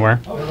 not go anywhere.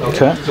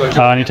 Okay.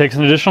 And he takes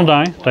an additional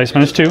die, dice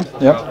minus 2.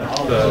 Yep.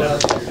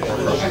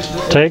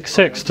 Take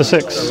 6 to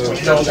 6. So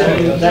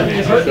that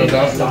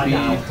would be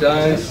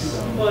dice.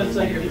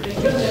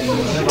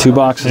 2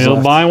 boxes He'll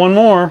left. buy one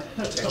more.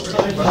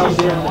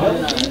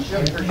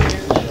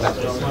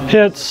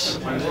 Hits.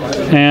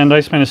 And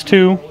dice minus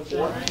 2.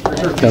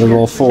 Gotta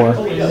roll 4.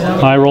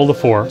 I rolled a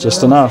 4.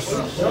 Just enough.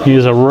 He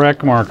is a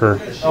wreck marker.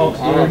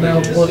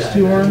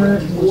 +2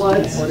 armor.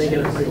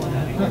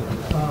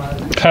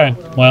 Okay,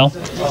 well,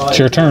 it's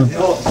your turn.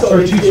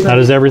 That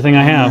is everything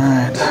I have.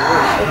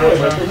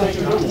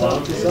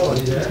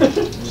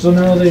 So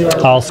now they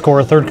are. I'll score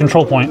a 3rd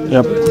control point.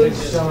 Yep.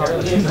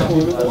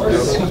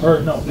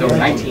 No,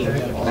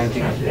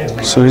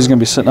 19. So he's gonna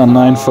be sitting on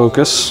 9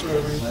 focus.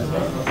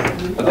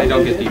 But they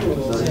don't get the.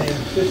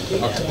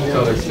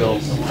 So they're still.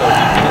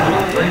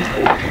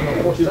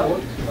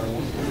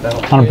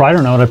 On a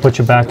brighter note, I put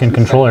you back in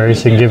control area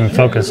so you can give him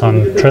focus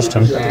on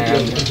Tristan.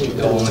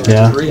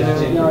 Yeah.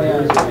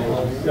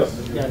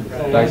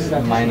 Dice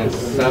minus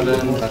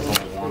 7. That's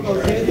only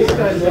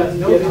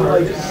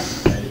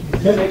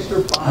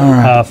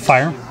 1.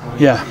 Fire.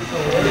 Yeah.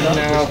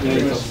 Now he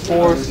needs a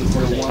 4 since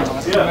we're 1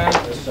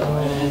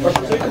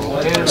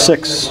 left.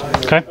 6.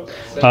 Okay.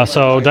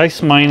 So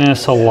dice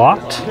minus a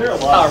lot.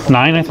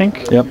 9, I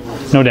think. Yep.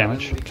 No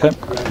damage. Okay.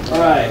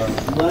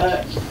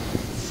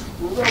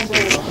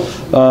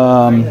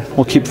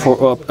 We'll keep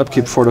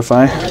upkeep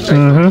fortify.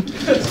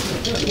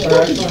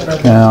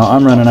 Now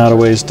I'm running out of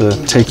ways to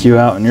take you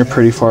out, and you're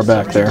pretty far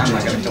back there.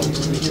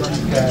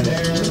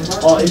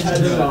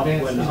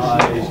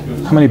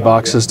 How many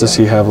boxes does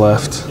he have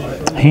left?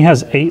 He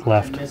has 8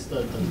 left.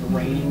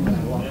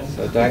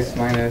 So dice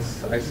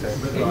minus, I said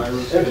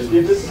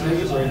 8.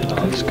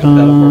 It's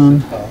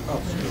gone.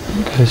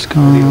 It's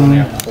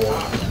gone.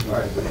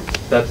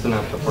 That's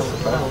enough to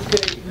fortify.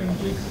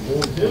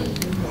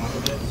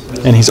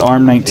 And he's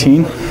armed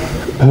 19.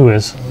 Who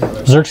is?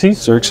 Xerxis?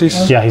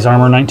 Xerxis? Yeah, he's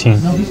armor 19.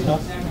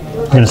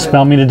 You're gonna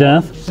spell me to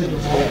death?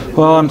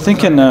 Well, I'm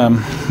thinking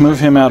move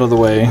him out of the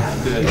way.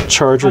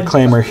 Charge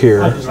Reclaimer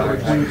here.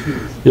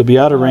 You'll be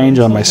out of range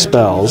on my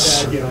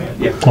spells.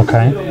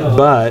 Okay.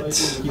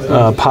 But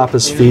pop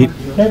his feet,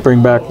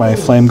 bring back my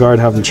Flameguard,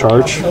 have him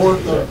charge.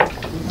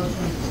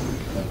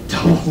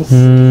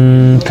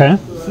 Okay.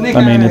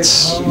 I mean,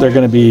 they're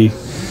going to be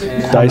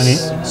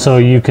dice. So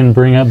you can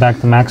bring it back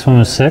the maximum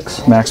of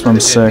 6? Maximum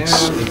 6.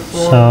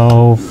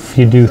 So if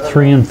you do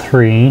 3 and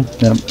 3.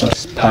 Yep,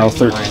 that's PAL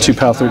 2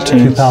 PAL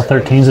 13. 2 PAL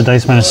 13s, a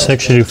dice minus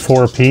 6, you do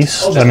 4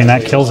 apiece. I mean,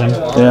 that kills him.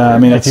 Yeah, I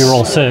mean, if you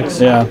roll 6.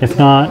 Yeah. If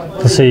not,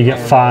 let's say you get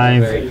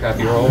 5.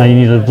 You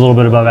need a little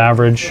bit above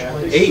average.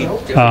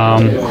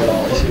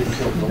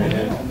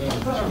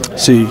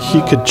 See,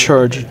 he could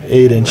charge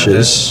 8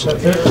 inches,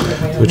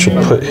 which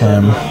will put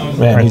him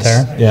Right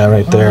there? Yeah,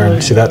 right there.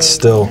 And see, that's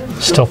still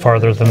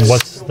farther than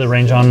what's the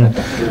range on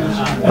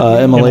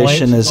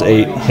immolation is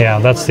 8. Yeah,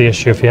 that's the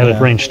issue. If you had it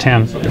range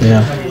 10.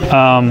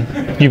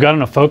 Yeah. You got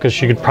enough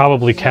focus, you could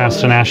probably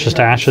cast an Ashes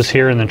to Ashes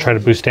here and then try to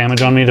boost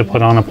damage on me to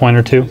put on a point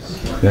or 2.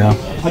 Yeah.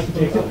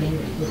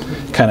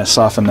 Kind of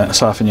soften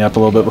you up a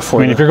little bit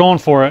before. I mean, if you're going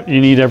for it, you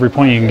need every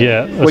point you can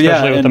get,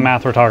 especially with the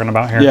math we're talking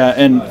about here. Yeah,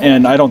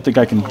 and I don't think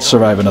I can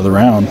survive another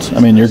round. I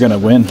mean, you're going to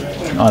win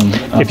on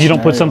if you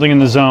don't put something in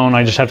the zone,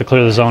 I just have to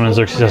clear the zone and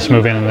Xerxis has to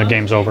move in and the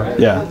game's over.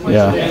 Yeah,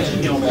 yeah.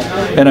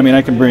 And I mean,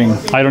 I can bring.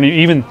 I don't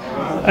even.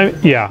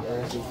 Yeah,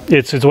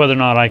 it's whether or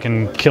not I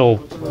can kill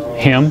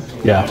him.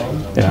 Yeah,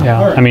 yeah.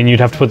 Yeah. I mean, you'd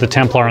have to put the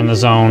Templar in the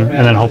zone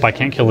and then hope I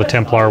can't kill the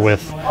Templar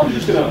with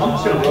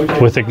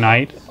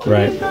Ignite.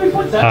 Right.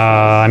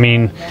 I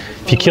mean,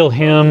 if you kill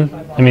him,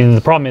 I mean,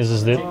 the problem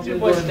is that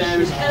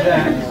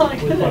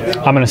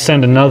I'm going to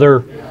send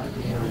another.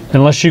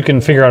 Unless you can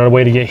figure out a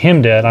way to get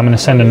him dead, I'm going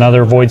to send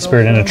another Void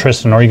Spirit into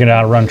Tristan, or you can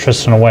outrun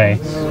Tristan away.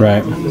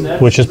 Right.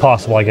 Which is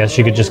possible, I guess.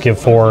 You could just give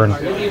 4, and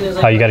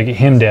you got to get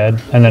him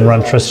dead, and then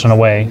run Tristan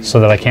away,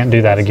 so that I can't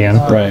do that again.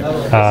 Right.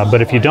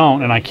 But if you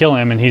don't, and I kill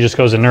him, and he just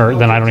goes inert,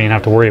 then I don't even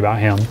have to worry about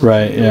him.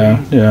 Right.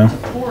 Yeah. Yeah.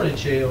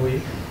 4-inch AOE.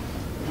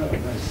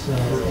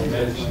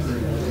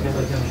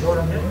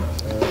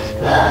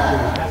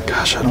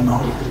 Gosh, I don't know.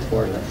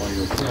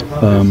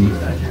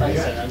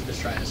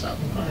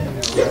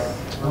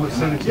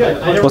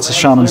 What's a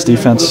shaman's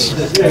defense?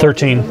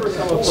 13.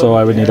 So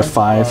I would need a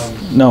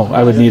 5. No,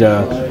 I would need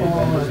a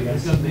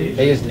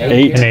 8.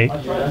 An 8.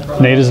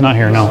 Nate is not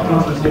here, no.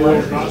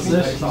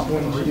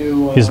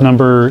 His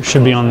number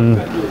should be on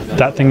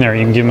that thing there.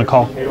 You can give him a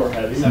call.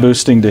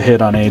 Boosting to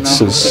hit on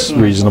 8s is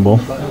reasonable.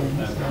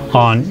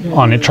 On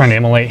it, trying to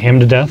immolate him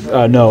to death?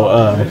 No,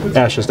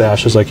 Ashes to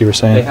Ashes, like you were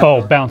saying.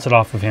 Oh, bounce it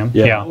off of him.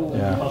 Yeah.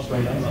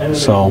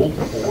 So,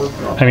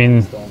 I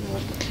mean,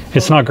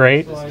 it's not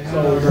great,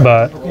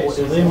 but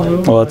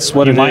well, it's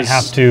what you it might is.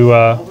 have to.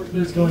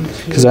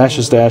 Because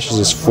Ashes to Ashes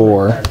is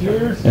 4,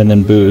 and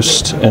then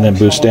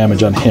boost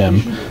damage on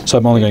him. So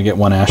I'm only going to get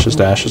 1 Ashes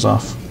to Ashes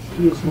off.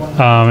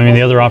 I mean,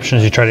 the other option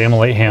is you try to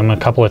immolate him a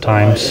couple of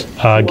times,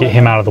 get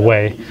him out of the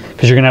way,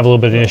 because you're going to have a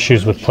little bit of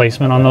issues with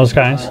placement on those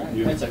guys.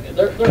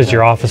 Because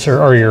your officer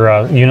or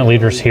your unit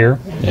leader's here.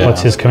 Yeah.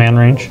 What's his command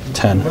range?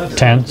 10.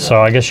 10.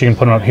 So I guess you can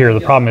put him up here. The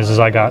problem is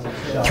I got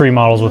 3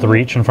 models with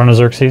reach in front of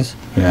Xerxis.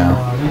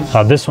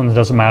 Yeah. This one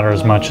doesn't matter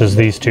as much as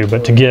these two,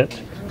 but to get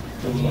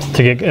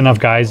enough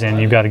guys in,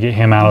 you've got to get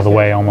him out of the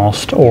way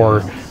almost,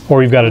 or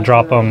you've got to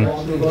drop him.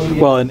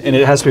 Well, and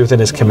it has to be within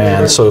his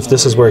command. So if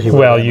this is where he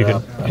well, you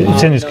could.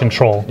 It's in his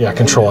control. Yeah,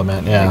 control. I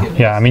meant. Yeah.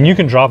 Yeah. I mean, you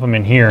can drop him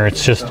in here.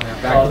 It's just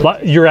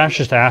your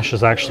Ashes to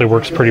Ashes actually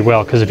works pretty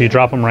well, because if you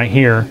drop him right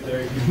here,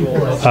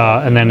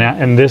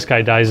 and this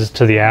guy dies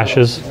to the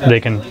Ashes, they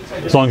can,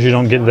 as long as you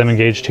don't get them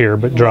engaged here,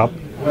 but drop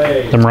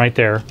them right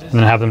there, and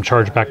then have them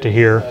charge back to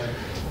here,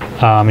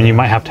 and you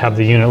might have to have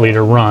the unit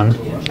leader run,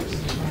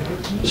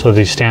 so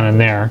they stand in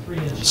there.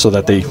 So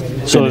that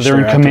they're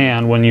in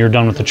command when you're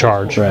done with the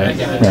charge. Right,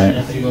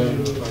 right.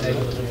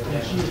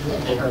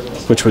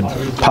 Which would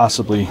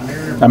possibly,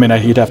 I mean,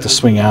 he'd have to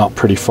swing out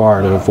pretty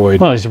far to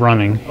avoid. Well, he's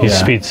running. He's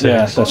speed 6.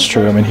 Yeah, that's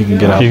true. I mean, he can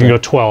get out. You can go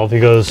 12. He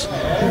goes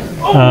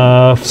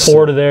 4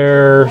 to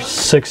there,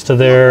 6 to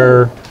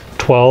there,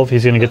 12.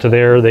 He's going to get to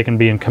there. They can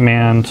be in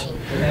command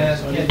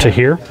to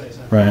here.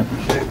 Right.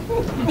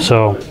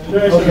 So.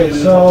 Okay,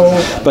 so.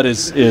 But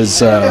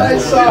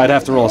I'd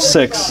have to roll a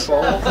 6.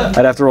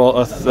 I'd have to roll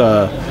a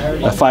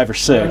 5 or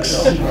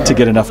 6 to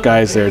get enough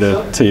guys there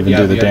to even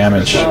do the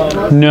damage.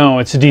 No,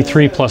 it's a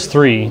D3 plus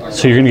 3,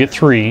 so you're going to get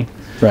 3.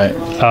 Right.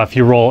 If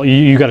you roll,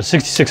 you got a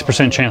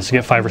 66% chance to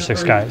get 5 or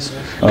 6 guys,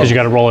 because you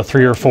got to roll a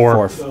 3 or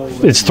 4.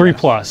 It's 3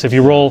 plus. If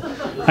you roll,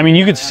 I mean,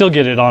 you could still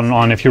get it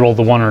on if you roll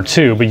the 1 or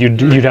 2, but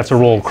you'd have to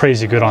roll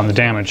crazy good on the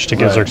damage to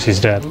get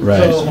Xerxis dead.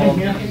 Right.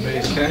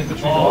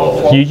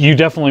 You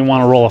definitely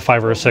want to roll a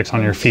 5 or a 6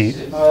 on your feet.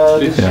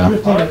 Yeah.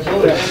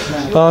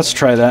 Well, let's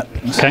try that.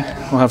 Okay.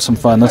 We'll have some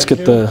fun. Let's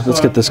get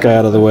this guy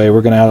out of the way.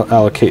 We're going to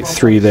allocate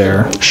 3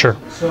 there. Sure.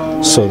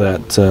 So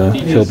that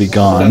he'll be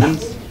gone.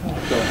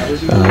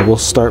 We'll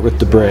start with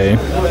di Bray.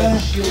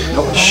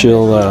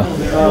 She'll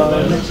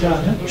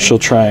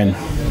try and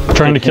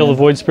trying to kill the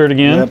Void Spirit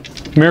again. Yep.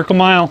 Miracle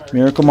Mile.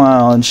 Miracle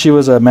Mile, and she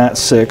was a mat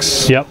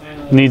 6. Yep.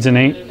 Needs an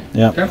 8.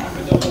 Yep.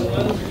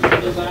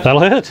 That'll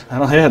hit.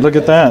 That'll hit. Look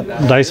at that.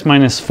 Dice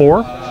minus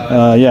 4.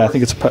 Yeah, I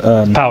think it's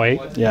POW 8.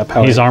 Yeah,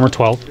 POW 8. He's armor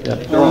 12.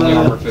 Yep.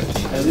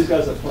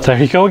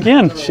 There you go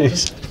again.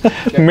 Jeez.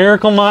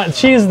 Miracle Mile.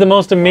 She is the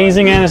most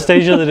amazing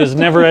Anastasia that has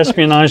never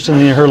espionaged in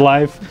her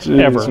life. Jeez,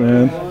 ever.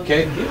 Man.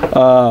 Okay.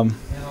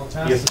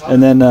 And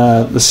then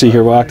let's see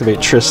here. We'll activate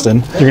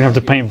Tristan. You're gonna have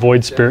to paint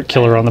Void Spirit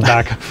Killer on the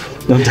back.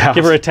 No doubt.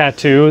 Give her a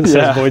tattoo that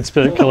says Void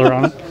Spirit Killer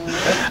on it.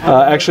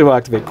 Actually, we'll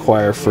activate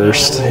Choir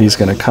first. He's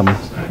gonna come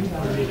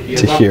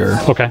to here.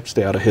 Okay.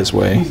 Stay out of his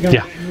way.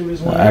 Yeah.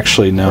 Well,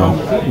 actually, no.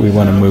 We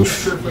want to move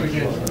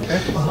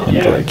him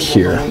to like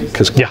here,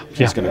 because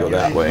he's going to go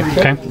that way.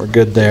 Okay. We're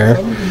good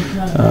there.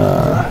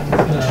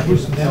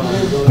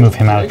 Move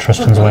him out of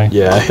Tristan's way.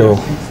 Yeah, he'll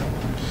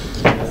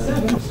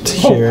come to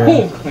here.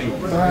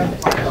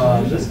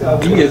 Come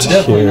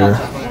to here.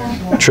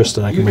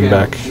 Tristan, I can bring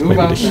back maybe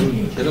to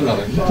here.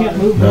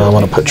 No, I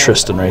want to put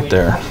Tristan right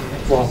there.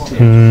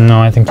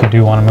 No, I think you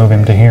do want to move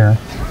him to here.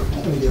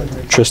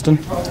 Tristan?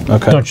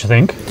 Okay. Don't you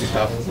think?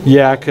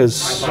 Yeah,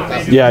 because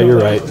you're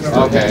right.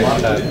 Okay.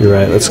 You're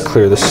right. Let's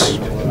clear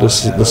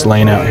this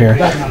lane out here.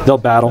 They'll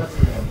battle.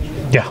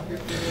 Yeah.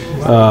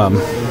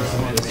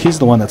 He's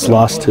the one that's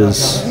lost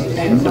his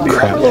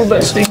crap. A little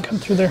bit so you can come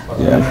through there.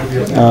 Yeah.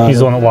 He's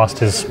the one that lost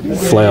his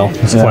flail.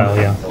 His flail,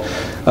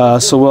 yeah.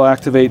 So we'll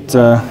activate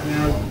him.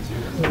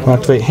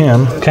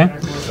 Okay.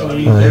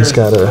 He's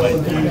got a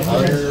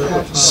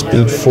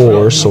speed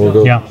 4, so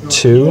we'll go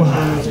 2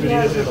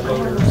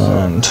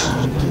 and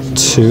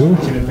 2.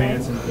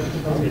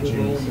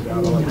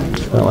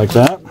 Not like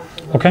that.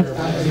 Okay.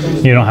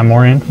 You don't have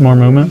more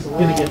movement?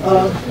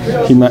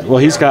 He might. Well,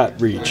 he's got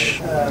reach.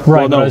 Right.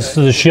 Well, no.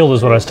 The shield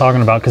is what I was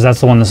talking about, because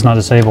that's the one that's not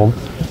disabled.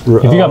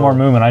 If you got more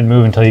movement, I'd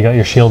move until you got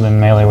your shield in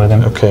melee with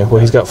him. Okay. Well,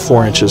 he's got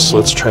 4 inches, so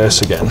let's try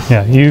this again.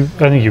 Yeah.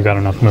 I think you've got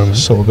enough movement.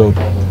 So we'll go.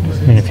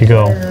 I mean, if you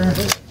go.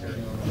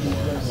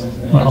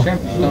 Well,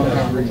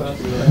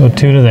 go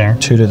 2 to there.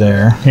 2 to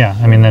there. Yeah,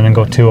 I mean, then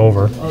go 2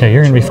 over. Yeah,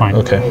 you're going to be fine.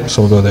 Okay,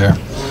 so we'll go there.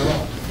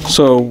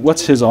 So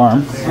what's his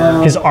arm?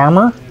 His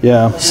armor?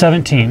 Yeah.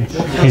 17.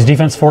 He's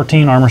defense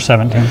 14, armor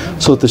 17.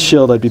 So with the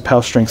shield, I'd be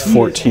power strength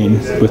 14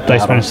 with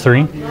dice minus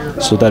 3.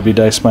 So that'd be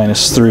dice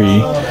minus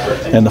 3.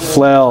 And the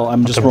flail,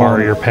 I'm just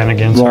rolling your pen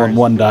again. Rolling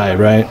 1 die,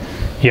 right?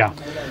 Yeah.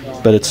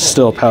 But it's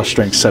still power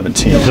strength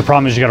 17. The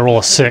problem is you got to roll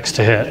a 6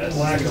 to hit.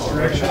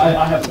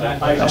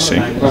 I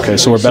see. Okay,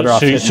 so we're better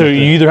off. So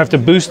you either have to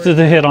boost the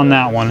hit on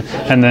that one,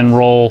 and then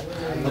roll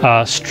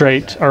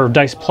straight or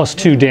dice plus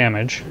 2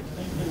 damage.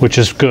 which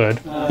is good.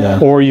 Yeah.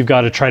 Or you've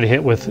got to try to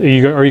hit with,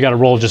 or you got to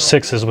roll just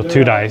 6s with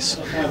 2 dice.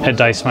 At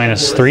dice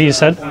 -3, you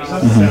said?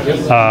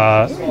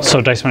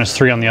 So dice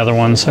 -3 on the other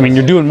ones. I mean,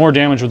 you're doing more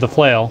damage with the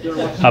flail,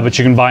 but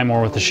you can buy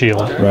more with the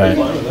shield. Right.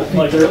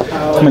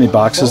 How many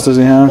boxes does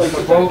he have?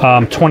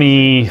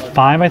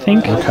 25, I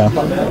think. Okay.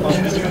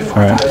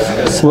 All right.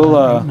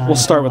 We'll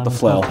start with the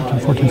flail.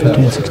 14,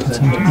 15, 16,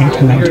 17,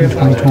 18, 19,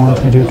 20, 21,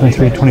 22,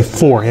 23,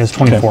 24. He has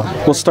 24. Okay.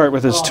 We'll start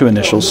with his 2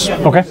 initials.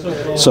 Okay.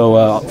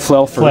 So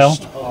flail first. Flail.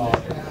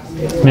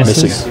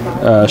 Misses.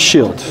 Missing.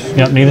 Shield.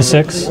 Yep, need a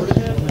 6.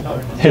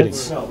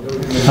 Hits.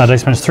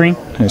 Dice -3.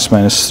 Dice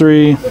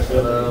 -3.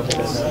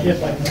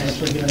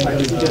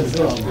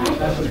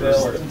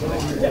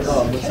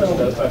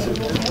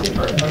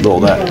 Roll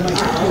that.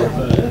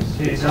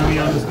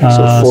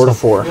 So 4 to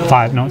 4.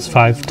 5. No, it's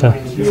 5 to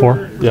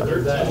 4. Yeah.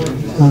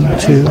 1,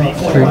 2,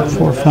 3,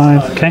 4,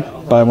 5. Okay.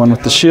 Buy 1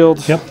 with the shield.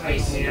 Yep.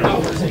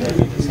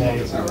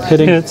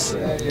 Hitting. Hits.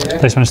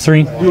 Dice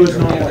 -3.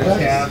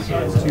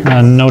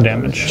 No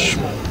damage.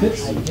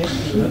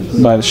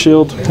 Buy the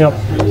shield. Yep.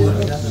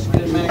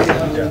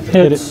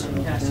 Hits.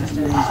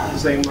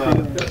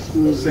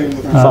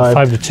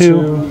 5 to 2.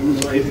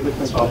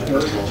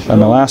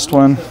 And the last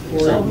one.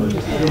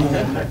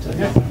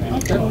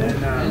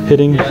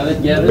 Hitting.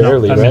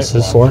 Barely, that right?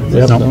 misses. 4?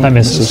 Yep. No, that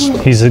misses.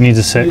 He needs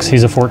a 6.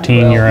 He's a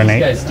 14. You're an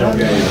 8.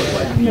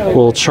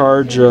 We'll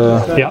charge.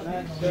 Yep.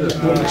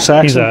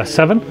 Saxon. He's a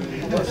 7.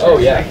 Oh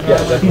yeah,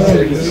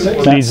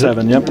 definitely. Needs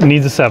 7. Yep.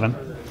 Needs a 7.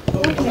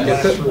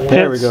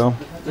 There we go.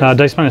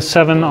 Dice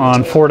 -7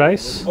 on 4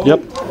 dice. Yep.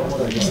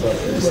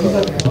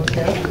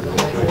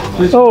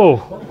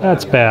 Oh,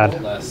 that's bad.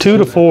 2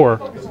 to 4.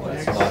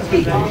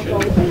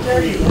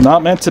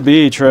 Not meant to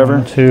be,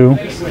 Trevor. 2.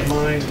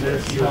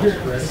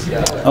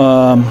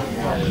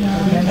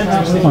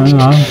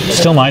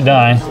 Still might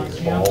die.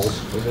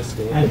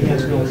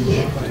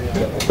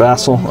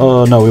 Vassal.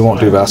 Oh no, we won't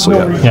do Vassal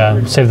yet.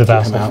 Yeah, save the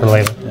Vassal for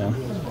later.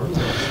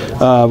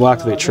 We'll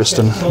activate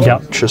Tristan.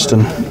 Yep.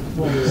 Tristan.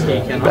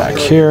 Back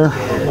here.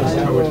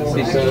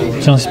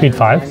 It's only speed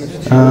 5.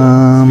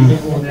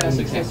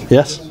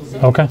 Yes.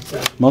 Okay.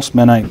 Most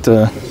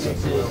Menite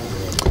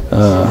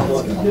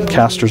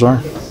casters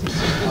are.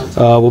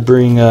 We'll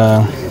bring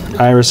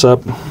Eiryss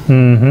up.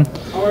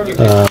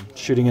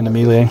 Shooting into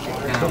melee.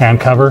 And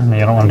cover. No,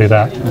 you don't want to do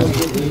that.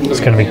 It's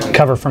going to be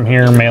cover from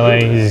here,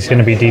 melee. He's going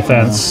to be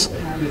defense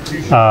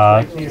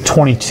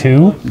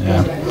 22.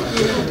 Yeah.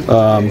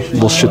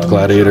 We'll shoot the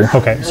Gladiator.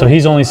 Okay, so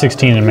he's only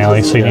 16 in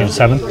melee, so you need a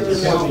 7.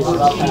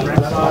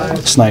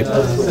 Snipe.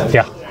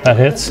 Yeah, that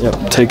hits.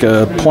 Yep. Take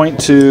a point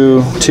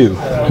to 2.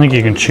 I think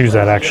you can choose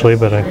that actually,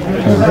 but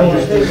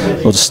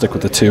We'll just stick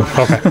with the 2.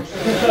 okay.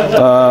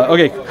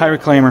 Okay, High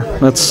Reclaimer.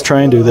 Let's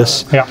try and do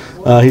this. Yeah.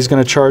 He's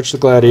going to charge the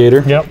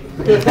Gladiator. Yep.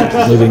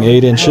 Moving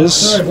 8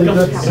 inches.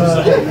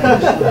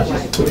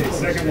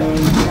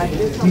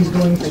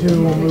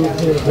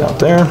 Out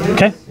there.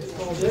 Okay.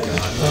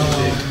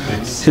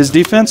 His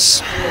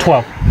defense?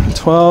 12.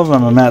 12.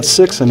 I'm at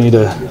 6. I need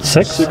a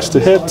 6 to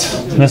hit.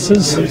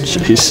 Misses.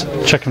 Jeez.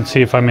 Check and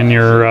see if I'm in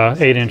your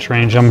 8-inch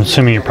range. I'm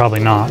assuming you're probably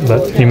not,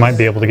 but you might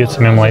be able to get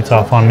some immolates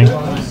off on me.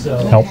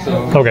 Nope.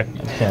 Okay.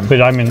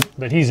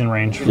 But he's in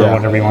range for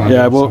whatever you want to do.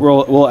 Yeah,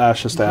 we'll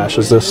ashes to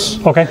ashes this.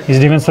 Okay. He's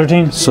defense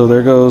 13. So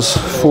there goes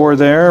 4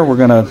 there. We're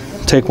gonna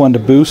take 1 to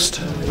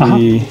boost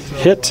the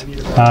hit.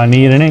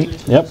 Need an 8.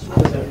 Yep.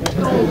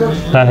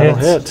 That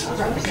hits. Hit.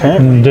 Okay.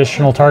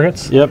 Additional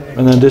targets. Yep.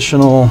 An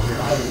additional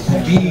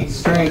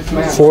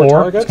 4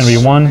 targets. It's going to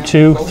be 1,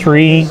 2,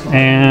 3,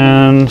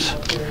 and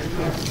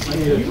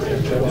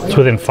it's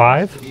within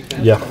 5.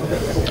 Yeah.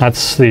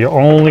 That's the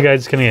only guy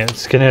that's going to hit.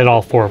 It's going to hit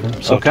all 4 of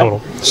them. So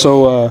total.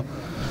 So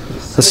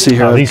let's see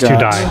here. These 2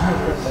 die.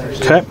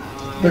 Okay.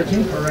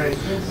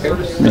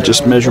 Let me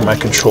just measure my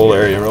control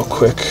area real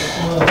quick.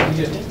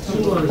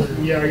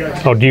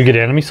 Oh, do you get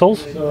enemy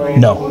souls?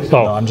 No.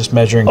 No, I'm just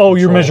measuring. Oh,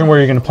 you're measuring where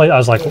you're going to play. I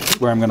was like,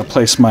 where I'm going to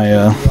place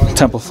my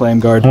Temple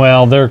Flameguard.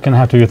 Well, they're going to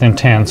have to be within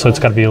 10, so it's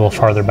got to be a little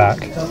farther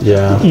back.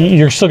 Yeah.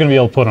 You're still going to be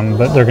able to put them,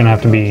 but they're going to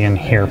have to be in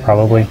here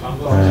probably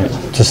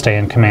to stay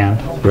in command.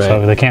 Right.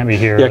 So they can't be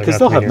here. Yeah, because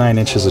they'll have 9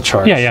 inches of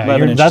charge. Yeah, yeah.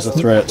 11 inches of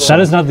threat. That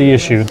is not the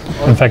issue.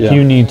 In fact,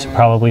 you need to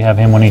probably have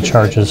him when he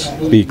charges.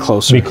 Be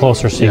closer. Be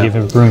closer, so you give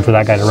him room for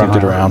that guy to run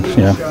around.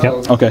 Yeah.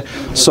 Yep. Okay.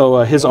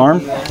 So his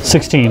arm.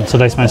 16. So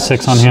dice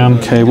 -6 on him.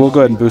 Okay, we'll go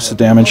ahead and boost the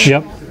damage.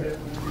 Yep.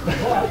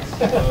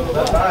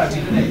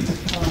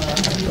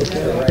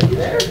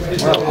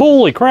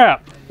 Holy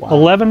crap!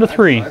 11 to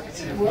 3.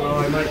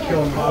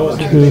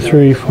 2,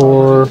 3,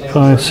 4,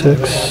 5,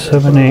 6,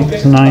 7,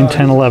 8, 9,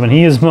 10, 11.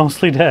 He is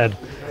mostly dead.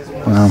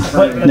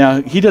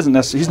 Now he doesn't.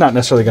 He's not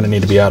necessarily going to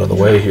need to be out of the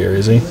way here,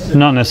 is he?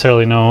 Not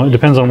necessarily. No. It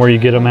depends on where you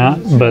get him at,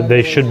 but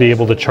they should be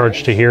able to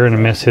charge to here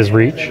and miss his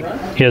reach.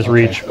 He has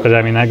reach, but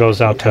I mean that goes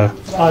out to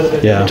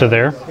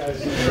there.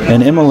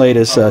 And immolate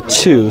is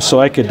 2, so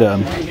I could...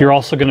 You're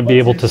also going to be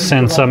able to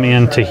send some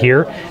in to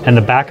here, and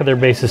the back of their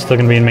base is still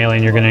going to be in melee,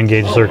 and you're going to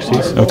engage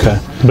Xerxis. Okay.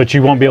 But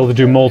you won't be able to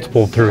do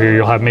multiple through here.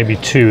 You'll have maybe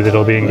 2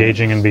 that'll be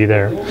engaging and be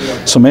there.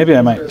 So maybe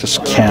I might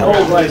just camp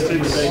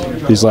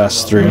these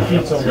last 3.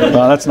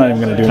 Well, that's not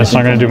even going to do anything. That's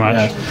not going to do much.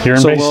 Yeah. You're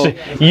in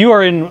base. You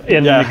are in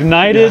an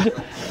ignited...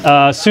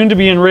 soon to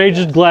be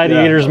enraged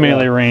Gladiator's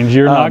melee range.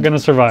 You're not going to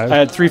survive. I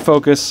had 3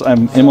 focus.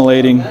 I'm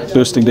immolating,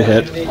 boosting to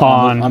hit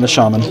on the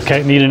Shaman.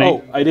 Okay, need an 8.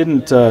 Oh, I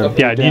didn't.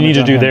 Yeah, you need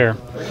to do there.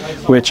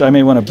 Which I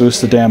may want to boost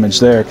the damage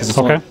there because it's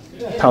okay.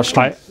 Power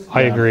strength.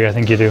 I agree. I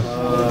think you do.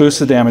 Boost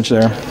the damage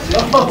there.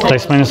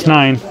 Dice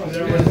 -9.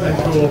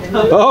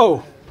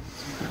 Oh.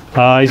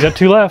 He's got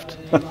 2 left.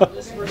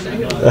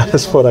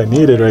 That's what I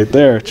needed right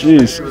there.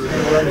 Jeez.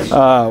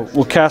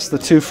 We'll cast the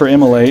 2 for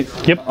immolate.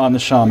 Yep. On the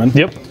Shaman.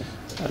 Yep.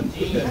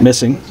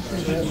 Missing.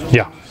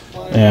 Yeah.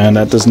 And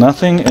that does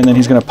nothing. And then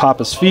he's going to pop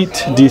his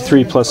feet.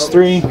 D3 +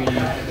 3.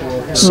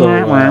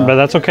 So, but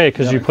that's okay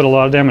because you put a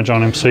lot of damage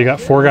on him. So you got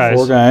 4 guys.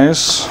 4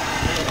 guys.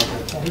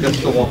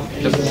 Just the one.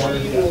 Just one.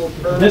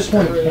 This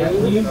one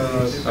can't leave.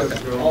 Okay.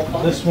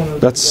 This one.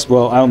 That's,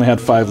 well, I only had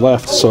 5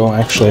 left, so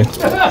actually,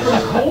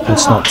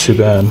 that's not too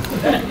bad.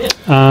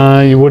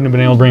 You wouldn't have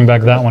been able to bring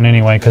back that one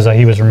anyway because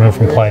he was removed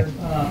from play.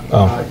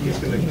 Oh.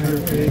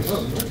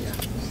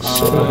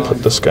 So we'll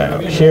put this guy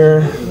out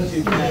here,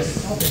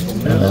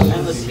 and then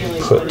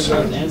put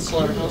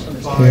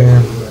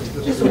here,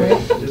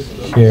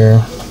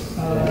 here,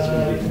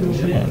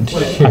 and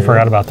here. I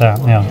forgot about that,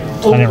 yeah.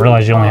 I didn't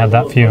realize you only had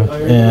that few.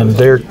 And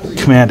they're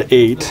command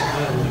 8.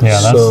 Yeah,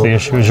 that's the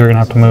issue, is you're going to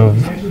have to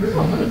move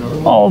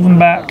all of them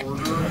back.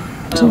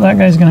 So that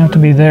guy's going to have to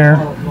be there.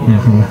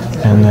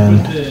 And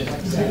then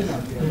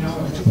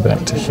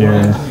back to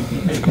here.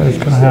 This guy's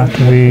going to have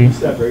to be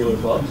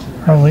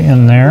probably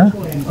in there.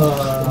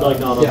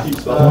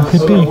 What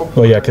could be?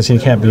 Well, yeah, because he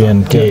can't be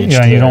engaged.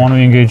 Yeah, you don't want to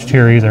be engaged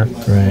here either.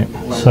 Right.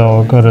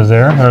 So go to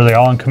there. Are they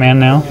all in command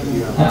now?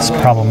 That's the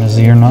problem, is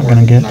you're not going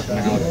to get...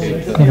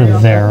 Go to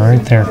there,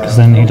 right there, because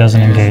then he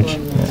doesn't engage.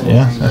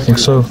 Yeah, I think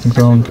so. I think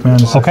they're all in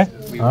command. Okay.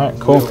 All right,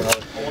 cool.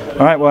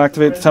 All right, we'll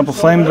activate the Temple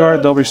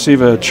Flameguard. They'll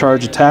receive a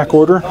charge attack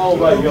order.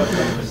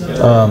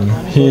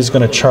 He's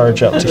going to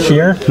charge up to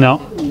here.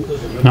 No,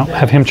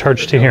 have him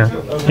charge to here.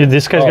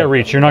 This guy's got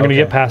reach. You're not going to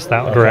get past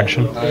that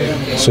direction.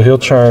 So he'll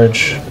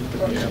charge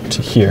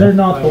to here. They're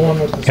not the one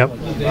with the... Yep.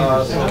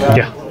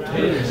 Yeah.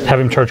 Have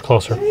him charge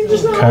closer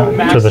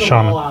Okay. to the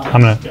Shaman.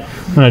 I'm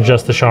gonna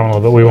adjust the Shaman a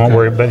little bit. We won't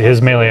worry, but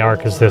his melee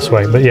arc is this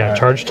way. But yeah,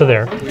 charge to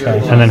there,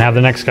 and then have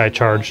the next guy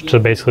charge to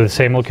basically the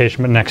same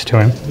location but next to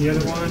him.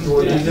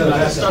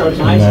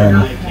 And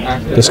then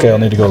this guy will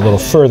need to go a little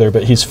further,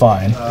 but he's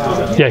fine.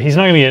 Yeah, he's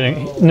not gonna be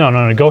getting. No.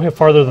 Go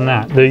farther than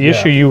that. The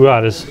issue you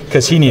got is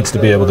because he needs to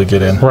be able to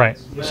get in. Right.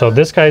 So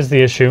this guy's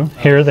the issue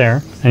here,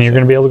 there, and you're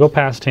gonna be able to go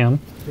past him.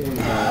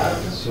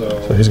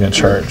 So he's gonna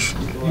charge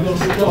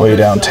way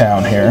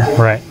downtown here.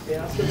 Right.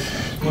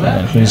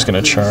 And he's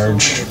gonna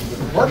charge.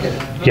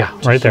 Yeah,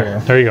 right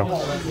there. There you go.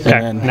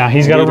 Okay. Now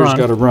he's got to run.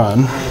 Got to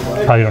run.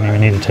 Probably don't even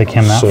need to take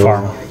him that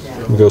far.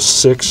 We go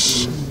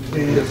 6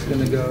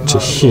 to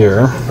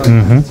here.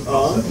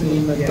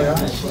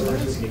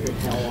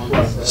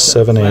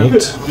 7,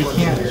 8.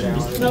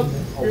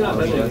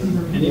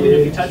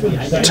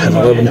 10,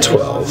 11,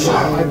 12.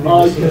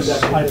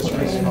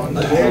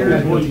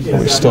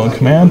 Are we still in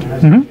command?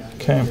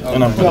 Okay,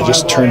 and I'm going to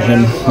just turn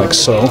him like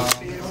so.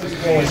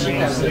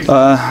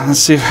 Let's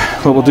see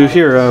what we'll do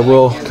here.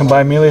 We'll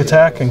combine melee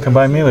attack and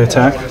combine melee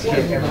attack.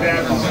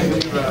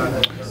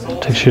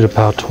 Takes you to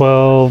power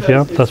 12.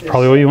 Yep, that's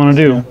probably what you want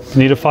to do.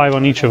 Need a 5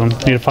 on each of them.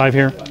 Need a 5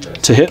 here.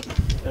 To hit?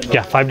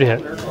 Yeah, 5 to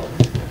hit.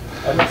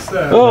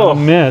 Oh,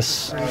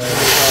 miss.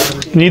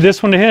 Need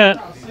this one to hit.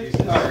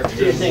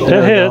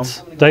 That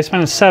hits. Dice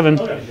 -7.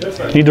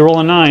 Need to roll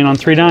a 9 on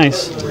 3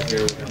 dice.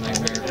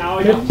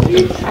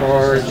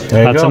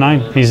 That's a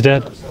 9. He's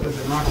dead.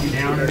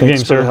 Good game,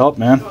 Thanks for the help,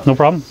 man. No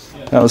problem.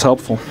 That was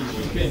helpful.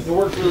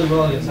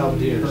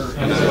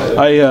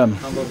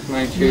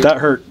 That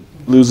hurt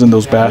losing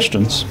those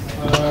bastions.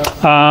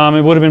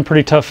 It would have been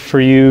pretty tough for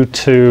you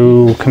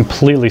to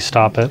completely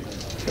stop it.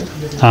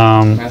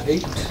 I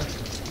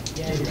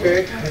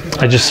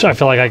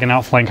feel like I can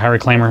outflank High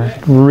Reclaimer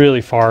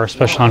really far,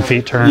 especially on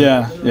feet turn.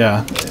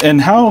 Yeah.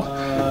 And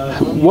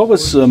what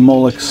was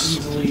Molik's,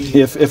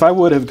 if I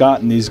would have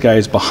gotten these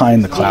guys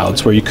behind the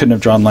clouds where you couldn't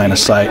have drawn line of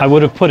sight? I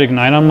would have put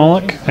Ignite on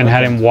Molik and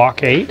had him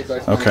walk 8.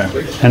 Okay.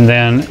 And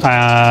then,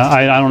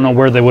 I don't know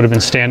where they would have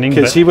been standing.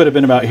 Because he would have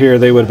been about here,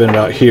 they would have been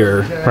about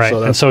here. Right, so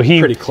that's and so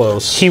pretty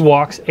close. He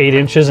walks 8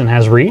 inches and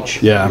has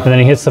reach. Yeah. And then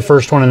he hits the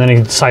first one and then he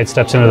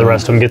sidesteps into the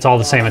rest of them, gets all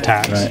the same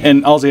attacks. Right.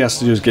 And all he has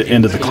to do is get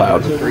into the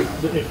cloud.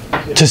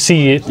 To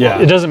see it,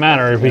 it doesn't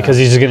matter because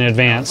he's just going to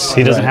advance.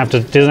 He doesn't have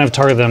to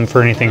target them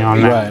for anything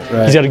on that.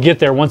 Right. He's got to get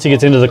there. Once he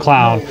gets into the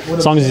cloud,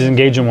 as long as he's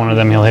engaging one of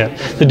them, he'll hit.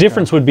 The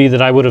difference would be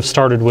that I would have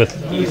started with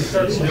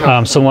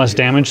some less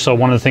damage. So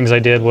one of the things I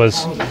did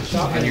was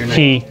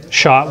he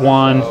shot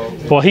one,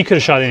 Well, he could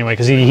have shot anyway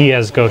because he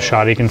has ghost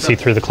shot. He can see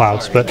through the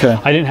clouds. But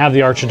I didn't have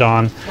the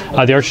Archidon.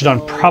 The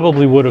Archidon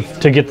probably would have,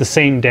 to get the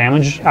same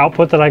damage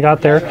output that I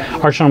got there,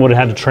 Archidon would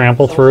have had to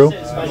trample through.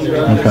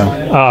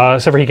 Okay.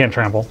 Except for he can't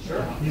trample.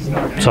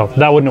 So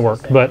that wouldn't have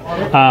worked. But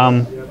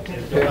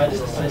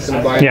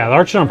yeah, the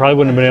Archidon probably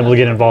wouldn't have been able to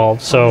get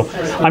involved. So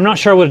I'm not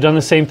sure I would have done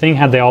the same thing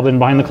had they all been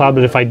behind the cloud,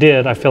 but if I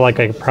did, I feel like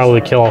I could probably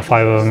kill all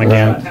 5 of them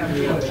again.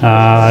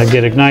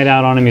 Get Ignite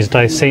out on him, he's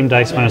same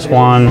dice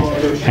 -1.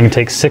 I can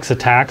take 6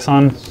 attacks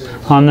on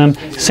them.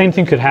 Same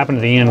thing could happen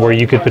at the end where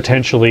you could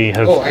potentially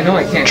have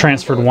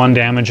transferred 1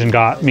 damage and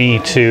got me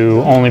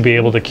to only be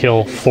able to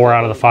kill 4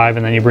 out of the 5,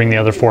 and then you bring the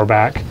other 4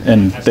 back.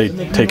 And they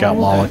take out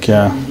Molik,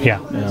 yeah.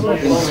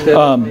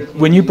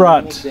 When you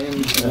brought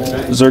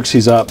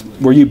Xerxis up,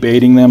 were you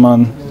baiting them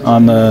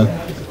on the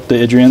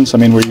Idrians? I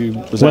mean, were you...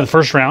 Was that the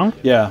first round?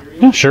 Yeah.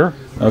 Yeah, sure.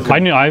 Okay. I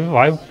knew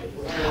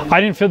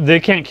I didn't feel they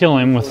can't kill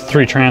him with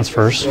 3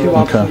 transfers.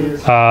 Okay.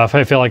 If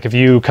I feel like if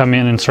you come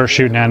in and start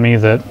shooting at me,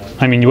 that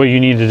I mean, what you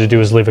needed to do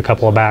is leave a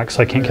couple of backs.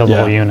 So I can't kill the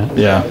whole unit.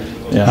 Yeah.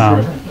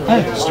 I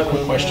have just a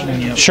quick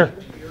question. Sure.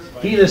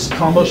 He just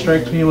combo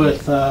strikes me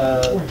with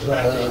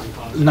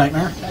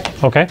Nightmare.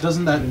 Okay.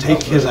 Doesn't that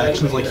take his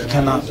actions? Like he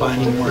cannot buy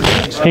any more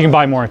attacks? He can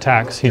buy more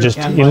attacks. He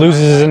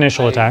loses his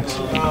initial attacks.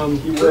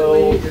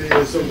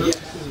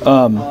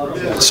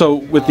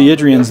 So with the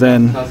Idrians,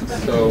 then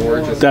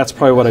that's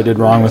probably what I did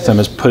wrong with them,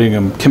 is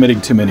committing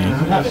too many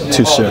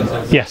too soon.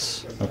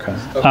 Yes. Okay.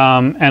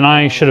 And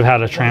I should have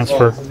had a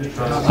transfer.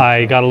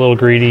 I got a little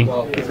greedy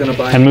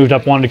and moved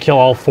up, wanted to kill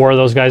all 4 of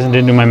those guys and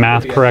didn't do my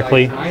math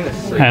correctly,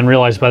 and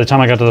realized by the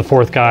time I got to the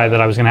 4th guy that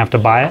I was going to have to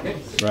buy it.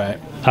 Right.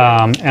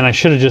 And I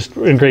should have just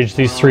engaged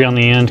these 3 on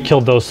the end,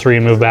 killed those 3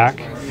 and moved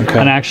back. Okay.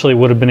 And actually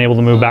would have been able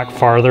to move back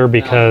farther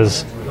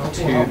because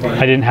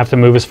I didn't have to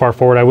move as far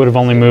forward. I would have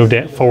only moved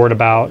it forward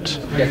about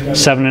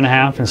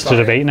 7.5 instead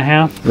of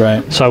 8.5.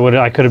 Right. So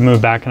I could have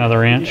moved back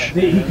another inch.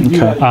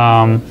 Okay.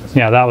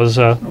 Yeah, that was.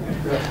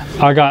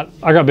 I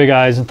got big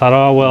eyes and thought,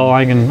 oh well,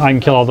 I can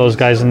kill all those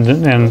guys, and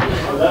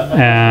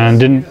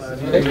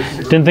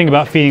didn't think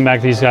about feeding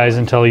back these guys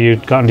until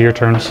you'd gotten to your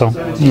turn. So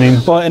I mean.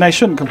 Well, and I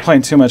shouldn't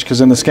complain too much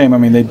because in this game, I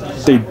mean, they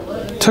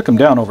took him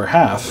down over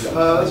half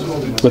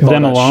with them all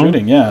that alone?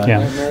 shooting,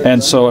 yeah.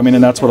 And so I mean,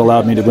 and that's what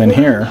allowed me to win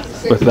here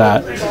with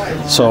that.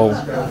 So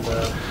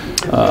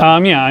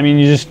yeah, I mean,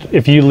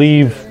 if you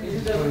leave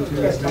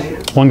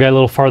one guy a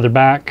little farther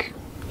back,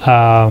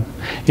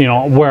 you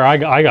know, where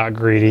I got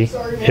greedy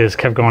is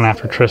kept going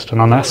after Tristan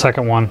on that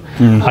second one.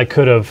 I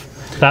could have.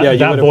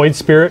 That Void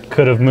Spirit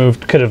could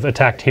have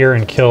attacked here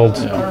and killed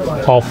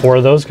all 4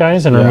 of those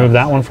guys and removed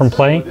that one from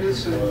play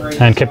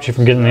and kept you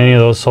from getting any of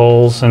those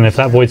souls. And if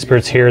that Void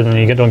Spirit's here, then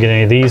you don't get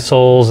any of these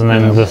souls, and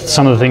then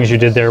some of the things you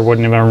did there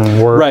wouldn't have ever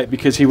worked. Right,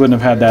 because he wouldn't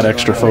have had that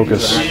extra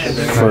focus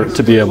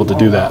to be able to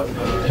do that.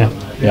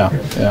 Yeah.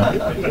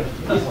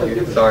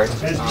 Sorry.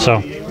 So,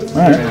 all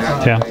right.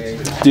 Yeah.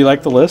 Do you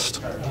like the list?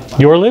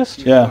 Your list?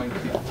 Yeah.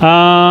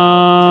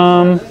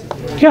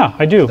 Yeah,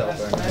 I do.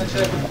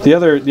 The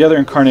other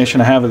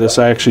incarnation I have of this,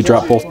 I actually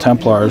drop both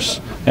Templars,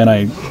 and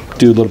I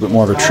do a little bit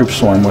more of a troop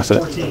swarm with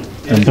it.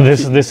 And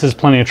this is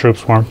plenty of troop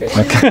swarm.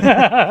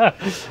 Yeah.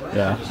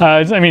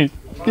 I mean,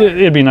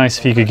 it'd be nice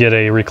if you could get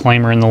a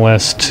Reclaimer in the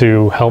list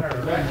to help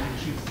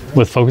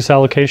with focus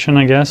allocation,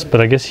 I guess.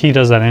 But I guess he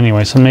does that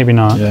anyway, so maybe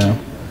not. Yeah.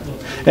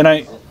 And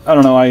I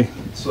don't know. A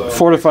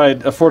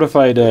fortified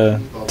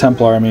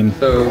Templar. I mean,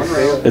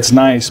 it's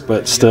nice,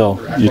 but still,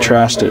 you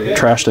trashed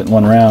it in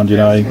 1 round. You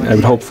know, I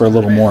would hope for a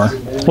little more.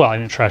 Well, I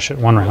didn't trash it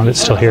 1 round. It's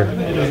still here.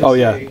 Oh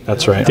yeah,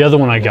 that's right. The other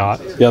one I got.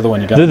 The other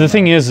one you got. The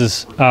thing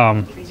is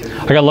I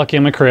got lucky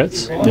on my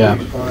crits. Yeah.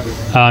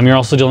 You're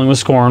also dealing with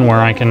Scorn,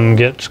 where I can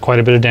get quite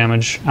a bit of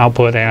damage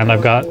output,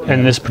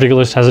 and this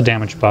particular list has a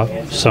damage buff.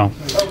 So.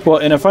 Well,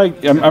 and if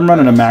I'm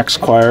running a max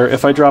choir,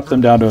 if I drop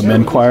them down to a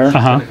min choir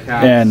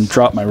and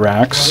drop my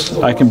wracks,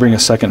 I can bring a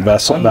second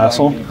vassal,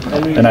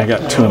 and I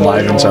got 2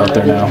 enlivens out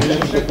there now. And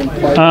they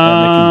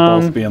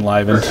can both be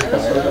enlivened.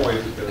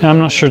 I'm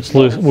not sure it's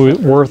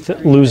worth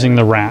losing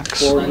the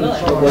wracks.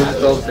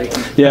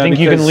 Yeah, I think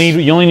you can lead.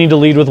 You only need to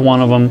lead with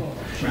 1 of them.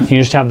 You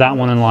just have that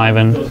one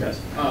enlivened.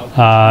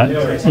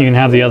 You can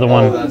have the other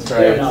one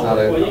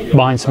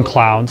behind some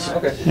clouds.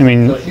 I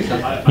mean,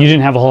 you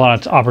didn't have a whole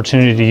lot of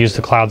opportunity to use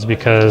the clouds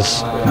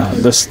because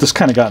this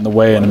kind of got in the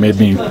way and it made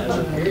me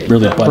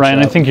really bunch right.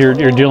 And up. I think you're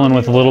dealing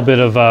with a little bit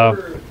of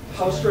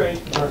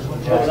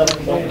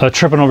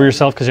tripping over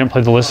yourself because you haven't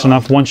played the list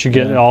enough. Once you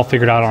get it all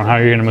figured out on how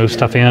you're going to move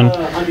stuff in,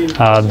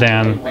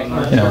 then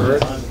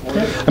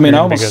I mean,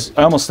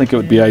 I almost think it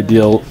would be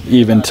ideal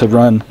even to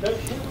run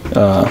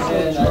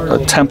a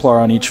Templar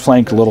on each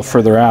flank a little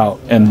further out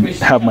and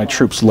have my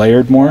troops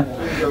layered more,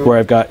 where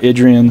I've got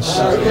Idrians,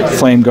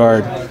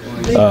 Flameguard,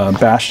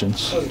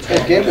 Bastions.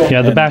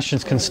 Yeah, the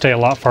Bastions can stay a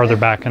lot farther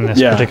back in this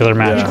particular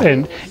match.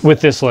 And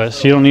with this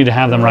list, you don't need to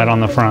have them right on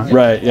the front.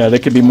 Right, yeah, they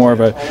could be more of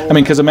a... I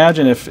mean, because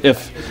imagine if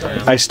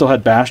I still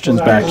had Bastions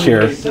back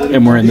here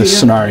and we're in this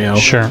scenario.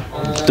 Sure.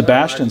 The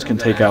Bastions can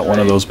take out one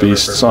of those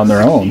beasts on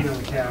their own.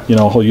 You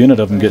know, a whole unit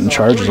of them getting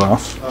charges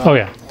off. Oh,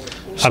 yeah.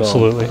 So,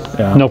 Absolutely.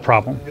 Yeah. No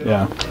problem.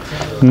 Yeah.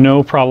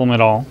 No problem at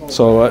all.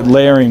 So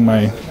layering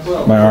my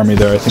army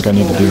there, I think I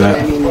need to do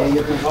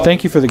that.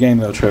 Thank you for the game,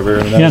 though,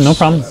 Trevor. Yeah, no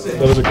problem.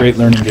 That was a great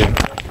learning game.